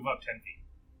 14, you move up 10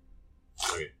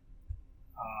 feet. Okay.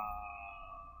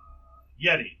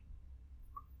 Yeti.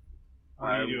 What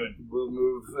are you doing? We'll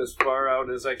move as far out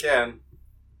as I can.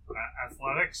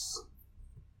 Athletics.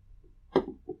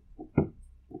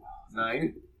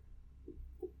 9.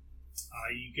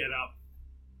 You get up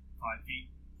 5 feet.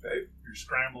 Okay. You're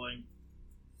scrambling.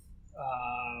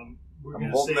 We're I'm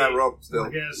gonna holding say, that rope still. We're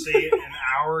gonna say an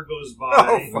hour goes by,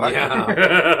 Oh, fuck.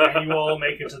 Yeah. and you all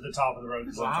make it to the top of the road.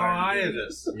 'cause I'm How trying to high do is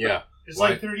this. this? Yeah. It's Why?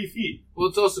 like 30 feet. Well,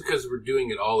 it's also because we're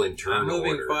doing it all in turn I'm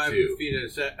moving order 5 too. feet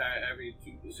every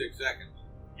 2 to 6 seconds.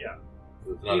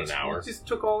 So it's not an hour. Just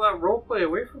took all that role play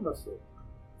away from us, though.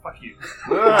 Fuck you.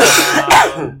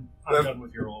 If- I'm done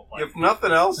with your role play. If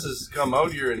nothing else has come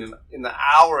out here in the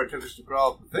hour it took us to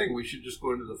crawl up the thing, we should just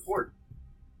go into the fort.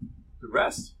 The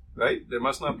rest, right? There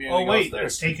must not be anything Oh wait, else there.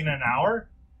 it's taken an hour?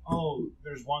 Oh,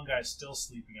 there's one guy still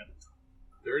sleeping at the top.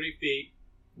 30 feet.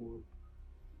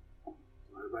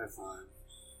 Divided by 5.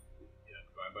 Yeah,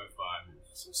 divide by 5.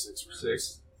 So 6 rounds.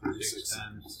 6. 6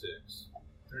 times 6.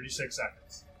 36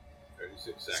 seconds.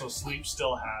 36 So seconds. sleep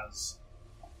still has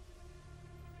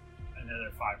another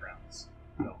 5 rounds.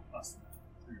 No, less than that.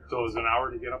 3 rounds. So it was an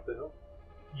hour to get up the hill?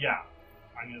 Yeah.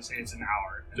 I'm going to say it's an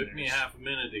hour. and Took me there's- half a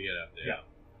minute to get up there. Yeah.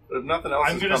 But if nothing else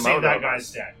I'm has going to come say out that of guy's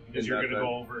us, dead. Because Is you're that going to the-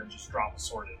 go over and just drop a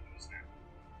sword into his neck.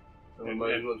 then we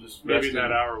might as well just Maybe rest in that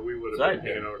in- hour we would have Side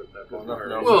been hanging out at that Well, point.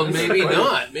 nothing else. Well, maybe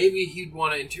not. Maybe he'd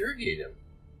want to interrogate him.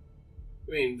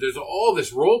 I mean, there's all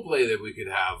this role play that we could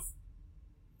have.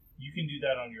 You can do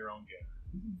that on your own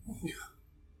game.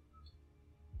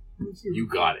 You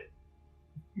got it.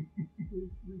 We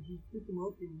just pick them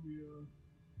up and we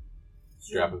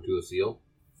Strap him to a seal.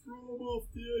 throw them off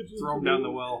the edge. Throw him down the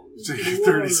well. Take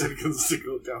 30 seconds to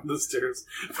go down the stairs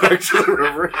back to the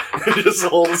river and just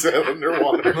hold his head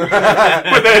underwater. But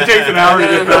then it takes an hour to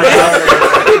get back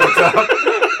out.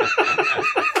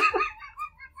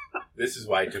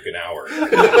 fly took an hour.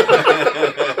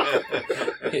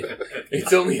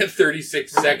 It's only a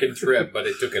 36-second trip, but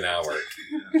it took an hour.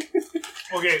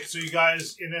 Okay, so you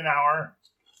guys, in an hour...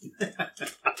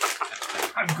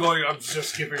 I'm just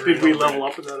skipping right Did we over level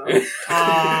it. up in that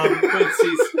hour?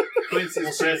 Quincy's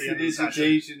We'll say at the end of the session.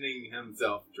 prestidigitating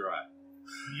himself dry.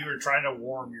 You were trying to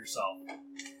warm yourself.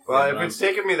 Well, if it's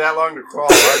taking me that long to crawl,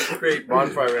 I'd create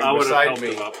bonfire I would have beside helped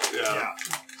me. him up. Yeah.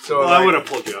 So Well, I would have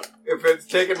pulled you up. if it's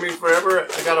taking me forever,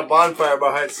 I got a bonfire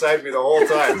beside me the whole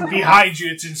time. Behind you,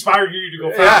 it's inspiring you to go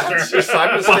Yeah, faster. it's just,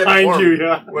 I'm just getting Behind warm. you,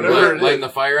 yeah. Whatever it Lighting is.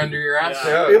 the fire under your ass?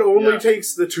 Yeah. It only Yeah.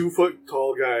 takes the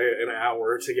 2-foot-tall guy an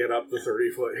hour to get up the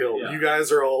 30-foot hill. Yeah. You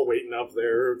guys are all waiting up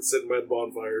there, sitting by the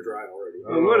bonfire dry already.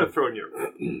 We would have thrown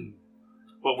you.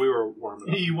 But we were warming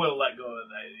up. You would have let go of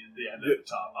the end at the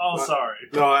top. Oh, sorry.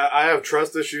 No, I have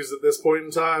trust issues at this point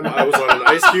in time. I was on an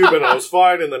ice cube and I was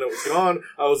fine, and then it was gone.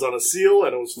 I was on a seal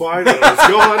and it was fine, and it was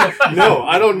gone. No,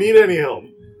 I don't need any help.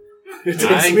 It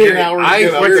takes me an hour to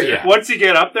get up there. Once you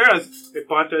get up there, I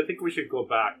think we should go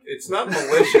back. It's not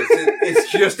malicious.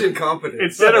 It's just incompetent.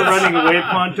 Instead of running away,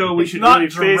 Ponto, we should Not really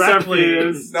face our directly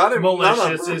fears. not on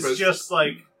Malicious. purpose. It's just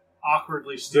like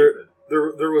awkwardly stupid.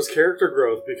 There was character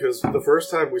growth because the first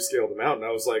time we scaled the mountain,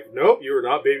 I was like, nope, you are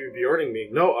not baby Bjorning me.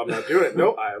 No, I'm not doing it.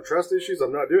 No, I have trust issues.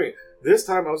 I'm not doing it. This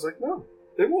time I was like, no,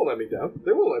 they won't let me down.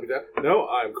 They won't let me down. No,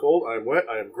 I'm cold. I'm wet.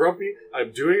 I am grumpy.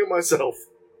 I'm doing it myself.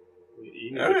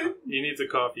 He Alright. needs a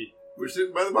coffee. We're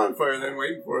sitting by the bonfire then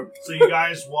waiting for him. So you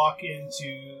guys walk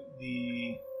into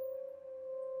the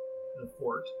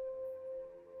fort.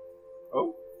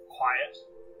 Oh. Quiet.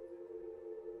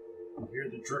 You hear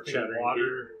the dripping of Chattering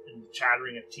water and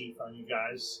chattering of teeth on you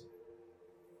guys.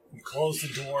 You close the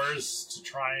doors to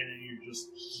try and you're just...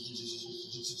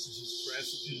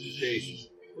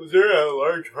 Was there a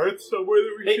large hearth somewhere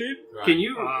that we Hey. seen? Can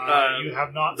you, you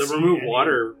have not the seen remove any-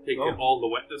 water take all the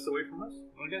wetness away from us?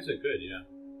 Well, I guess it could, yeah.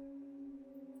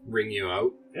 Ring you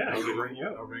out? Yeah, I'll you can bring you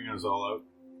I'll out. bring us all out.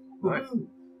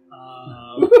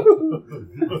 Oh,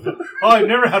 I've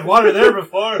never had water there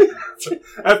before.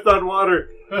 I've done water.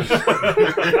 Can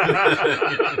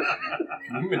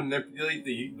you manipulate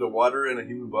the water in a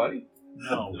human body?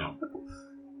 No. No.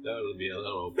 That would be a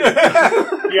little...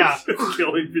 Yeah.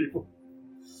 Killing people.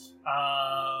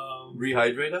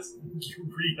 Rehydrate us? You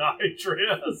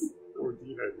rehydrate us. Or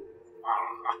dehydrate.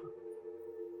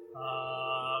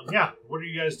 Yeah. What are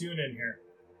you guys doing in here?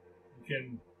 You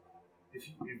can, if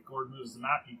Gord moves the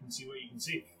map, you can see what you can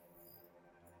see.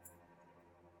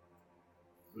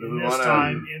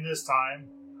 In this time,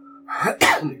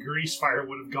 the grease fire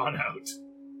would have gone out.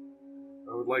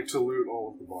 I would like to loot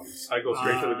all of the bodies. I go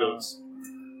straight to the goats.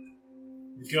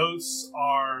 The goats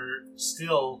are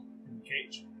still in the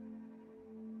cage.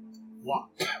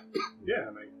 Locked. Yeah,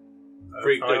 and I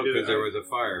Freaked probably out did because it. there was a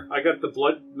fire. I got the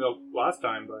blood milk last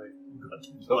time by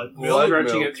Blood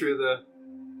stretching milk. it through the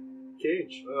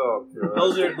cage. Oh, God.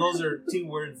 Those are two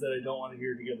words that I don't want to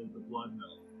hear together. The blood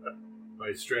milk.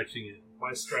 By stretching it.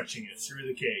 By stretching it through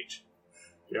the cage.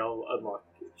 Yeah, I'll unlock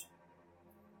the cage.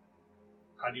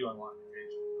 How do you unlock the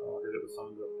cage? Oh, I did it with some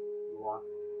of the lock.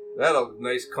 That'll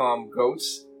nice calm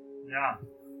goats. Yeah.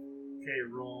 Okay,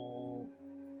 roll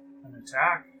an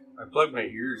attack. I plug my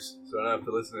ears so I don't have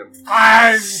to listen to him.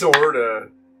 5! Sort of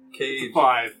cage.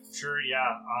 5 Sure,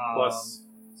 yeah. plus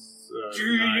 9.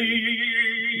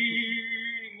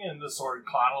 And the sword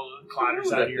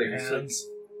clatters out of your hands.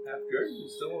 Half good? You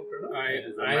still won't turn up?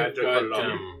 Is the I've magic put it got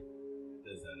on?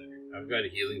 Does that every... I've got a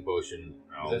healing potion.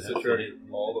 Does it turn it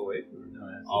all the way? No,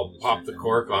 that's I'll just pop the certain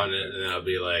cork numbers. on it, and then I'll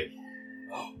be like,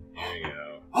 "There you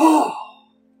go." Oh,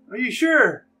 are you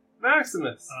sure,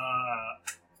 Maximus?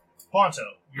 Ponto,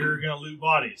 you're gonna loot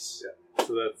bodies.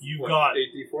 So that's You've what, got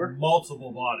 8d4.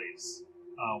 multiple bodies.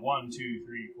 1, 2,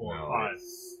 3, 4, No, 5,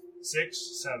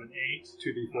 6, 7, 8,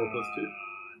 2d4 plus 2.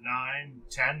 9,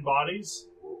 10 bodies.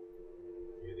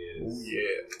 It Oh, is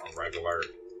yeah. a regular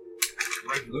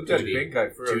Look at the big guy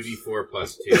first. 2d4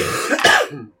 plus 2.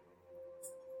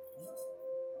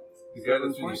 The guy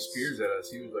that threw the spears at us,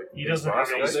 he was like... He big doesn't have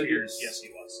boss any guy. spears. Yes, he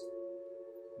was.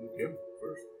 Look him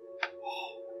first.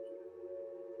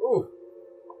 Oh.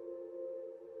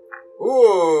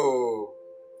 Oh.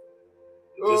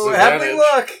 Oh, halfling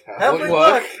luck. Halfling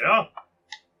luck. Yeah.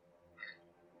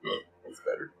 That's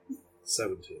better.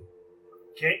 17.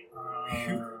 Okay.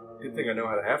 Good thing I know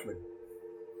how to halfling.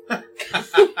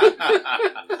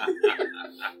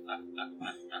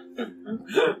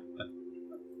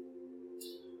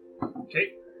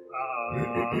 Okay.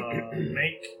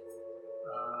 Make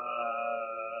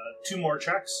 2 more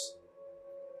checks.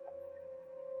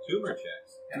 Tumor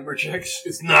checks. Tumor checks.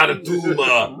 It's not a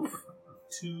tumor.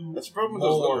 two That's the problem with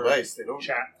those little more dice. They don't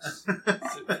checks.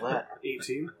 sit flat.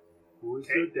 18. Who's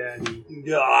Okay. your daddy?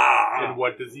 Ah. And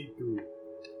what does he do?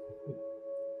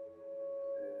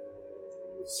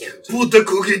 17. Put the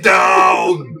cookie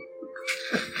down!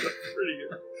 Pretty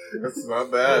good. That's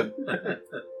not bad. Okay.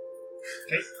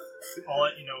 I'll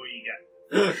let you know what you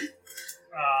get.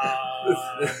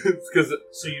 It's because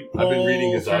So you I've been pull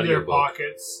reading his through their audiobook.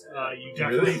 pockets. You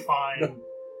definitely find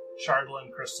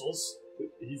Chardolin crystals.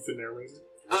 He's the narrator.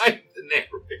 I'm the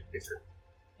narrator.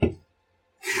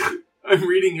 I'm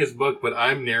reading his book, but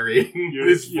I'm narrating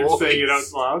his You're voice. saying it out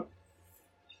loud?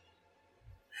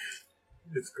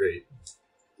 It's great.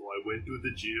 So I went to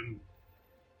the gym.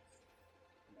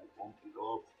 And I bumped it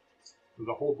up. For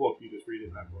the whole book, you just read it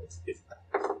in that book.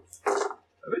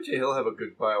 I bet you he'll have a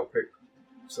good biopic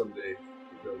someday.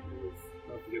 Because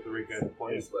Not to get the right guy to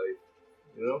play his it. life.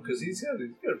 You know, because he's got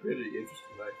a pretty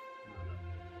interesting life.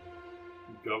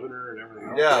 Governor and everything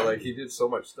else. Yeah, like he did so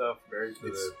much stuff, married to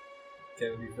the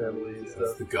Kennedy family and That's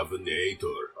stuff. the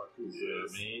Governator.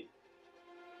 Mate.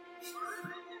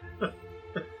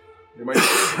 They might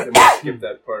skip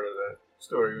that part of the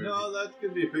story. Maybe. No, that's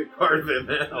gonna be a big part of it,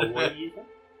 man. Oh, what did you think?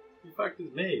 He fucked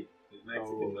his maid. His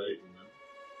Mexican Oh, maid.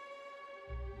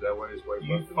 Is that why his wife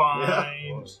You left him?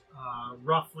 find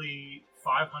roughly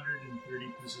 530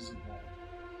 pieces of gold.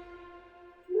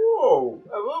 Whoa!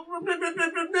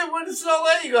 What is all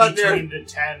that you got there? Between the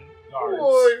 10 guards.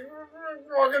 Boy,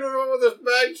 walking around with this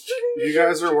bag. You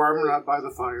guys are warming up by the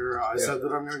fire. I said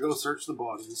that I'm going to go search the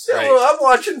bodies. Yeah, well, I'm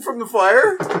watching from the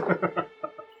fire.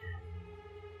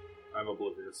 I'm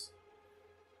oblivious.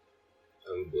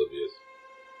 I'm oblivious.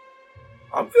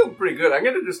 I'm feeling pretty good. I'm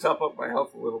gonna just top up my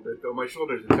health a little bit, though. My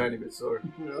shoulders are a tiny bit sore.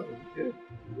 You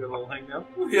got a little hang up?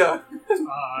 Yeah.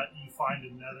 You find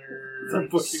another I'm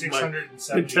pushing my 670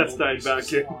 intestine gold back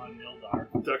pieces in. on Mildar.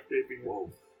 Duct taping. Whoa.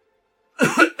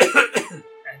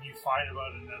 And you find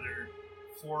about another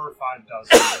 4 or 5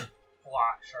 dozen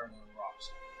black Chardolin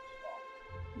rocks.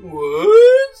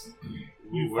 What?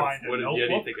 You Ooh, find what a did Yeti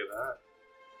notebook. think of that?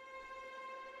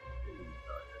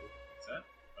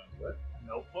 A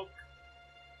notebook.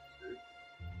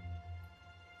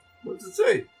 What's it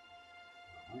say?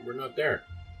 We're not there.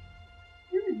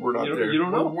 We're not there. You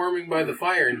don't We're know. warming by the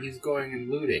fire, and he's going and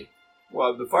looting.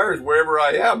 Well, the fire is wherever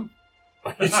I am.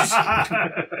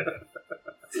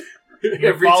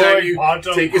 Every time following you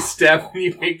Ponto. take a step,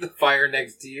 you make the fire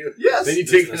next to you. Yes. Then you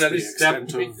Is take this another the step. extent and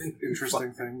of make the-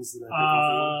 interesting things that I pick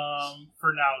off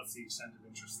For now, it's the extent of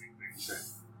interesting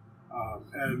things.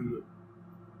 of them. And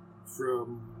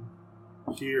from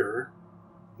here,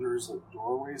 there's a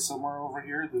doorway somewhere over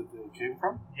here that they came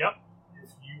from. Yep. If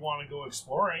you want to go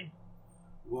exploring,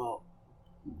 Well,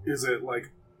 is it like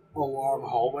a long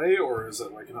hallway, or is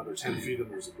it like another 10 feet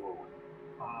and there's a doorway?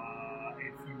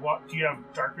 if you walk, do you have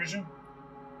dark vision?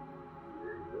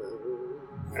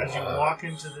 As you walk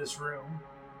into this room,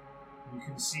 you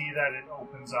can see that it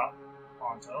opens up,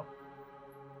 Ponto,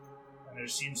 and there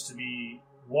seems to be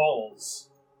walls,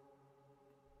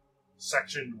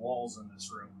 sectioned walls in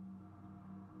this room.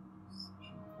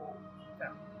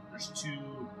 Yeah, there's 2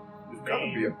 There's got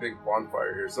to be a big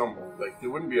bonfire here somewhere. Like, there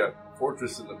wouldn't be a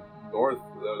fortress in the north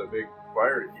without a big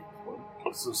fire to keep us warm.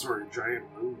 So sort of giant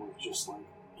room with just like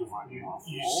dividing off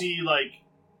You walls? see, like,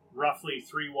 roughly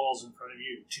 3 walls in front of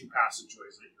you, 2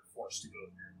 passageways that you're forced to go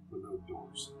through, with no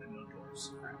doors. and no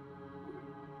doors.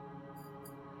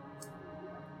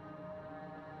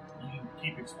 You can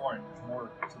keep exploring. There's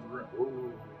more to the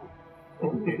room.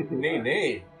 Oh,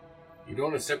 nay. You don't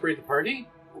want to separate the party?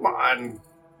 Come on.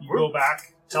 You go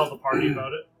back, tell the party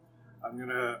about it. I'm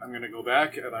gonna go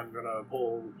back and I'm gonna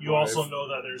pull. You also know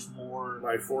that there's more.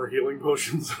 my 4 healing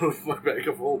potions out of my bag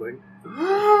of holding.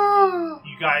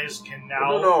 You guys can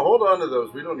now. No, hold on to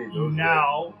those. We don't need You those.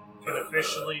 now can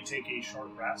officially take a short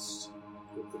rest.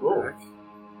 Get the Oh. back.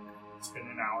 It's been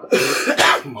an hour.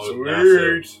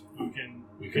 Oh, Sweet. You can.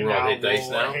 You can roll hit dice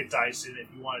now? Hit dice, and if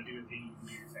you want to do a thing, you can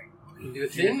do your thing. You can do a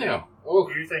thing now. Oh,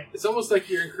 Do your thing. it's almost like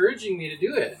you're encouraging me to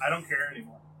do it. I don't care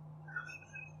anymore.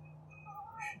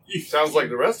 Sounds like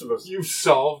the rest of us. You've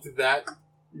solved that.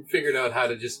 You figured out how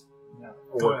to just Yeah.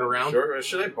 work around. Sure.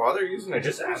 Should I bother using a I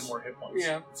just hit add dice? more hit points.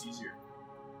 Yeah. It's easier.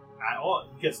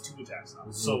 He gets 2 attacks now.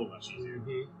 So much easier.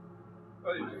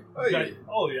 Oh, yeah.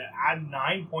 Oh yeah, add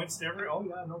 9 points to every. Oh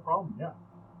yeah, no problem. Yeah,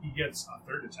 he gets a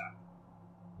 3rd attack.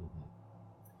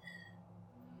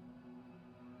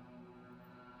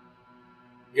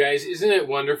 Guys, isn't it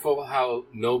wonderful how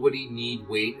nobody need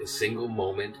wait a single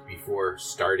moment before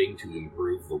starting to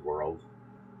improve the world?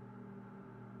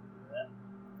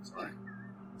 Sorry,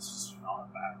 this is not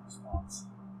a bad response.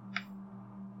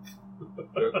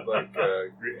 Like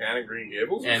Anna Green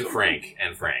Gables? And Frank.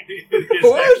 It is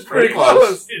Well, that's actually- pretty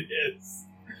close. It is.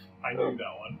 I knew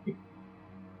that one.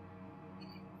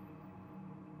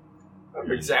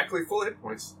 I'm exactly full hit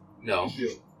points. No.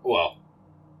 Well,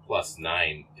 plus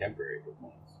 9 temporary hit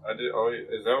points. I did. Oh,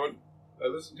 is that what I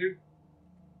listened to?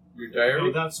 Your No,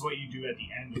 diary? that's what you do at the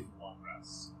end of the long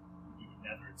rest. You do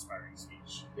another inspiring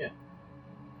speech. Yeah.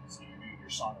 So you're doing your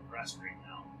song of rest right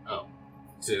now. Oh.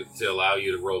 To allow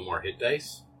you to roll more hit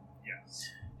dice? Yes.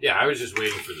 Yeah, I was just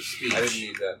waiting for the speech. I didn't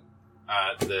need that.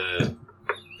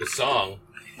 The song.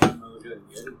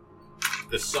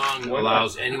 The song Why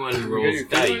allows anyone who You rolls got your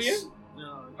thing on dice yet?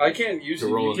 I can't use to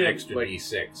it. roll You an can't, extra like,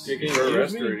 d6. You can't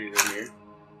arrest or anything here.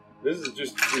 This is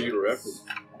just for you to reference.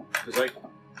 Because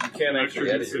you can't actually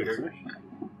edit your character.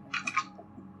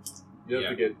 You have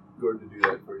to get Gordon to do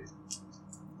that for you.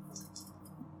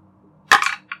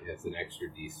 Yeah, it's an extra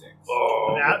d6.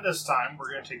 Oh. And at this time,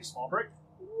 we're going to take a small break.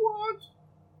 What?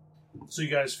 So you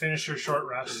guys finish your short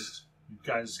rest. You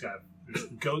guys got there's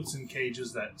goats in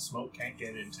cages that smoke can't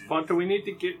get into. Fonta, we need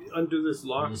to get under this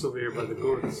locks over here by the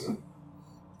goats.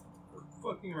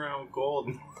 Fucking around with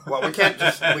gold. Well, we can't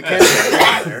just leave them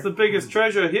It's there. the biggest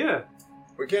treasure here.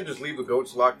 We can't just leave the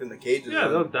goats locked in the cages. Yeah,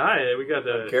 they'll die. We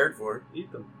gotta cared for.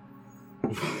 eat them.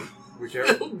 We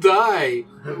can't, They'll die.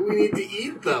 We need to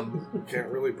eat them. can't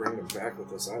really bring them back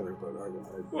with us either, but I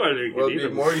Well, you Well, can it'd eat be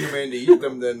them. more humane to eat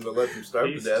them than to let them starve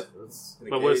to Eat. death. that's In a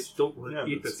But we'll cage. still Yeah,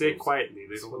 eat but the say suppose- quietly.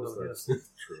 They don't suppose know that's this.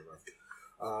 true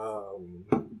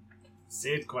enough.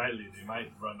 Say it quietly, they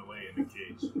might run away in a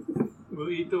cage. We'll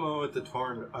eat the one with the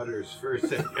torn udders first,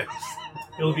 I guess.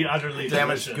 It'll be utterly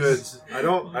Damaged delicious. goods. I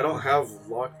don't have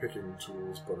lock picking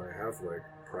tools, but I have like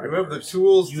You have the primers.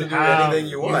 tools You to do have- anything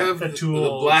you You want. have The the tool to do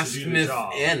the blacksmith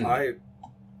job. end.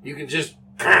 You can just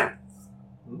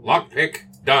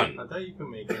lockpick, done. I thought you could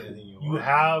make anything you You want.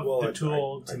 have Well, the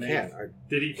tool to I make. can't.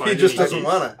 Did he find He just any doesn't keys?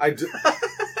 want to. I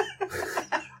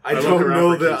I look don't around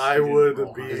know for that keys. I He would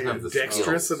didn't. be Doesn't have the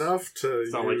dexterous skills. enough to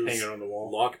It's not like use hanging on the wall.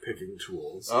 lock picking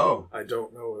tools. Oh. I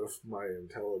don't know if my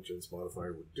intelligence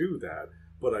modifier would do that,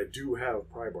 but I do have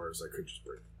pry bars I could just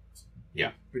bring.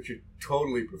 But you're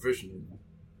totally proficient in them.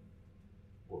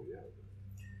 Well, yeah.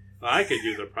 I could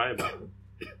use a pry bar. I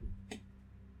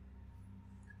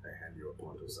hand you a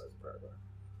Ponto-sized pry bar.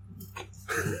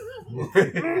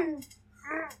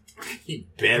 He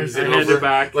bends I it hand over it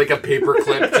back. like a paper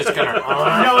clip, just kind of.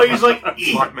 No, he's like,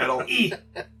 Hot metal.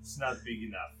 it's not big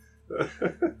enough.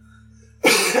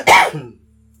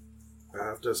 I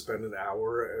have to spend an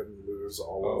hour and lose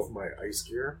all of my ice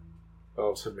gear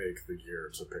to make the gear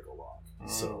to pick a lock.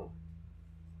 So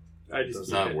I just it's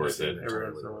keep not it worth it. every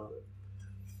once in a while.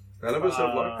 None of us have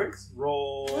lockpicks.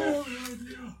 Roll.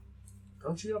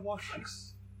 Don't you have lockpicks?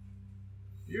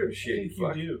 You're a I shady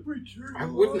think you fuck. do. I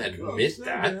wouldn't admit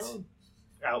that.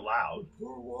 Out loud.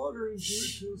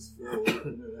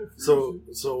 So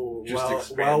Just while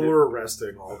expand it. we're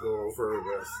resting, I'll go over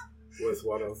with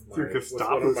one of my You could with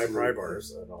stop one of us my from- pry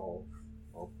bars, and I'll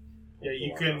Yeah,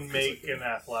 you can make an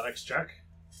athletics check.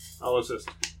 I'll assist.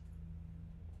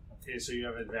 Okay, so you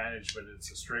have advantage, but it's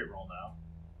a straight roll now.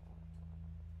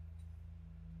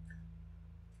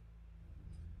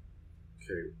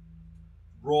 Okay.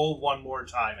 Roll one more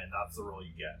time, and that's the roll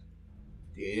you get.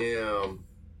 Damn.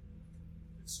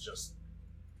 It's just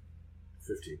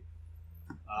 15.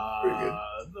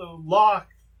 the lock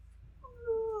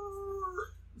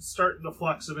starting to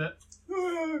flux a bit.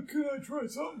 Can I try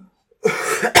something?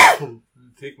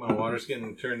 Take my water skin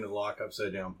and turn the lock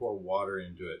upside down, pour water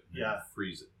into it, and Yeah.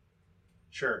 freeze it.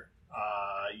 Sure.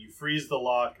 You freeze the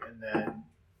lock, and then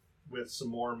with some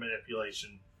more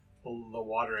manipulation, the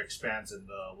water expands and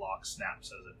the lock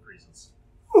snaps as it freezes.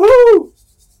 Woohoo!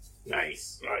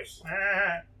 Nice.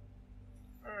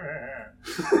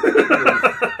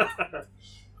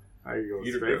 I go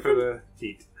Eat a straight for the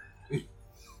teat.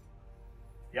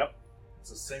 Yep.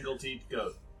 It's a single-teeth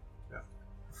goat.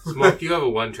 Smoke, you have a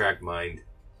one-track mind.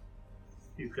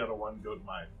 He's got a one-goat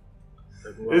mind.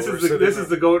 This is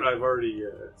the goat I've already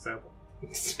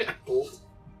sampled.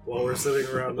 While we're sitting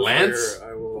around the Lance?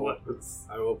 fire,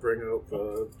 I will bring out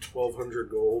the 1,200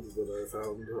 gold that I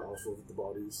found off of the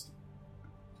bodies.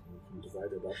 We can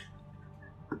divide it up.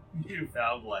 You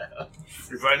found land.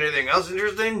 You find anything else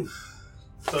interesting?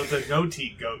 So it's a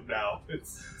no-teeth goat now.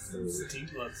 It's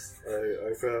teethless.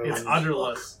 I found. It's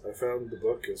udderless. I found the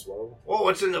book as well. Well,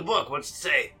 what's in the book? What's it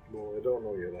say? Well, I don't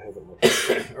know yet. I haven't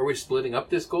looked. Are we splitting up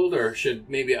this gold, or should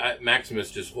maybe Maximus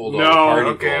just hold all No, the party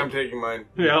Okay, I'm gold? taking mine.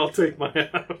 Yeah, I'll take my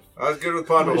half. I was good with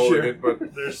Ponto holding it,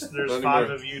 but There's Not 5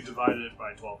 anymore. of you divided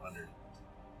by 1,200.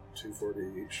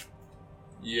 240 each.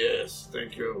 Yes,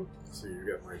 thank you. So you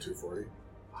got my 240.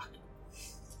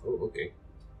 Oh, okay.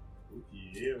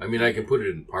 Yeah. I mean, I can put it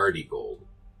in party gold.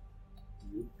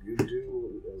 You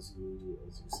do as you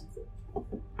see fit.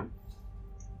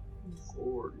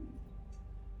 40.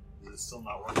 Is it still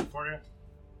not working for you?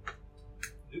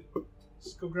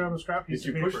 Just go grab a scrap piece Did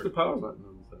of you paper. push the power button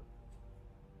on the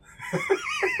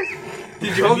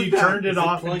Did you hold you it down? turned it Is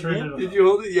off and plugged turned in? it on? Did you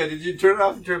hold it? Yeah, did you turn it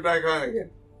off and turn it back on again?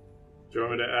 Do you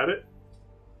want me to add it?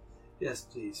 Yes,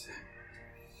 please.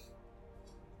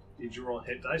 Did you roll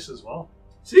hit dice as well?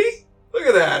 See? Look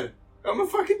at that. I'm a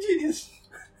fucking genius.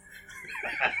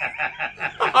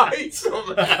 I hate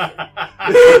so bad.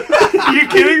 You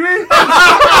kidding me?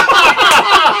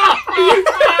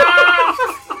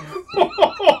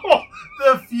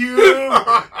 The fume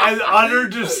and utter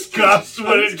disgust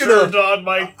when it turned on,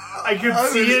 Mike. I could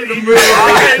see it in your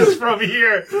eyes from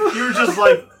here. You were just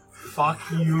like, fuck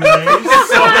you, Ray,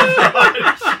 so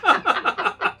much.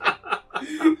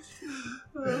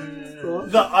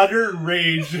 The utter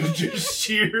rage and just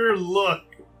sheer look.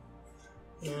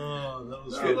 Oh, that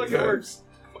was Oh, good. look, it works.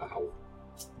 Wow.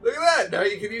 Look at that. Now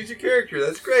you can use your character.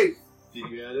 That's great. Did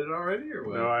you add it already or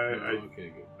what? No, I okay,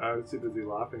 good. I was too busy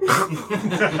laughing.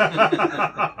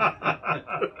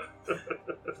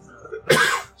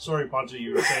 Sorry, Poncho,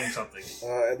 you were saying something.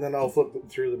 And then I'll flip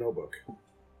through the notebook.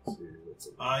 See what's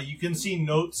in You can see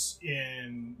notes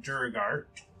in Duragar.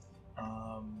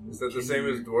 Is that the can same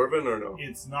you- as Dwarven or no?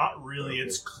 It's not really. Okay.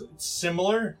 It's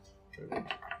similar.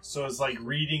 So it's like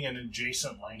reading an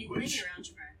adjacent In language. linear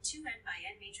algebra, two n by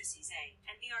n matrices A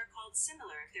and B are called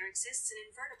similar if there exists an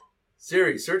invertible.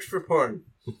 Siri, search for porn.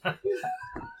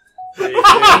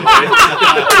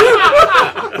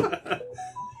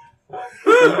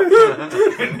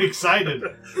 I'm excited.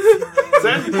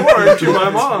 Send porn to my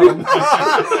mom.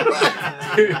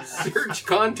 Search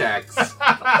contacts.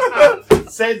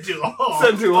 Send to all.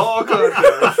 Send to all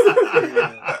contacts.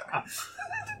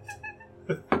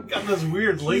 Got this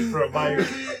weird link from my.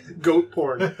 Goat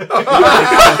porn.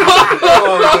 Oh,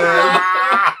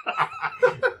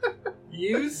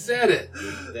 You said it.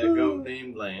 That goat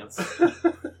named Lance.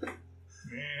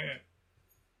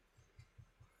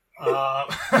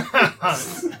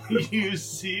 You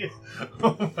see,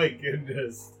 oh my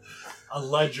goodness, a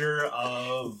ledger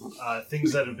of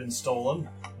things that have been stolen.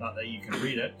 Not that you can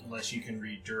read it, unless you can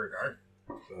read Duragar.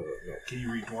 no. Can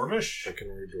you read Dwarvish? I can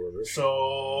read Dwarvish.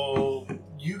 So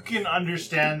you can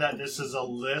understand that this is a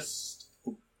list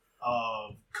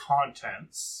of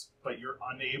contents, but you're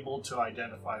unable to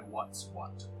identify what's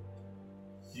what.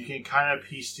 You can kind of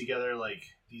piece together, like,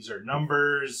 these are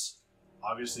numbers.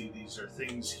 Obviously, these are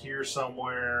things here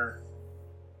somewhere.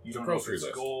 You don't know if Grocery it's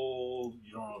list. gold.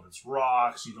 You don't know if it's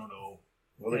rocks. You don't know.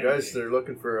 well, the guys that are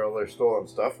looking for all their stolen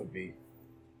stuff would be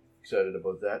excited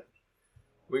about that.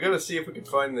 We gotta see if we can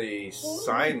find the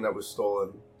sign that was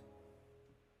stolen.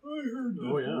 I heard that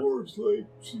dwarves like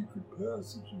secret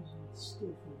passages and stuff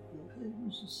like that. Hey,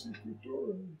 there's a secret door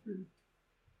out here.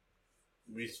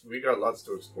 We got lots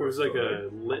to It explore. was like still, a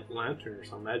right? lit lantern or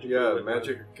something. Magic. Yeah, lit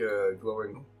magic lantern.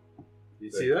 glowing.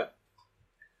 You see that?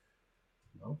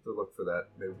 I'll have to look for that.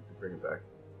 Maybe we can bring it back.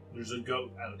 There's a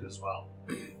goat out as well.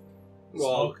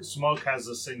 Well, Smoke has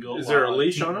a single. Is there a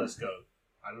leash on it? toothless goat.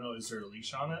 I don't know. Is there a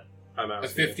leash on it? I'm A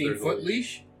asking if there's 15-foot a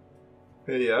leash?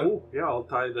 Hey, yeah. Oh, yeah, I'll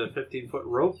tie the 15-foot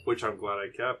rope, which I'm glad I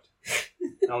kept.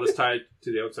 I'll just tie it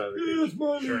to the outside of the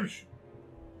cage. Sure.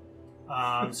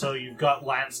 So you've got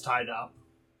Lance tied up,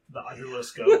 the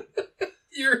udderless goat.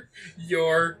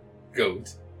 Your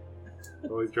goat.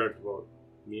 Always joked about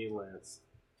me and Lance.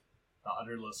 The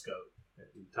udderless goat.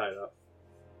 And tied up.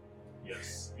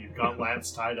 Yes, you've got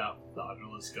Lance tied up, the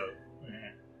udderless goat.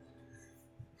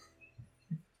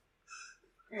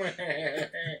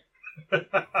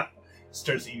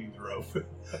 Starts eating the rope.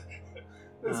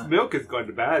 This milk is going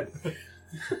to bad.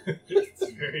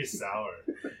 It's very sour.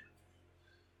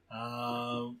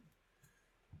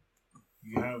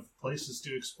 You have places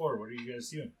to explore. What are you guys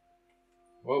doing?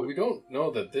 Well, we don't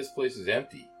know that this place is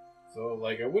empty. So,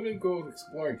 I wouldn't go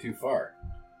exploring too far.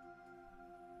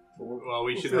 Well,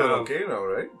 we should We'll feel have okay now,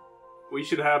 right? we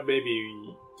should have maybe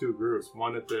two groups.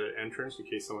 One at the entrance in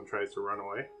case someone tries to run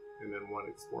away, and then one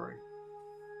exploring.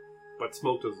 But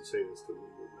Smoke doesn't say this because we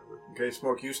would never. Okay,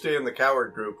 Smoke, you stay in the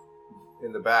coward group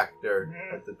in the back there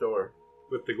at the door.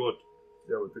 With the goat.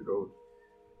 Yeah, with the goat.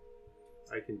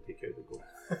 I can take care of the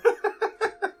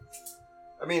goat.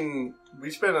 I mean, we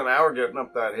spent an hour getting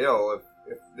up that hill.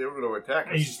 If they were going to attack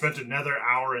And you us, spent another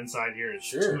hour inside here. It's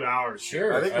Sure. 2 hours.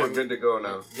 Sure. I think we're good to go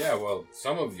now. Yeah, well,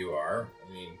 some of you are.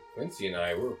 I mean, Quincy and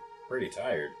I, we're pretty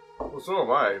tired. Well, so am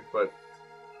I, but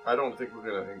I don't think we're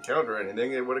going to encounter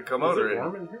anything. It would have come Is out it already.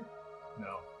 warm in here?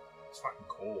 No, it's fucking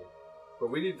cold. But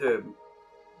we need to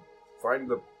find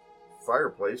the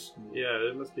fireplace. Yeah,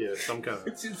 it must be some kind of...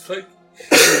 It's just like,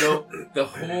 the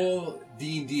whole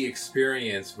D&D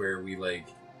experience where we, like,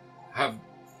 have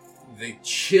the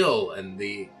chill and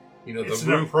the, It's the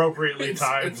an room. appropriately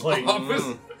timed It's like.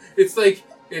 opposite. It's like,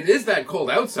 it is that cold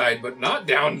outside, but not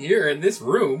down here in this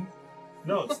room.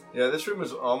 No, it's Yeah, this room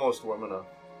is almost warm enough,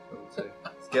 I would say.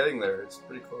 It's getting there. It's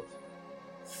pretty close.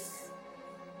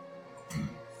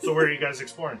 so where are you guys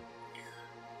exploring?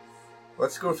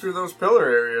 Let's go through those pillar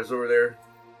areas over there.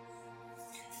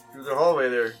 Through the hallway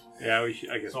there. Yeah,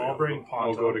 I guess So I'll bring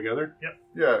all Ponto. go together.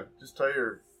 Yeah, just tie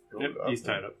your... Yep, he's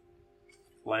tied up.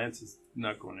 Lance is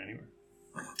not going anywhere.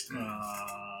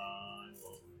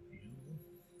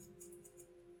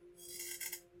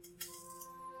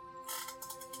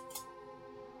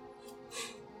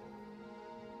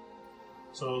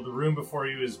 So the room before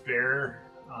you is bare,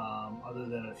 other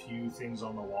than a few things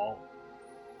on the wall.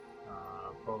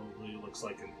 Probably looks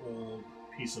like an old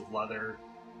piece of leather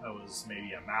that was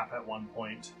maybe a map at one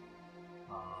point,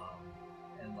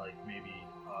 and like maybe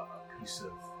a piece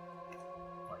of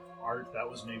like art that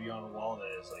was maybe on a wall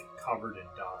that is like covered in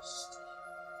dust.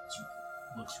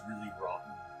 It looks really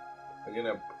rotten. I'm going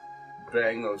to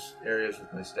bang those areas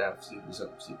with my staff, see if there's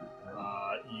something secret.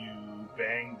 You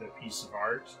bang the piece of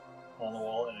art on the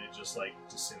wall, and it just like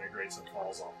disintegrates and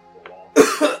falls off of the wall.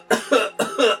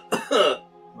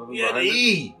 Nothing behind it?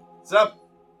 Yeti! What's up?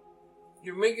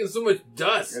 You're making so much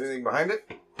dust. Anything behind it?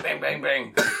 Bang, bang,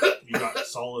 bang. You got a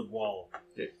solid wall.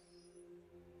 Okay.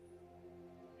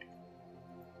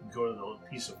 You go to the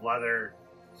piece of leather,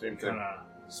 Same thing. kind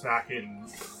of smack it, and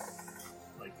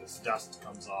like this dust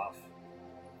comes off.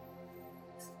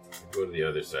 Go to the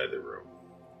other side of the room.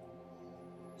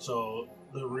 So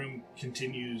the room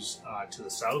continues to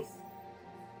the south,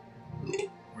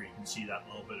 where you can see that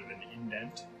little bit of an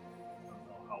indent. I don't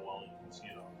know how well you can see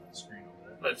it on the screen over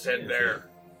there. Let's head there.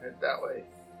 Head that way.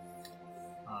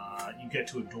 You get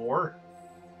to a door.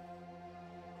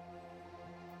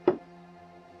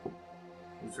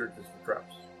 Who searches for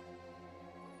traps?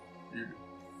 You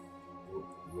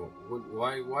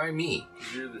Why me?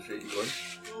 You're the shady one.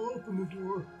 I'll open the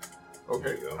door.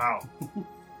 Okay. How?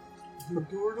 Is the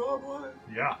doorknob on it?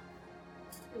 Yeah.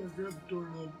 I'll grab the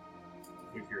doorknob.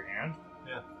 With your hand?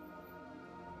 Yeah.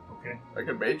 Okay. I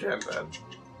can mage hand that. Is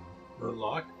it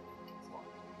locked?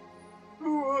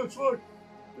 Oh, it's locked.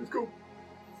 Let's go.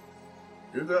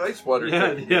 Do the ice water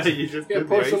Yeah, thing. yeah, you just Yeah, did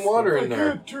pour the some ice water I in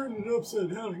there. can't turn it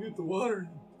upside down and get the water.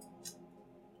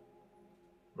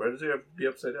 Why does it have to be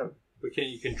upside down? But can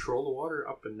you control the water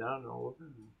up and down and all over?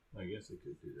 I guess I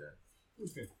could do that.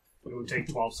 Okay. It would take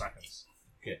 12 seconds.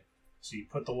 Okay. So you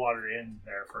put the water in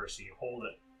there first, so you hold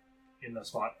it in the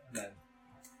spot,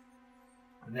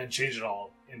 and then change it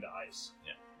all into ice.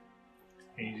 Yeah.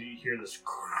 And you hear this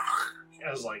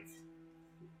as like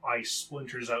ice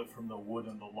splinters out from the wood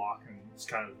and the lock, and it's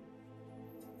kind of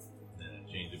Then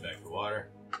I change it back to water.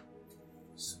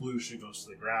 sploosh. It goes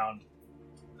to the ground.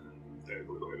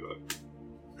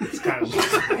 It's kind of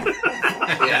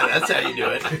Yeah, that's how you do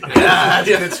it. Yeah, that's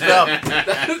good stuff.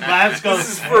 Lance goes. This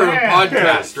is for a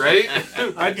podcast, right?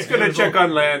 I'm just gonna check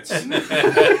on Lance. I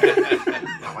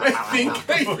think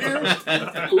I hear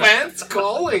Lance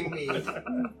calling me. You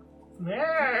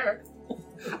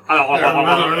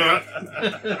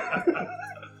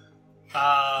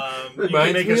can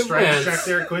Reminds make me a of strength Lance. check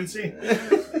there, Quincy.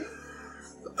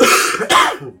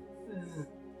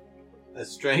 A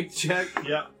strength check?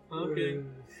 Yeah. Okay.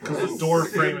 The door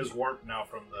frame is warped now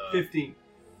from the. 15.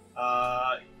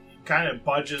 Kind of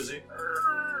budges it,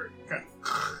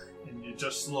 and it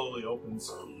just slowly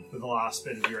opens with the last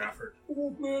bit of your effort.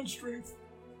 Old man strength.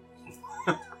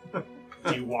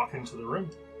 Do you walk into the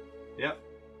room? Yep.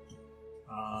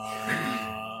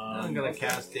 I'm gonna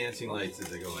cast dancing lights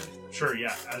as I go in. Sure,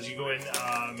 yeah. As you go in,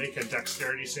 make a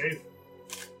dexterity save.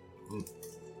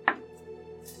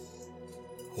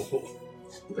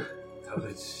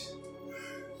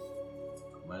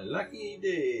 My lucky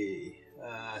day.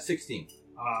 16.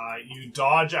 You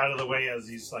dodge out of the way as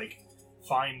these like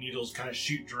fine needles kind of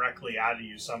shoot directly at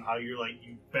you. Somehow you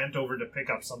bent over to pick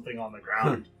up something on the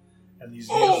ground, and these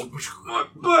needles My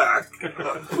back!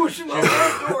 Pushing on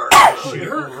that door. shoot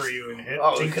over you and hit.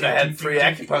 Oh, we tink, could tink, have had tink, free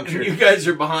tink, acupuncture. You guys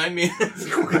are behind me. It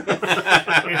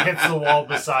hits the wall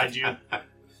beside you.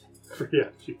 Yeah,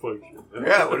 she plugs you.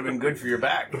 Yeah, it would have been good for your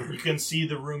back. You can see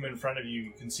the room in front of you.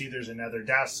 You can see there's another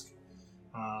desk,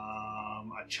 a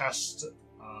chest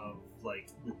of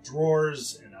with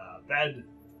drawers and a bed.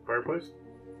 Fireplace?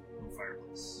 No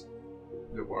fireplace.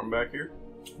 Is it warm back here?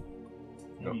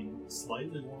 I mean,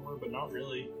 slightly warmer, but not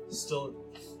really. Still,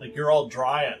 like, you're all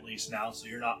dry at least now, so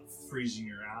you're not freezing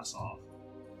your ass off.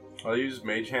 I'll use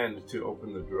Mage Hand to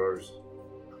open the drawers.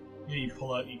 Yeah, you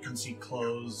pull out, you can see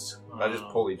clothes. I just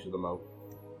pull each of them out.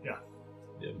 Yeah,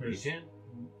 There's- you can.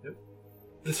 Yep.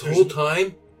 This whole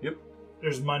time?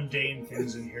 There's mundane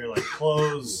things in here, like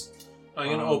clothes. I'm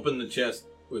going to open the chest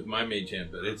with my mage hand,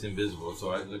 but it's invisible,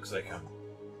 so it looks like I'm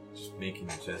just making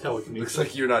the chest. Looks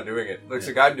like you're not doing it. Looks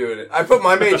like I'm doing it. I put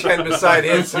my Mage Hand beside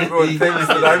it so everyone thinks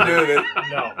that I'm doing it.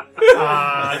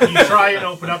 No. You try and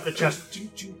open up the chest.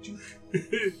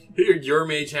 Your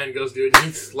mage hand goes to it and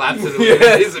he slaps it away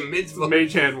with his mitzvah.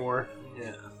 Mage hand war.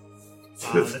 Yeah.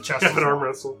 The chest Have is an arm locked.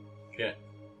 wrestle. Okay.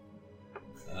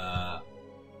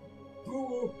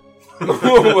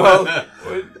 Well,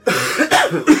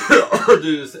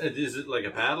 is it like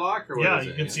a padlock? Or what Yeah, is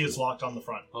you it? can see it's locked on the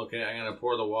front. Okay, I'm going to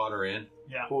pour the water in.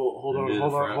 Yeah. Hold on, And do the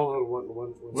front.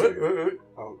 one wait, second. wait, wait.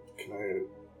 Can I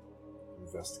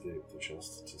investigate the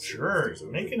chest? To see if Sure. there's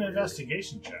Make anything an weird?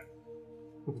 investigation check.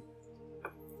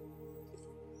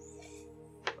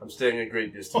 I'm staying a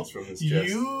great distance from this chest.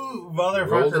 You Rolled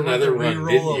motherfucker with another a one, reroll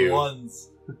didn't of you? ones.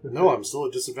 No, I'm still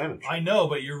at disadvantage. I know,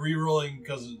 but you're rerolling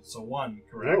because it's a 1,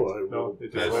 correct? No, I rolled,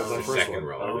 it I just rolled my the first second one.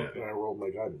 roll, And I rolled my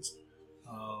guidance.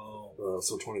 Oh.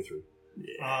 So 23.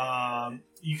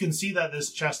 You can see that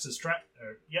this chest is trapped.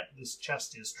 This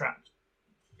chest is trapped.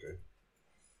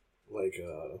 Like,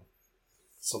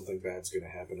 something bad's going to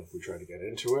happen if we try to get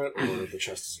into it, or the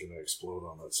chest is going to explode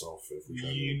on itself if we try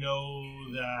You know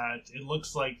that it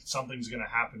looks like something's going to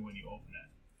happen when you open it.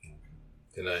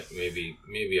 Can I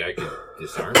maybe I could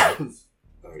disarm it? to.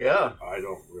 Yeah. I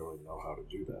don't really know how to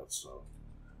do that, so.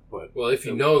 But Well, if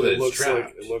you know that it's looks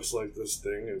trapped. like, it looks like this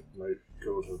thing, it might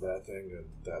go to that thing, and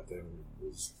that thing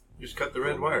is. Just cut the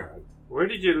red wire. Where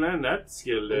did you learn that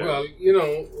skill there, Well, you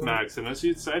know, Maximus?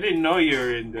 I didn't know you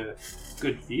were in the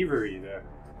good thievery there.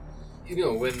 when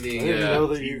I the didn't know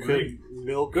that you could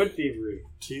milk Good thievery.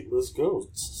 teatless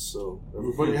ghosts, so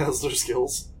everybody has their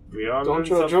skills. We all Don't learned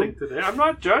judge something him. today. I'm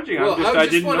not judging. well, I I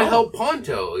just didn't want know. to help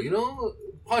Ponto.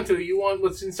 Ponto, you want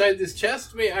what's inside this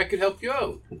chest? Maybe I could help you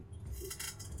out.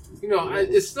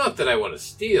 It's not that I want to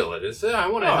steal it. It's that I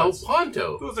want to No, help it's-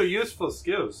 Ponto. Those are useful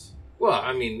skills. Well,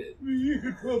 I mean, You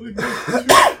could probably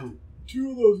make two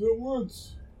of those at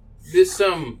once. this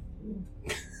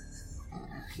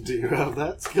Do you have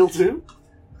that skill too?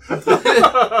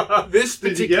 this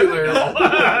particular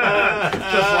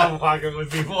Just long pocket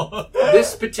with people.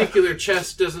 this particular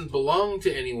chest doesn't belong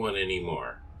to anyone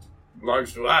anymore.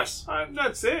 Belongs to us. I'm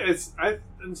not saying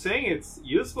I'm saying it's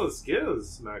useful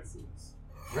skills, Maximus.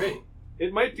 Right?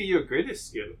 It might be your greatest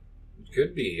skill. It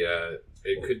could be.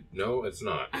 It could. No, it's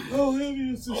not. How heavy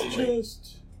is this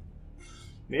chest?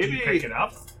 Maybe Can you pick it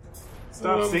up?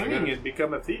 stop I singing gotta- and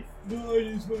become a thief. No, I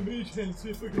use my mage hand, see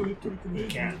if I can lift it with the mage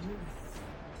can't. hand.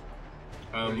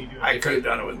 I could have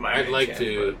done it with my I'd Mage like Hand,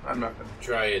 to but I'm not going to.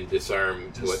 try and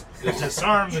disarm what this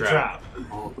Disarm the trap.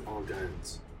 All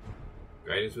guidance.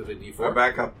 guidance with a Or D4.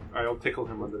 back up. I'll tickle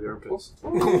him under the armpits.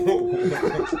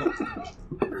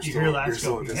 You hear that? You're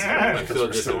still Go, at I'm disadvantage. still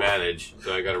at disadvantage,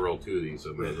 so I got to roll 2 of these.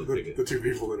 So I might as well take The it. two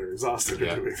people that are exhausted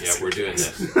Yeah, are doing this. yeah, we're doing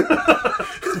this.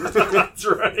 That's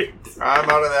right. I'm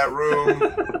out of that room.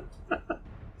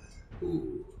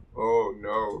 Ooh. Oh,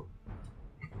 no.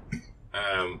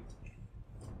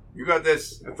 You got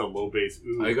this. That's a low base.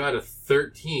 Ooh. I got a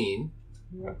 13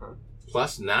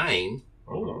 plus 9,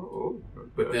 Oh.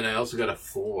 but then I also got a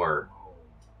 4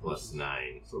 plus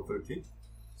 9. So 13.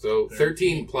 So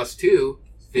 13 plus 2,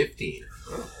 15.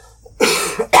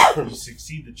 You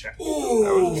succeed the check.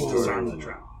 Ooh. Disarm the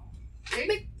trap. Can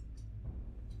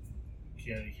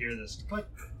you hear this click?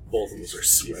 Both of us are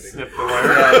sweating. Snip the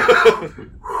wire.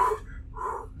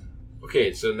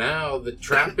 Okay, so now the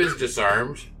trap is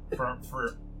disarmed.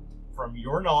 From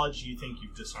your knowledge, you think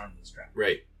you've disarmed this trap.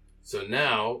 Right. So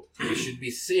now we should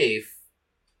be safe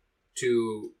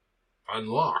to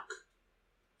unlock.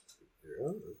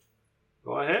 Yeah,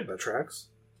 Go ahead. that tracks.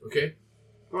 Okay.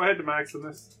 Go ahead,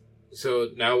 Maximus. So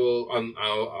now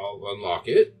I'll unlock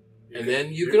it, and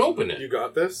then you can open You it.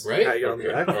 got this? Right? Pat you on the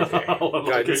back. Okay. I'll unlock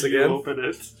Guidance it, you again? Open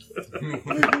it.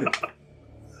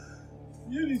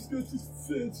 Yeti's got this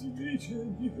fancy mage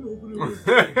hand. You can open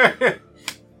it.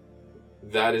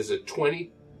 That is a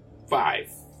 25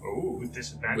 With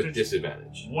disadvantage? with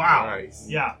disadvantage. Wow. Nice.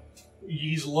 Yeah.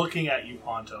 He's looking at you,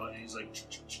 Ponto, and he's like,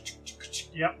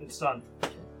 yep, it's done.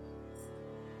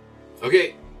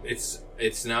 Okay,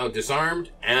 it's now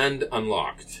disarmed and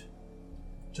unlocked.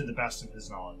 To the best of his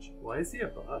knowledge. Why is he a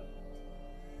buff?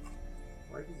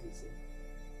 Why does he say?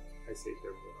 I say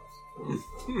everyone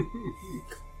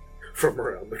else. from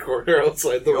around the corner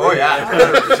outside the room. Oh yeah,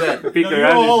 100%. Peek No, their you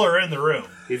hand in. all are in the room.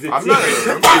 Is it I'm secret? not in the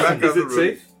room. I'm back out Is of the it room.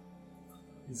 safe?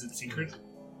 Is it secret?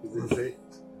 Is it safe?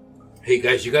 Hey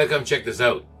guys, you gotta come check this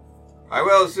out. I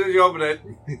will as soon as you open it.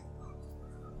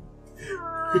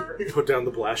 Put down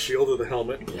the blast shield of the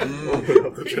helmet. Open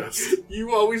up the chest.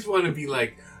 You always want to be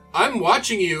like, I'm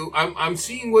watching you. I'm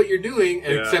seeing what you're doing,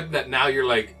 and Yeah. except that now you're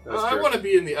like, That's I true. want to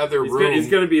be in the other room. It's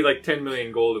gonna be like 10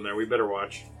 million gold in there. We better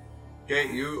watch. Okay,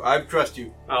 I trust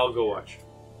you. I'll go watch.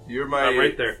 You're my I'm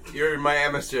right there. You're my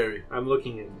emissary. I'm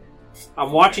looking in.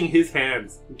 I'm watching his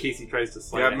hands in case he tries to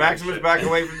slide. Yeah, in Maximus shit. back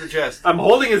away from the chest. I'm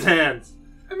holding his hands.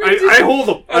 I'm I hold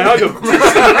him. I hug him.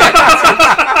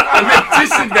 I'm at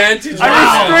disadvantage.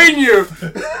 I restrain you.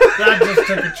 That just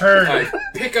took a turn. I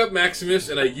pick up Maximus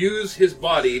and I use his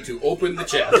body to open the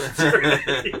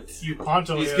chest. You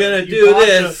Ponto. He's you gonna Ponto- do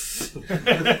this.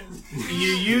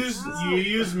 you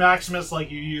use Maximus like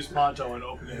you use Ponto and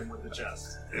open him with the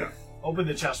chest. Yeah. Open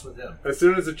the chest with him. As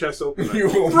soon as the chest opens, I You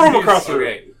throw open him across the room.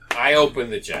 Okay, I open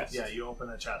the chest. Yeah, you open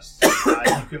the chest.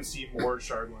 You can see more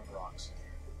Shardland rocks.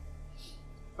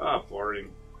 Ah,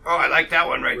 boring. Oh, I like that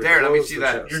one right there. Let me Close see the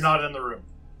that. chest. You're not in the room.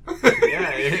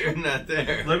 Yeah, you're not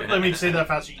there. Let me say that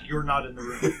faster. You're not in the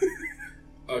room.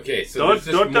 Okay, so Don't there's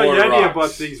just tell more Yanni rocks.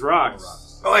 about these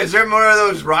rocks. Oh, is there more of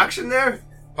those rocks in there?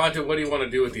 Ponto, what do you want to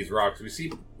do with these rocks?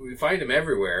 We find them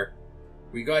everywhere.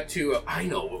 We got to. I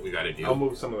know what we got to do. I'll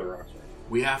move some of the rocks.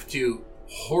 We have to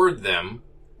hoard them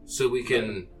so we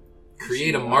can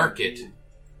create a market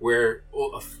where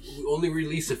we only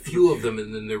release a few of them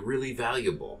and then they're really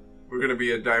valuable. We're gonna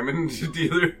be a diamond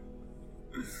dealer.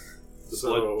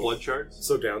 So, Blood shards.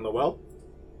 so down the well.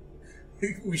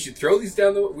 We should throw these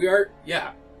down the. We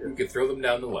could throw them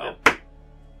down the well.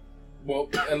 Well,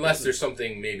 unless there's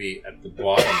something maybe at the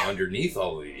bottom underneath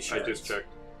all of these I shards. just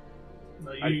checked.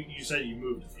 No, you said you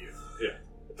moved a few. Yeah.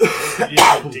 You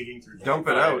didn't go digging through. Dump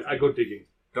it out. I go digging.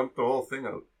 Dump the whole thing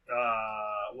out.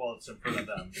 Well, it's in front of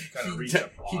them. Kind of reach He,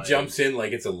 up. he high. jumps in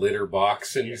like it's a litter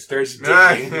box and he starts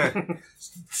Ah, digging.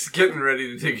 It's getting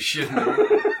ready to take a shit in there.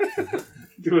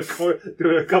 Do a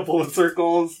couple of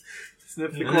circles.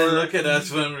 Sniff the And then corner. look at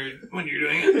us when you're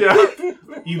doing it. Yeah.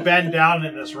 You bend down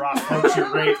in this rock, pokes you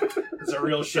right. It's a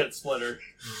real shit splitter.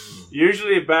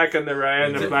 Usually back on the right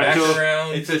Is and it back back to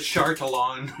around. It's a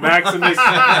chartalon.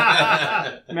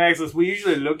 Maximus, we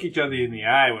usually look each other in the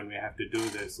eye when we have to do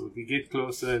this. So we get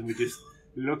closer and we just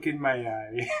look in my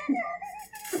eye.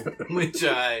 Which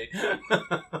eye?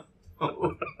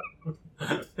 Look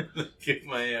at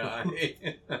my eye.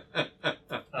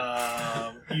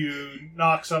 You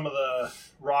knock some of the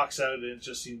rocks out, and it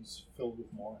just seems filled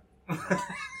with more.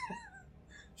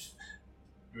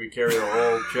 Do we carry the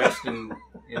whole chest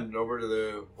and over to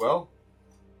the well?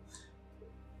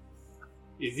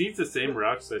 Is these the same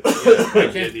rocks that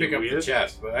I can't pick up the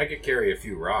chest, but I could carry a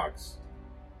few rocks.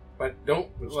 But don't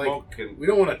Smoke and we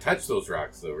don't want to touch those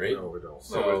rocks though, right? No, we don't.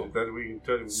 So that we can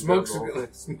touch.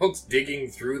 smoke's digging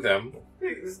through them.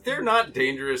 They're not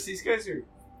dangerous. These guys are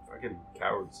fucking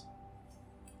cowards.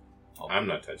 I'm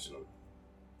not touching them.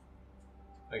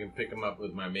 I can pick them up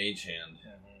with my mage hand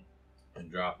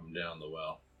and drop them down the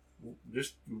well.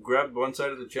 Just grab one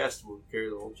side of the chest. We'll carry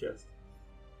the whole chest.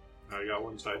 I got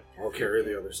one side. I'll carry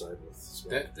the other side with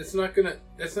smoke. That's not gonna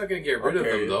get rid of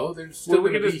Okay. them though. They're still Well, we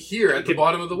gonna can be just- here we at the can-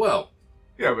 bottom of the well.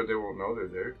 Yeah, but they won't know they're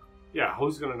there. Yeah,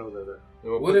 who's gonna know they're there? They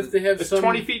won't What put if they have It's some?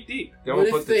 20 feet deep. They What won't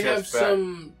if put the they have chest back.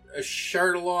 a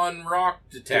Chartalon rock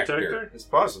detector? It's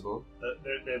possible.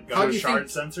 They've How got do you shard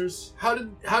think- sensors. How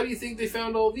do you think they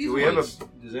found all these Do we have a? ones?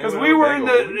 Because we were in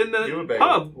the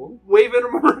pub waving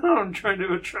them around trying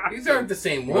to attract These them. aren't the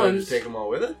same You want to ones. just take them all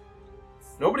with it?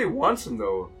 Nobody wants them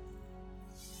though.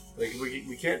 Like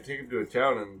we can't take them to a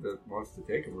town and that wants to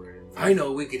take them or anything. I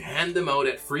know, we could hand them out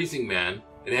at Freezing Man,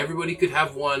 and everybody could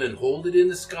have one and hold it in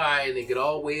the sky, and they could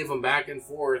all wave them back and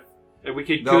forth. And we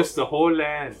could No. kiss the whole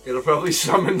land. It'll probably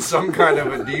summon some kind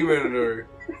of a demon or.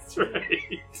 That's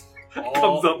right.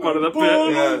 Comes up out of the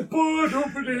pit.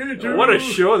 Yeah. What a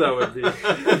show that would be.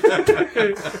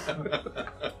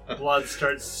 Blood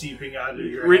starts seeping out of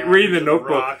your Read hand the into notebook.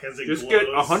 rock as it Just glows.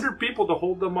 get 100 people to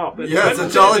hold them up. Yes,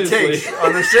 that's all it takes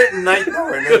on a certain night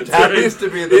though, and it happens to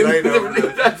be the night of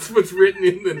the. That's what's written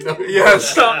in the note.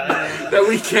 Yes. That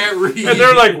we can't read. And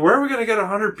they're like, where are we going to get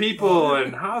 100 people?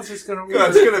 And how's this going to God,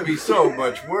 work? it's gonna be so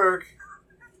much work.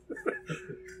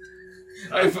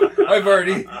 I've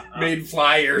already made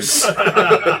flyers You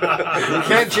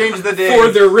can't change the day. for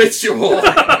the ritual.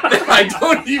 I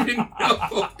don't even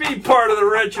know. Be part of the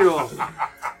ritual.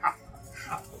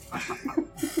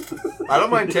 I don't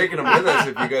mind taking them with us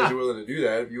if you guys are willing to do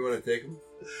that. If you want to take them.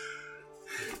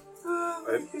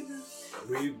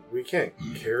 We can't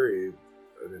carry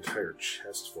an entire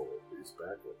chest full of these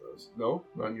back with us. No,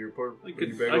 not in your port. I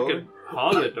could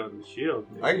haul it on the shield.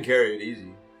 Maybe. I can carry it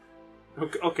easy.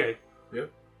 Okay. Yeah.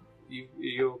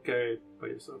 You carry it by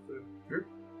yourself there. Sure.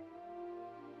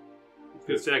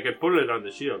 Because I could put it on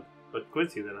the shield, but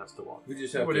Quincy then has to walk. We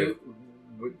just have But to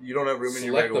you don't have room in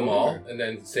your bag select of them all holding? and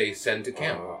then say send to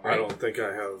camp. I don't think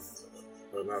I have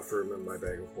enough room in my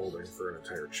bag of holding for an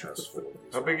entire chest full of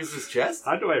these. How big is this chest?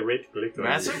 How do I rate click on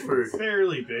Massive these? or?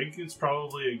 Fairly big. It's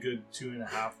probably a good 2.5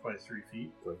 by 3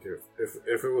 feet. Like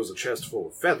if it was a chest full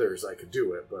of feathers, I could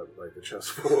do it, but like a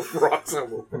chest full of rocks,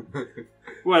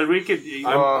 Well, we could. It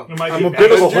might I'm be a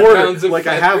bit of a 100 hoarder. pounds of Like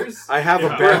feathers? I have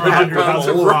Yeah, a bag 100 pounds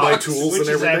full of of my rocks, tools which and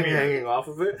is everything heavier. hanging off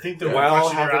of it. I think the While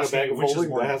question you're having a asking bag of which is holding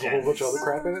more that has a whole bunch of other dense.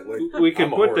 crap in it. Like we can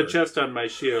I'm a put hoarder. the chest on my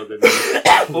shield and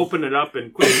then open it up,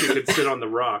 and Quincy could sit on the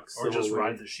rocks, Or just so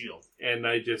ride the shield and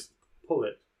I just pull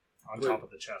it. on top of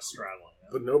the chest, straddling it.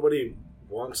 But nobody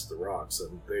wants the rocks,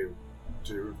 and they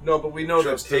do. No, but we know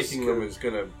that Just as taking them good. is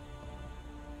gonna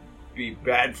be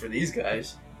bad for these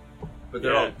guys. But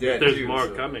they're all Yeah, dead. There's too, more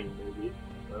so- coming, maybe.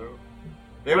 I don't know.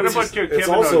 What Maybe about your It's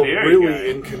Kevin also O'Leary really guy?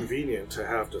 inconvenient to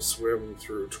have to swim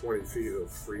through 20 feet of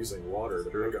freezing water to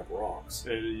pick up rocks.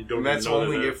 You don't And that's know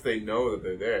only that if they know that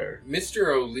they're there.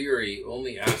 Mr. O'Leary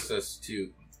only asked us to.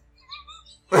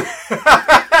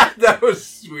 That was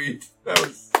sweet. That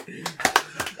was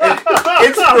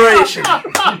inspiration.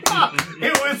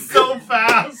 It was so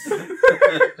fast!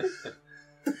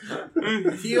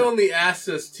 He only asked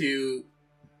us to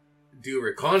do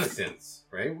reconnaissance,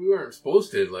 right? We weren't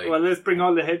supposed to, like. Well, let's bring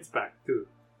all the heads back too.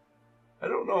 I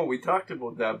don't know. We talked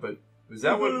about that, but was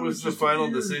that what was the final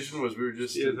decision? Was we were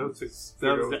just Yeah, that was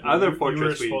the other You were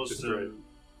fortress we supposed destroyed.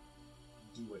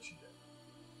 to do what you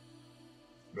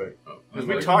did. right? Oh, Because I'm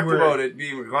we like, talked you were- about it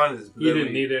being reconnaissance. But You then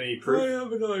didn't we- need any proof.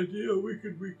 have an idea. We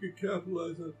could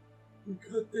capitalize on. We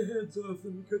cut the heads off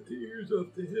and we cut the ears off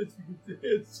the heads. We get the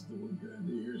heads to the one guy and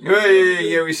the ears.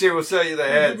 Yeah. We say we'll sell you the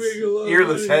heads. make a lot of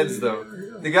Earless money. heads, though.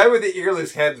 Yeah. The guy with the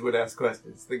earless heads would ask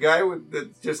questions. The guy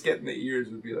that's just getting the ears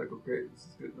would be like, "Okay, this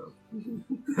is good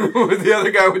enough." The other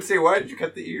guy would say, "Why did you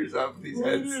cut the ears off of these Why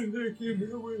heads?" didn't they came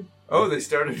that way? Oh, they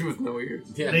started with no ears.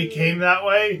 yeah. They came that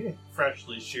way,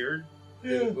 freshly sheared.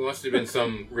 Yeah. It must have been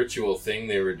some ritual thing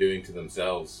they were doing to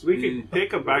themselves. We could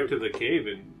take him back to the cave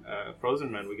and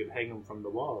Frozen Man. We could hang him from the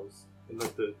walls and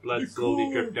let the blood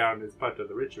slowly drip down as part of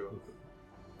the ritual.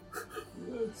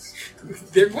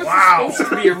 There wasn't Wow. supposed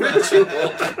to be a ritual.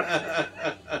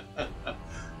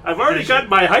 I've already got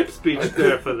my hype speech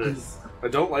there for this. I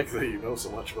don't like that you know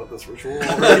so much about this ritual.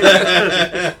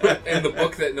 And the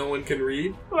book that no one can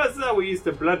read. What's that? We used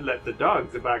to bloodlet the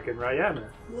dogs back in Rihanna.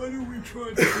 Why do we try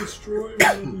to destroy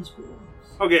all these blocks?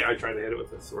 Okay, I try to hit it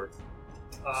with a sword.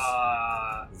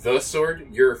 The sword?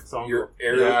 Your Songbird.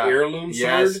 heirloom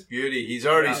Yes, sword? beauty. He's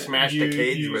already smashed you, a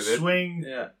cage you with it. swing,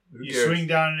 Yeah. Who You cares? swing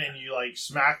down and you like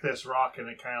smack this rock and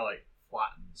it kind of like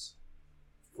flattens.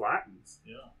 Flattens.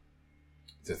 Yeah.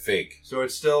 It's a fake. So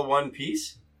it's still one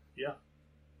piece?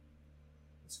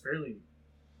 It's fairly.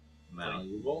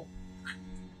 Malleable.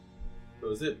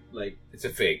 So is it like It's a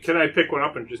fake. Can I pick one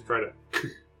up and just try to?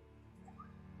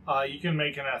 You can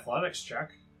make an athletics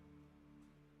check.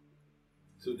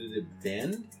 so does it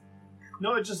bend?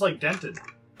 No, it's just like dented.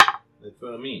 That's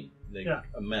what I mean. Like Yeah.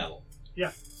 a metal.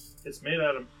 It's made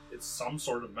out of. It's some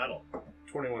sort of metal.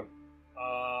 21.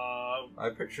 I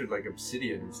pictured like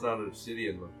obsidian. It's not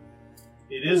obsidian. Though.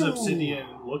 It is obsidian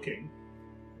looking.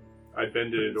 I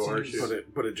bend it into a horseshoe.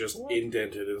 but it just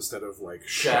indented instead of like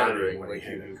Shattering, shattering when like it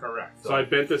hit you- it. Correct. So I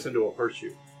bent this into a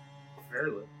horseshoe.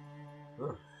 Fairly.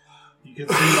 Huh. You can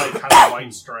see like kind of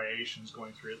white striations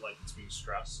going through it, like it's being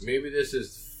stressed. Maybe this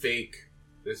is fake.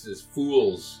 This is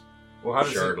fool's Well, how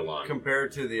does Chardalon. it compare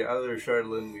to the other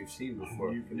Chardalon we've seen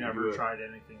before? You've Can you never do it? tried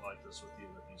anything like this with the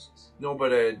other pieces. No,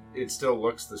 but it still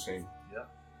looks the same.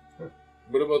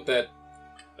 What about that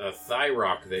thigh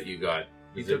rock that you got?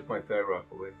 He Is took it, my thigh rock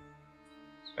away.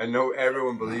 I know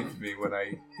everyone believed me when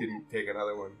I didn't take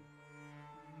another one.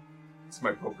 It's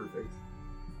my poker face.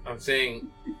 I'm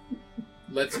saying,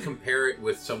 let's compare it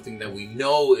with something that we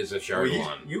know is a Well,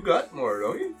 Chardalon. you got more,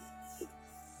 don't you?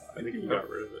 I think he got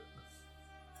rid of it.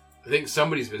 I think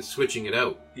somebody's been switching it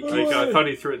out. I thought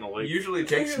he threw it in the He lake. usually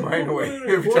takes mine away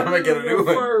every time I get a new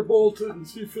one. Firebolt it and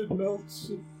see if it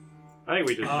melts. I think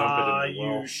we just dump it in the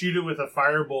well. You shoot it with a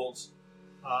firebolt.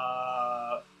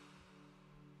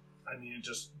 I mean, it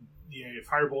just the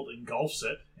firebolt engulfs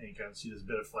it, and you can see this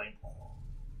bit of flame.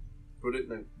 Put it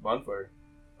in a bonfire.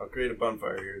 I'll create a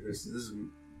bonfire here. This is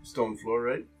stone floor,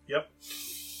 right? Yep.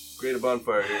 Create a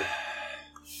bonfire here.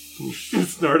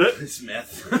 Snort it. It's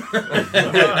meth.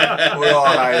 We're all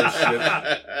high as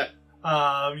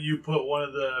shit. You put one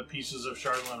of the pieces of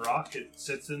Shardland rock. It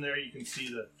sits in there. You can see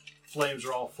the flames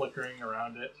are all flickering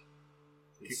around it.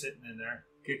 It's sitting in there.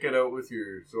 Kick it out with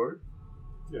your sword.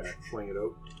 Yeah, fling it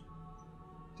out.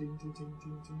 Ding, ding, ding,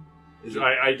 ding, ding.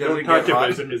 I does don't it touch get it,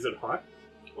 hot? but is it hot?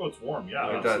 Oh, it's warm. Yeah,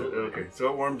 Oh, it does. absolutely. Okay, so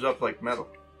it warms up like metal.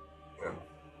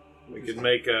 We could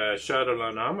make a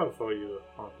Shadowlanama for you,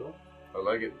 Ponto. I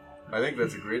like it. I think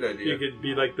that's a great idea. You could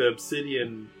be like the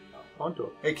obsidian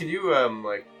Ponto. Hey, can you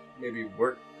like maybe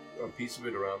work a piece of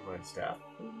it around my staff?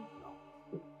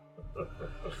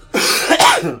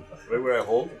 Right where I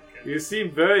hold. You seem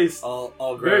very I'll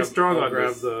very grab, strong I'll on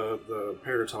grab this. the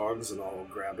pair of tongs and I'll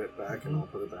grab it back and I'll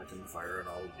put it back in the fire and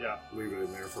I'll leave it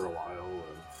in there for a while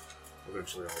and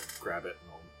eventually I'll grab it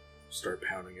and I'll start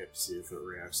pounding it to see if it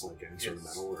reacts like any sort of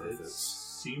metal or if It it's...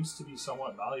 seems to be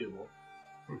somewhat valuable.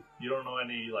 You don't know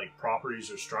any like properties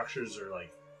or structures or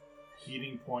like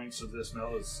heating points of this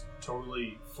metal. Is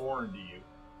totally foreign to you.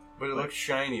 But it looks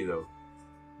shiny though.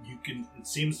 You can. It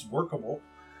seems workable.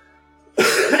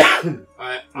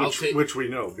 Which we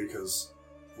know because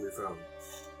we found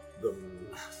them,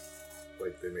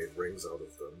 like they made rings out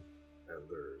of them, and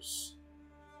there's...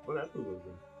 What happened with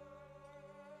them?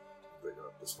 They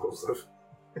got disposed of.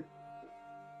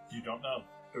 You don't know.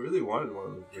 I really wanted one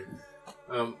of those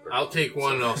rings. I'll take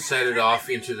one and I'll set it off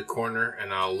into the corner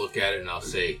and I'll look at it and I'll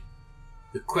say,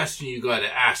 the question you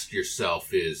gotta ask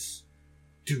yourself is,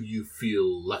 do you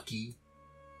feel lucky?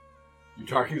 You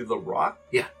talking to the rock?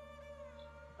 Yeah.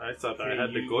 I thought I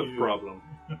had the goat problem.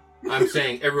 I'm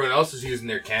saying everyone else is using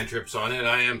their cantrips on it.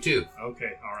 I am too.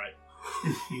 Okay, all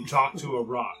right. You talk to a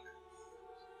rock.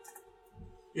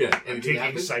 Yeah. I'm Anything taking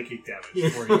happen? psychic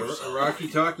damage for you. A rocky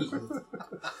talkie.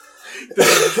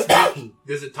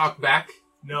 Does it talk back?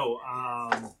 No,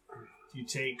 you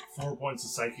take 4 points of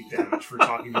psychic damage for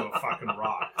talking to a fucking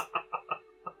rock.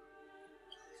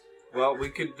 Well, we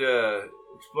could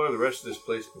explore the rest of this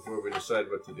place before we decide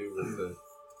what to do with the...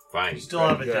 Fine. You still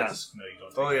have a Yes. desk. No, you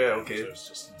don't. Oh, take yeah, damage, okay. so it's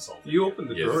just insulting. You opened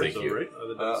the Yes, drawers thank though, you. right? Or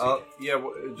the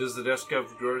desk? does the desk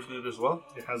have drawers in it as well?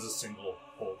 It has a single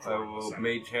hole. I will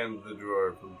mage hand the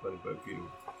drawer from 25 feet away.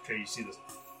 Okay, you see this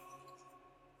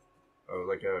Oh,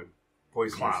 like a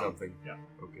poison cloud. or something. Yeah.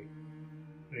 Okay.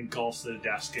 It engulfs the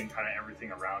desk and kind of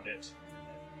everything around it.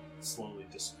 And slowly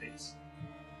dissipates.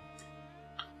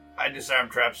 I disarm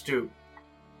traps too.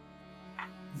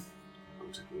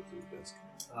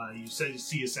 You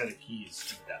see a set of keys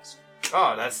in the desk.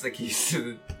 Oh, that's the keys to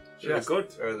the Yeah, chest. good.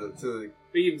 Or to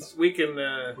We can.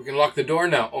 We can lock the door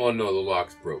now. Oh no, the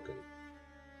lock's broken.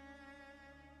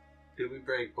 Did we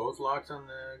break both locks on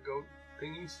the goat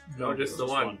thingies? No, just the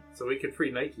one. So we can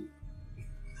free Nike.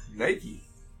 the Nike.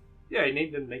 Yeah, I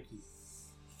named him Nike.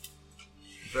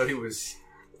 I thought he was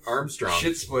Armstrong.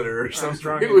 shit splitter or something.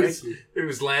 Armstrong It and was Nike. it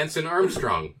was Lance and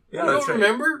Armstrong. Yeah, you that's don't right.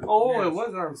 remember? Oh, it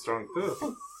was Armstrong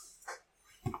too.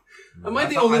 Am I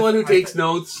the only one who takes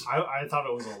notes? I thought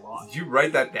it was a lot. Did you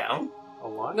write that down? A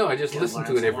lot? No, I just Yeah, listen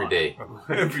to Lance it every a lot. day.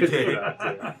 Every day.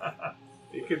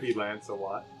 It could be Lance a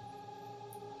lot.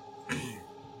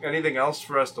 Anything else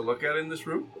for us to look at in this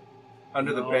room?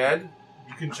 Under the No. bed?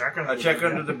 You can check on I check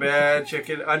under the bed, check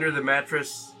it under the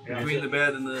mattress, Yeah. between the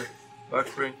bed and the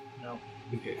box spring. No,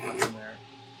 Okay. what's in there?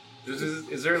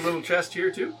 Is there a little chest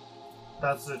here too?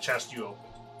 That's the chest you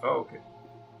opened. Oh, okay.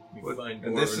 You What- find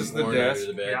and this dwarven is the horn desk.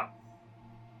 under the bed. Yeah,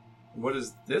 What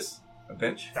is this? A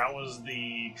bench? that was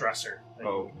the dresser that Oh.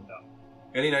 you opened up.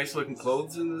 Any nice looking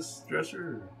clothes in this dresser?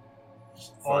 Or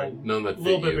just Oh, fine? None a that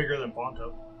little fit bit you. bigger than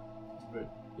Ponto.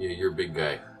 Yeah, you're a big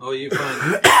guy. Oh, you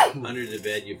found under the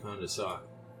bed. You found a sock.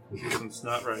 It's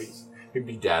not right. A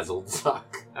bedazzled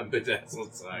sock. A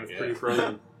bedazzled sock. It's Yeah. pretty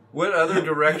frozen. What other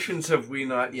directions have we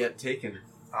not yet taken?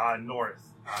 North,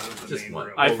 out of the Just main one.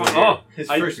 room. I Over found. here. Oh, His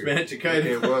I- first magic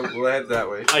Okay, item. we'll head that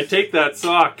way. I take that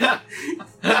sock.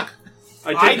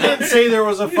 I didn't say there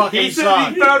was a fucking He said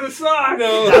sock. he found a sock.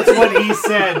 No. That's what he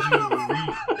said. You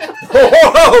read.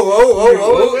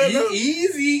 Whoa,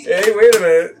 Easy. Hey, wait a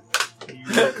minute.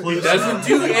 You He doesn't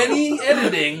do any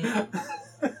editing.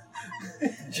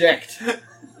 Eject.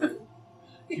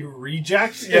 You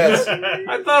reject? Yes.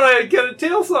 I thought I'd get a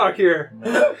tail sock here.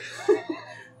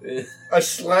 A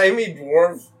slimy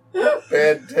dwarf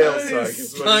bad tail sock. It's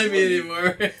is what slimy it's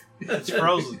anymore. It's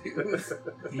frozen.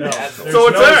 No, there's So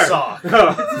it's no there. sock.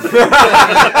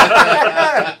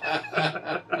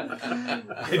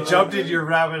 It jumped into your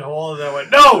rabbit hole and then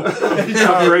went, no!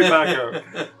 Jump right back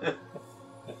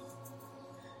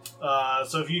out.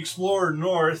 So if you explore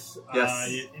north Yes.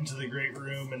 into the great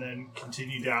room and then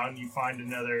continue down, you find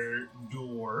another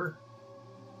door.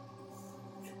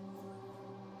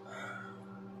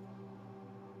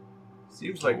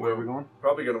 Seems like where are we going?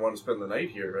 probably going to want to spend the night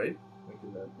here, right?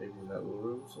 Like maybe in that little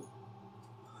room or something.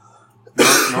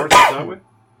 North is that way?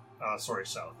 Sorry,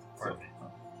 south. Pardon me.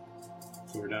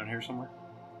 So we're down here somewhere?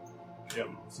 Yep.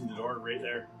 See the door right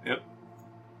there? Yep.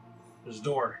 There's a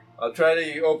door. I'll try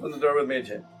to open the door with Mage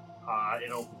Hand.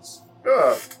 It opens.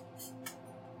 Oh.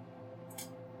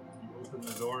 You open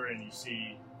the door and you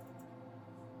see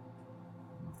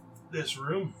this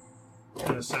room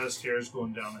and a set of stairs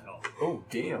going down the hill. Oh,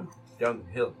 damn. Down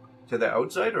the hill. To the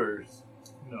outside or?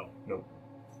 No. No.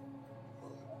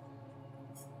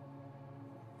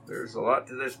 There's a lot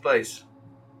to this place.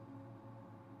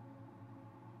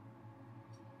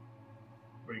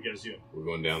 What are you guys doing? We're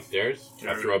going downstairs.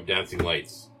 I throw up dancing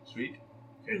lights. Sweet.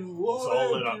 Okay. It's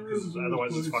all lit up because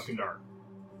otherwise it's fucking dark.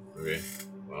 Okay.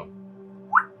 Well,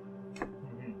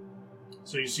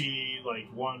 So you see like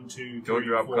 1, 2, 3, Don't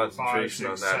drop 4, 5, concentration 6,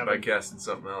 on that 7, by casting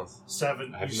something else.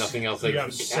 7. I have You nothing see- else I You can have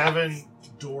cast. 7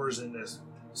 doors in this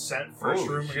first Holy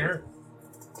room shit. here,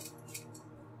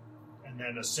 and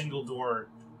then a single door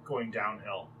going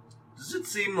downhill. Does it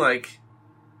seem like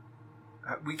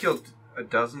we killed a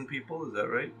dozen people? Is that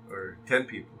right? Or 10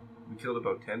 people? We killed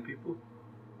about 10 people?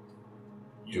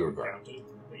 You Sure. counted,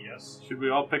 but yes. Should we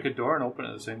all pick a door and open it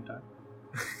at the same time?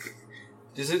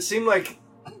 Does it seem like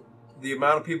the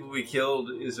amount of people we killed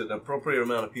is an appropriate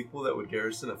amount of people that would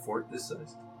garrison a fort this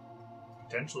size?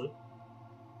 Potentially.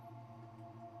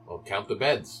 I'll count the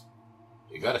beds.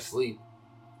 You gotta sleep.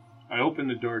 I opened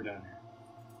the door down here.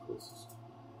 Closest.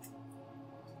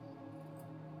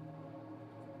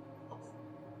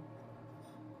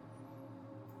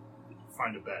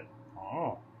 Find a bed.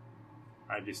 Oh.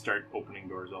 I just start opening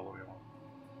doors all the way along.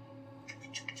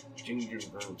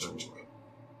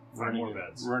 Find more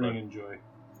beds. Running in joy.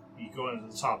 You go into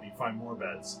the top, you find more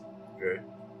beds. Okay.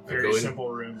 Very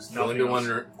simple rooms. Go Nothing into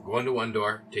else. go into one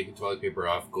door, take the toilet paper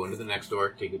off. Go into the next door,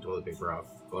 take the toilet paper off.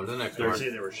 Go into the next I door. would say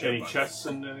they were shit Any buckets. chests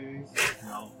in any of these?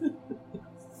 No.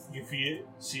 You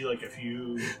see like a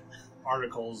few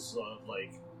articles of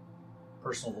like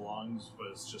personal belongings, but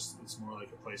it's more like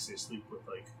a place they sleep with,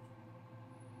 like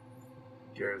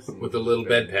Garrison. With a little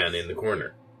bedpan in the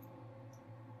corner.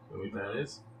 What that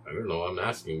is? I don't know. I'm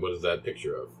asking. What is that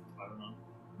picture of? I don't know.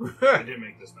 I didn't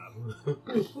make this map.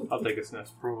 I'll take a sniff.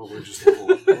 Probably just a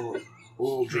little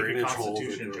Make a drainage hole.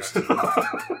 constitution check.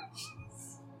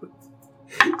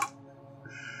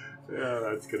 Yeah,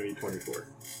 that's gonna be 24.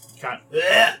 Can't.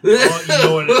 Well, you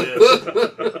know what it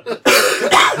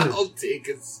is. I'll take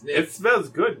a sniff. It smells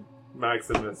good,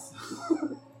 Maximus.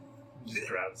 Just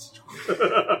grabs.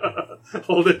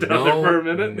 Hold it down there for a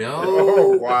minute. No.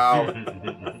 Oh, wow.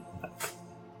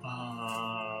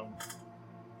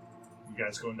 You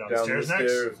guys going down, Down the stairs the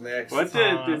next? stairs next.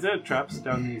 What is there traps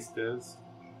down these stairs?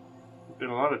 There's been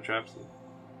a lot of traps.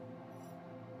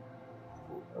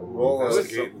 Roll a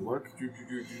Investigate. look.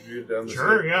 Down the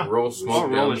Sure, stairs. yeah. Roll smoke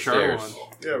Roll down a the Charlotte stairs. one.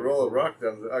 Yeah, roll a rock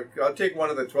down. I'll take one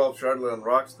of the 12 Chardonnay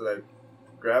rocks that I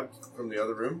grabbed from the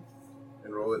other room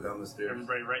and roll it down the stairs.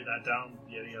 Everybody write that down.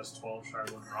 Yeti has 12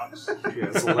 Charlotte rocks.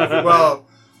 Yes, 11. Well,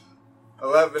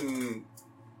 11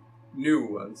 new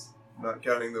ones, not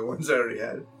counting the ones I already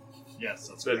had. Yes,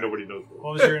 that's That correct. nobody knows.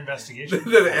 What was your investigation?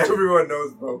 that everyone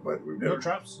knows about, but we've No never.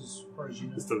 traps, as far as you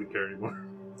know. This doesn't care anymore.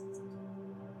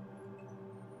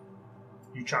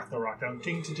 You chuck the rock down.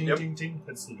 Ting, ting, ting, Yep. ting, ting.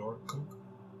 Hits the door. Clunk.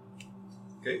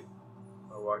 Okay.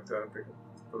 I'll walk down and pick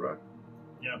up the rock.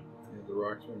 Yeah. Yeah, the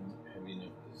rocks weren't heavy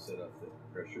enough to set up the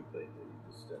pressure plate that you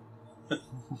just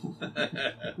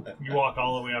stepped. You walk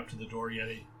all the way up to the door,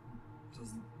 Yeti.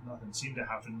 Nothing seemed to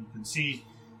happen. You can see,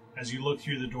 as you look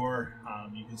through the door,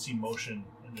 you can see motion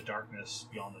in the darkness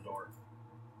beyond the door.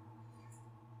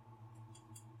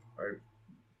 I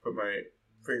put my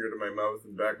finger to my mouth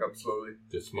and back up slowly.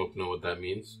 Does Smoke know what that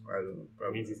means? I don't know. That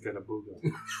Probably. means he's got a booga.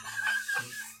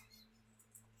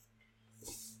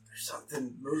 There's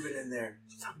something moving in there.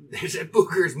 There's that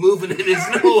booger's moving in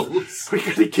his nose. We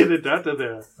gotta get it out of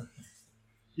there.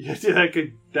 Yeah, I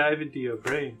could dive into your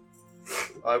brain.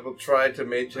 I will try to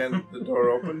mage hand the door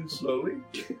open slowly.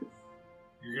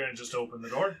 You're gonna just open the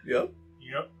door? Yep.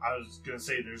 Yep. I was gonna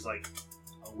say there's like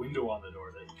a window on the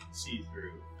door that you can see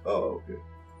through. Oh, okay.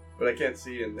 But I can't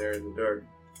see in there in the dark.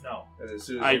 No. And as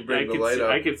soon as I you bring the can light see, up,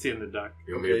 I can see in the dark.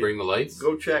 You want me to bring the lights?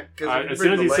 go check. 'Cause if you As bring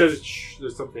soon as the he lights- says, shh,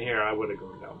 there's something here, I would have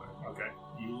gone down there. Okay.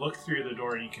 You look through the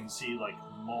door and you can see like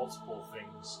multiple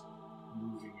things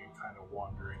moving and kind of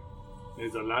wandering.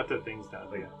 There's a lot of things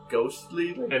down there.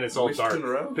 ghostly, like, And it's all dark. whisked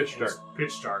around. Pitch dark. It's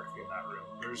pitch dark in that room.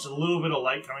 There's a little bit of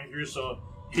light coming through, so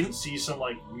you can see some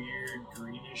like weird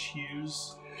greenish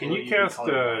hues. Can you Even cast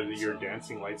colorblind, your so-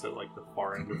 dancing lights at like the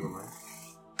far end of the room?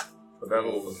 But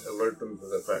that'll alert them to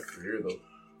the fact we're here, though.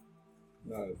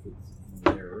 Not if it's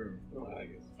in their room. Well, I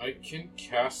guess. I can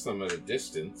cast them at a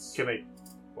distance. Can I?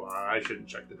 Well, I shouldn't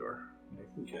check the door. I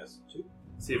can cast it too.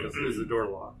 See if is the door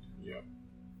locked. Yeah.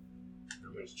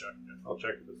 Everybody's checking it. I'll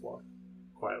check if it's locked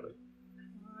quietly.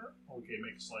 Okay,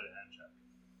 make a sleight of hand check.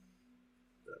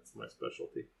 That's my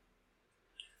specialty.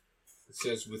 It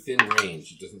says within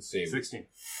range. It doesn't say 16.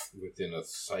 within a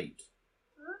sight.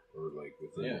 Or like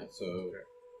within. Yeah, so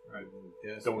I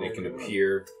guess Don't They roll can it.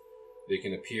 appear. They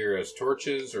can appear as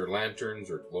torches or lanterns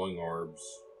or glowing orbs.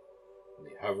 And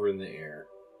they hover in the air.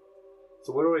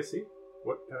 So what do I see?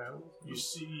 What kind of animals? You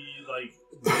see, like,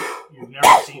 you've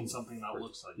never seen something that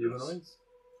looks like this. Humanoids?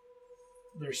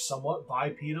 They're somewhat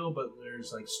bipedal, but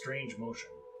there's, like, strange motion.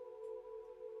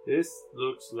 This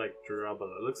looks like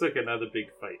Durabala. It looks like another big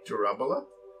fight. Durabala?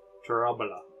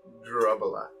 Durabala.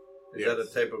 Durabala. Is that a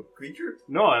Yes. type of creature?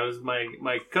 No, it was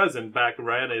my cousin back in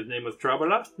Ryan. His name was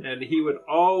Trabala, and he would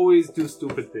always do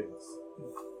stupid things.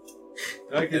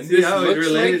 I can And see this how it looks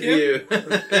related like to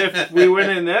you. If we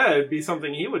went in there, it'd be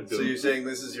something he would do. So you're saying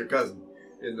this is your cousin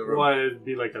in the room? Well, it'd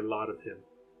be like a lot of him.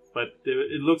 But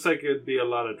it looks like it'd be a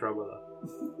lot of Trabala.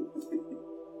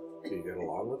 Do you get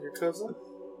along with your cousin?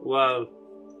 Well,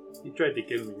 he tried to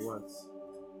kill me once.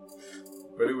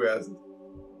 But who hasn't?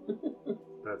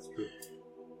 That's true.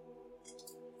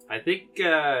 I think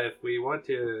if we want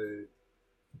to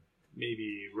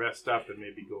maybe rest up and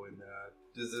maybe go in there.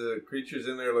 Does the creatures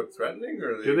in there look threatening,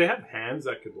 or Do they have hands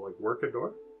that could like work a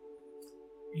door?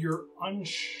 You're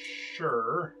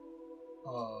unsure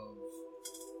of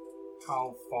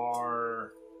how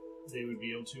far they would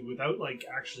be able to without, like,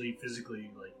 actually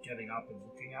physically, like, getting up and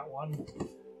looking at one.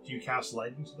 Do you cast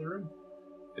light into the room?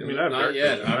 I mean, I have Not dark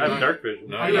yet. vision. I'm I have not- dark vision.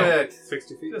 Not I know. yet.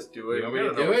 60 feet. Just do it. You want me We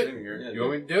to don't know do what's it? in here. Yeah. You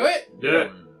want me to do it? Do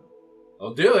it.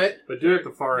 I'll do it. But do it at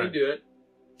the far You end. do it.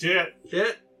 Do it! Hit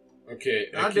it. Okay.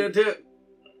 I'll do it too.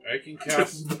 I can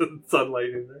cast. Just sunlight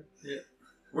in there.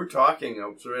 We're talking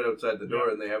right outside the door,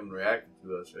 and they haven't reacted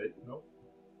to us, right?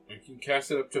 I can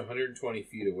cast it up to 120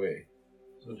 feet away.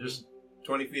 So just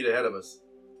 20 feet ahead of us,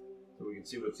 so we can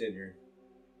see what's in here.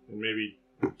 And maybe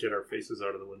get our faces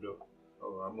out of the window.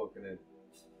 Oh, I'm looking in.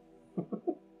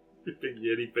 Big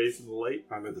Yeti face in the light.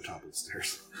 I'm at the top of the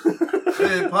stairs.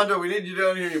 Hey, Pondo, we need you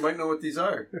down here. You might know what these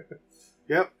are.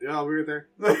 Yep, yeah, I'll be right there.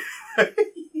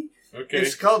 Okay.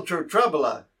 It's called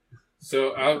Trabala.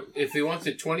 So if he wants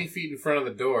it 20 feet in front of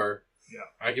the door, Yeah.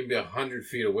 I can be 100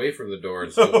 feet away from the door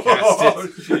and still cast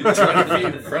it 20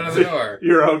 feet in front of the door.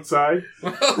 You're outside.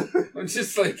 Well, I'm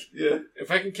just like, Yeah. if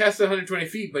I can cast it 120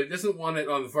 feet, but he doesn't want it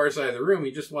on the far side of the room,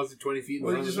 he just wants it 20 feet in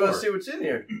Well, front you of just the door. want to see what's in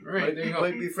here. All right, there you go.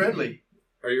 Might be friendly.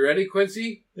 Are you ready,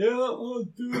 Quincy? Yeah, I'll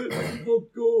do it. I'll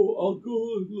go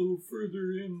a little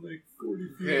further in, like 40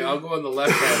 feet. Okay, I'll go on the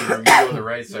left side of the room, you go on the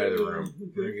right side of the room.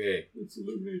 Okay. Let's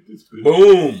illuminate this bit.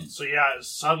 Boom! So yeah,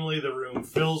 suddenly the room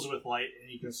fills with light,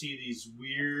 and you can see these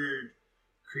weird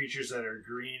creatures that are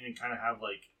green and kind of have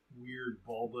like weird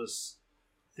bulbous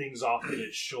things off of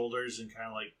its shoulders, and kind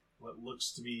of like what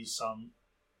looks to be some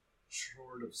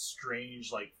sort of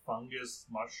strange like fungus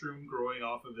mushroom growing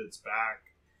off of its back.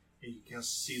 And you can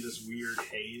see this weird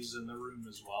haze in the room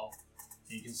as well.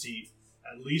 And you can see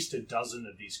at least a dozen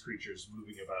of these creatures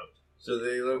moving about. So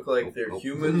they look like they're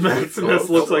humans. Maximus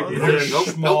looks like he's They're in.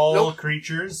 small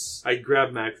creatures. I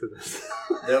grab Maximus.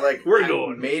 They're like We're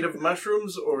going. made of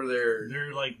mushrooms, or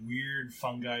They're like weird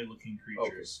fungi-looking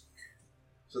creatures.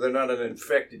 so they're not an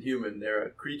infected human. They're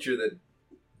a creature that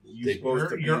You're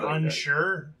like that.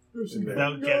 unsure There's some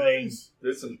without fun getting... guys.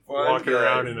 There's some fun Walking guys.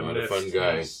 around in a Not a mist. fun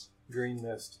guy. Yes. Green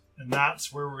mist. And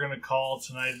that's where we're going to call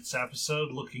tonight's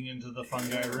episode, Looking into the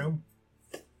Fungi Room,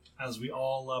 as we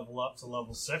all level up to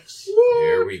level 6.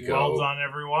 There we go. Well done,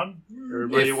 everyone.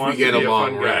 Everybody If we wants get to a be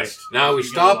long fun rest. guy. Now we We get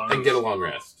a stop long and get a rest. long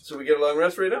rest. So we get a long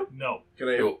rest right now? No. Can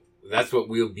I? So that's what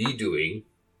we'll be doing.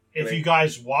 If you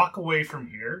guys walk away from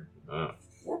here,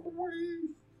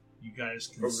 you guys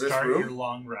can From this start room? your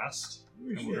long rest.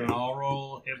 And we're going to all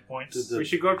roll hit points. We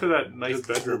should go up to that nice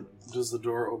bedroom. Does the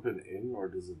door open in, or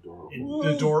does the door open?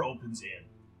 The door opens in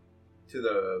To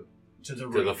the to the To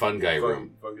room. the fun guy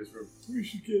room. fungus room. We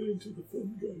should get into the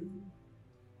fun guy room.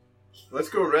 Let's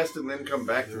go rest and then come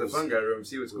back to the fungi room and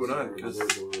see what's going on. There's Because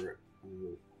a door.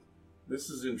 this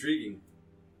is intriguing.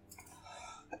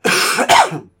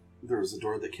 There was a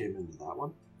door that came into that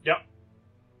one.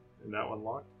 And that one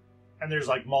locked. And there's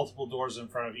like multiple doors in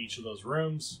front of each of those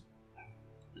rooms.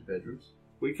 The bedrooms.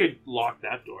 We could lock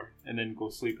that door and then go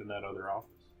sleep in that other office.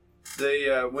 They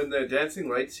when the dancing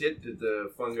lights hit, did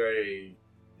the fungi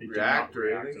They do react not or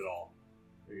react anything? at all.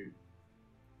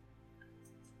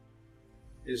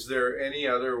 Is there any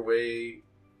other way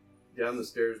down the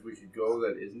stairs we could go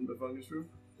that isn't the fungus room?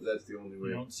 That's the only You way.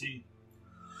 don't see.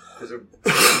 Because if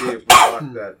we lock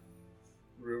that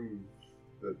room,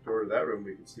 the door to that room,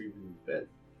 we could sleep in bed.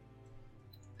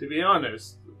 To be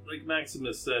honest, like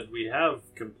Maximus said, we have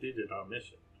completed our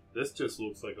mission. This just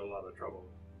looks like a lot of trouble.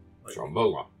 Like,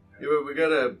 Trombola. Yeah, but we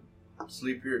gotta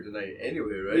sleep here tonight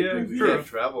anyway, right? Yeah, we true. can't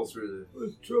travel through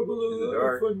There's trouble in the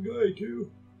dark. fun guy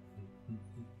too.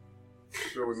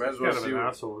 So we might as he's well kind of see an what...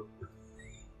 asshole.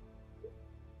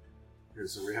 Okay,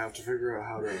 so we have to figure out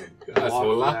how to That's lock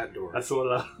hola. that door. That's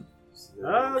what So they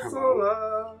don't come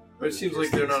out. But it seems like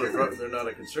they're not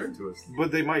a concern to us.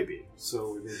 But they might be,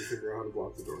 so we need to figure out how to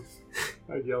block the door.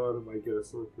 I'd yell at him, I get a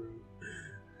sword through.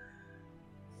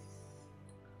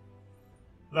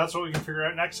 That's what we can figure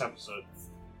out next episode.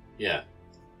 Yeah.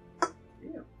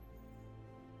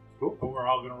 But we're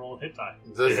all going to roll a hit die.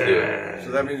 Let's do it.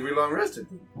 So that means we long rested.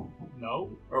 No.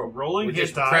 Oh, Rolling We're hit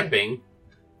just die. prepping.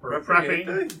 We're Prepping hit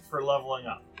prepping die? for leveling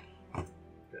up.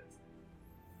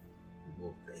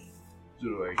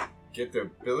 Do I get the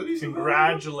abilities?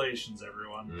 Congratulations,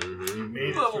 everyone. You Mm-hmm. made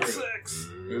it Level through. 6!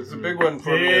 It's a big one for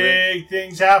me. I think. Big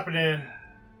things happening.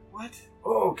 What?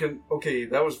 Oh, okay,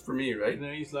 that was for me, right?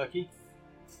 No, he's lucky.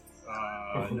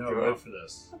 No, God. not for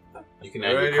this. You can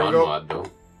add Alright, your here we con go. mod, though.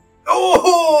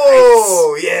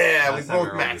 Oh, yeah, Last we time both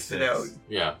I rolled a maxed it out. 6.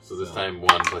 Yeah, so this time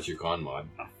 1 plus your con mod.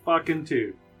 Fucking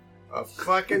 2. A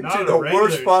fucking Not to a the regular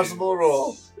worst two. possible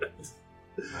roll.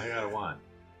 I got a 1.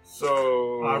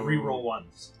 So Reroll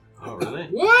ones. Oh, really?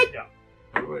 What?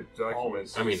 How do I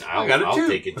document? I mean, I got it I'll too.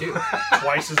 take it too.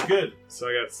 Twice as good. So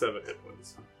I got 7 hit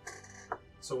points.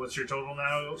 So what's your total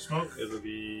now, Smoke? It'll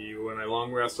be, when I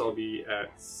long rest, I'll be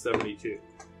at 72.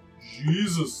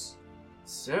 Jesus.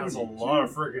 72. That's a lot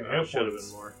of freaking hit Should have points.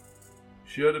 been more.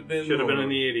 Should have been. Should have been more. in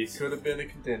the 80s. Could have been a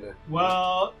contender.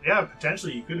 Well, yeah,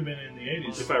 potentially you could have been in the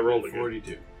 80s. If I rolled again.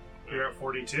 42. You're at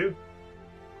 42.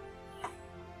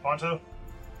 Ponto,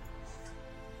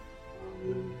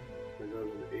 I got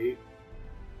an 8,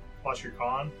 plus your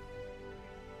con.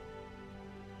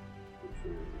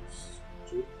 which is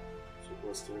 2. So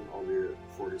plus 10, I'll be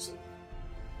at 47.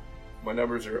 My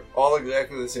numbers are all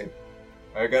exactly the same.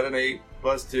 I got an 8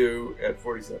 plus 2 at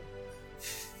 47.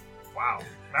 Wow.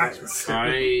 Maximus.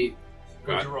 I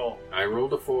What'd you roll? I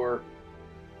rolled a 4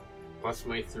 plus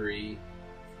my 3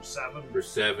 7. for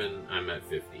 7. I'm at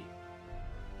 50.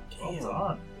 Well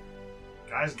done.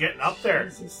 Guys getting up there.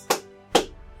 Jesus.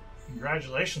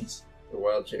 Congratulations. The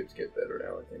wild shapes get better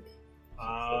now, I think.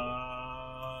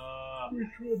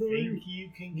 Think you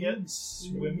can get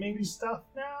swimming stuff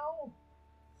now?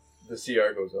 The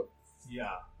CR goes up,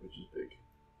 Yeah. which is big.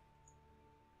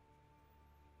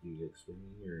 Do you get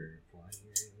swimming or flying?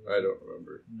 I don't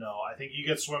remember. No, I think you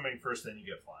get swimming first, then you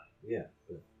get flying. Yeah.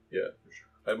 Yeah, For sure.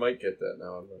 I might get that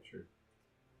now. I'm not sure.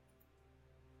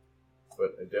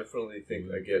 But I definitely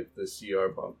think I get the CR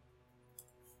bump.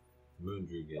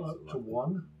 Moondrew gets Up to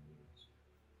 1?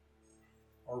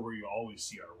 Or were you always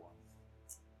CR1?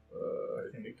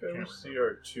 I think I was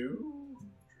CR2.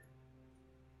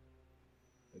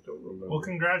 I don't remember. Well,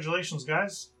 congratulations,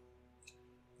 guys.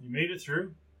 You made it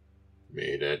through.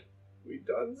 Made it. We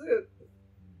done it.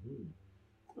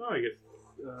 Oh, I get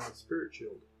Spirit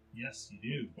Shield. Yes, you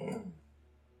do.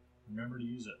 Remember to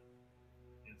use it.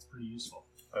 It's pretty useful.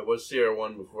 I was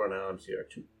CR1 before, now I'm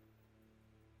CR2.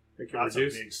 I can That's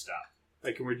reduce. a big step.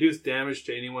 I can reduce damage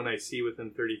to anyone I see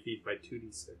within 30 feet by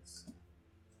 2d6.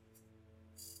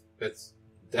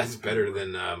 That's better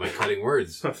than my cutting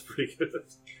words. That's pretty good.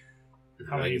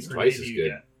 How I many think it's per twice day as do you good.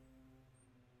 get?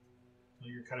 Well,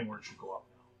 your cutting word should go up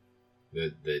now.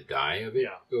 The die of it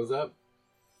Yeah. goes up.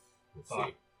 Let's Ah.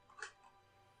 see.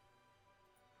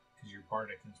 Because your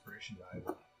bardic inspiration die went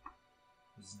up.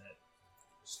 Isn't it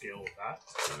scale with that?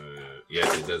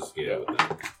 Yes, it does scale with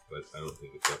that, but I don't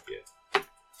think it's up yet.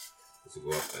 Does it go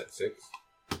up at 6?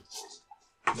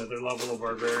 Another level of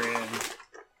barbarian.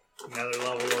 Another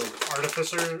level of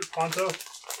artificer, Ponto.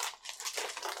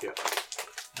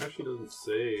 Actually doesn't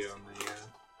say on the...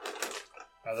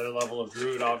 Another level of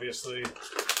druid, obviously.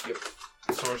 Yep.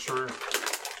 Sorcerer.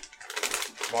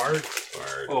 Bard.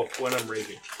 Bard. Oh, when I'm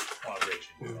raging. Oh,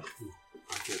 raging.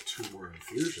 I get 2 more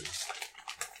infusions.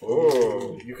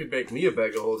 Oh, you could make me a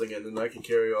bag of holding, and then I can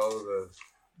carry all of the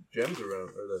gems around,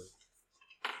 or the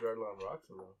Shardlon rocks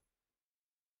around.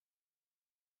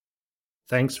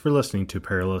 Thanks for listening to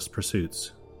Perilous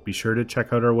Pursuits. Be sure to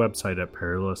check out our website at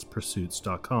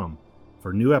perilouspursuits.com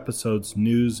for new episodes,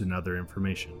 news, and other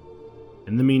information.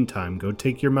 In the meantime, go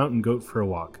take your mountain goat for a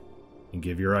walk and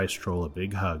give your ice troll a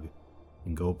big hug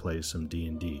and go play some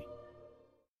D&D.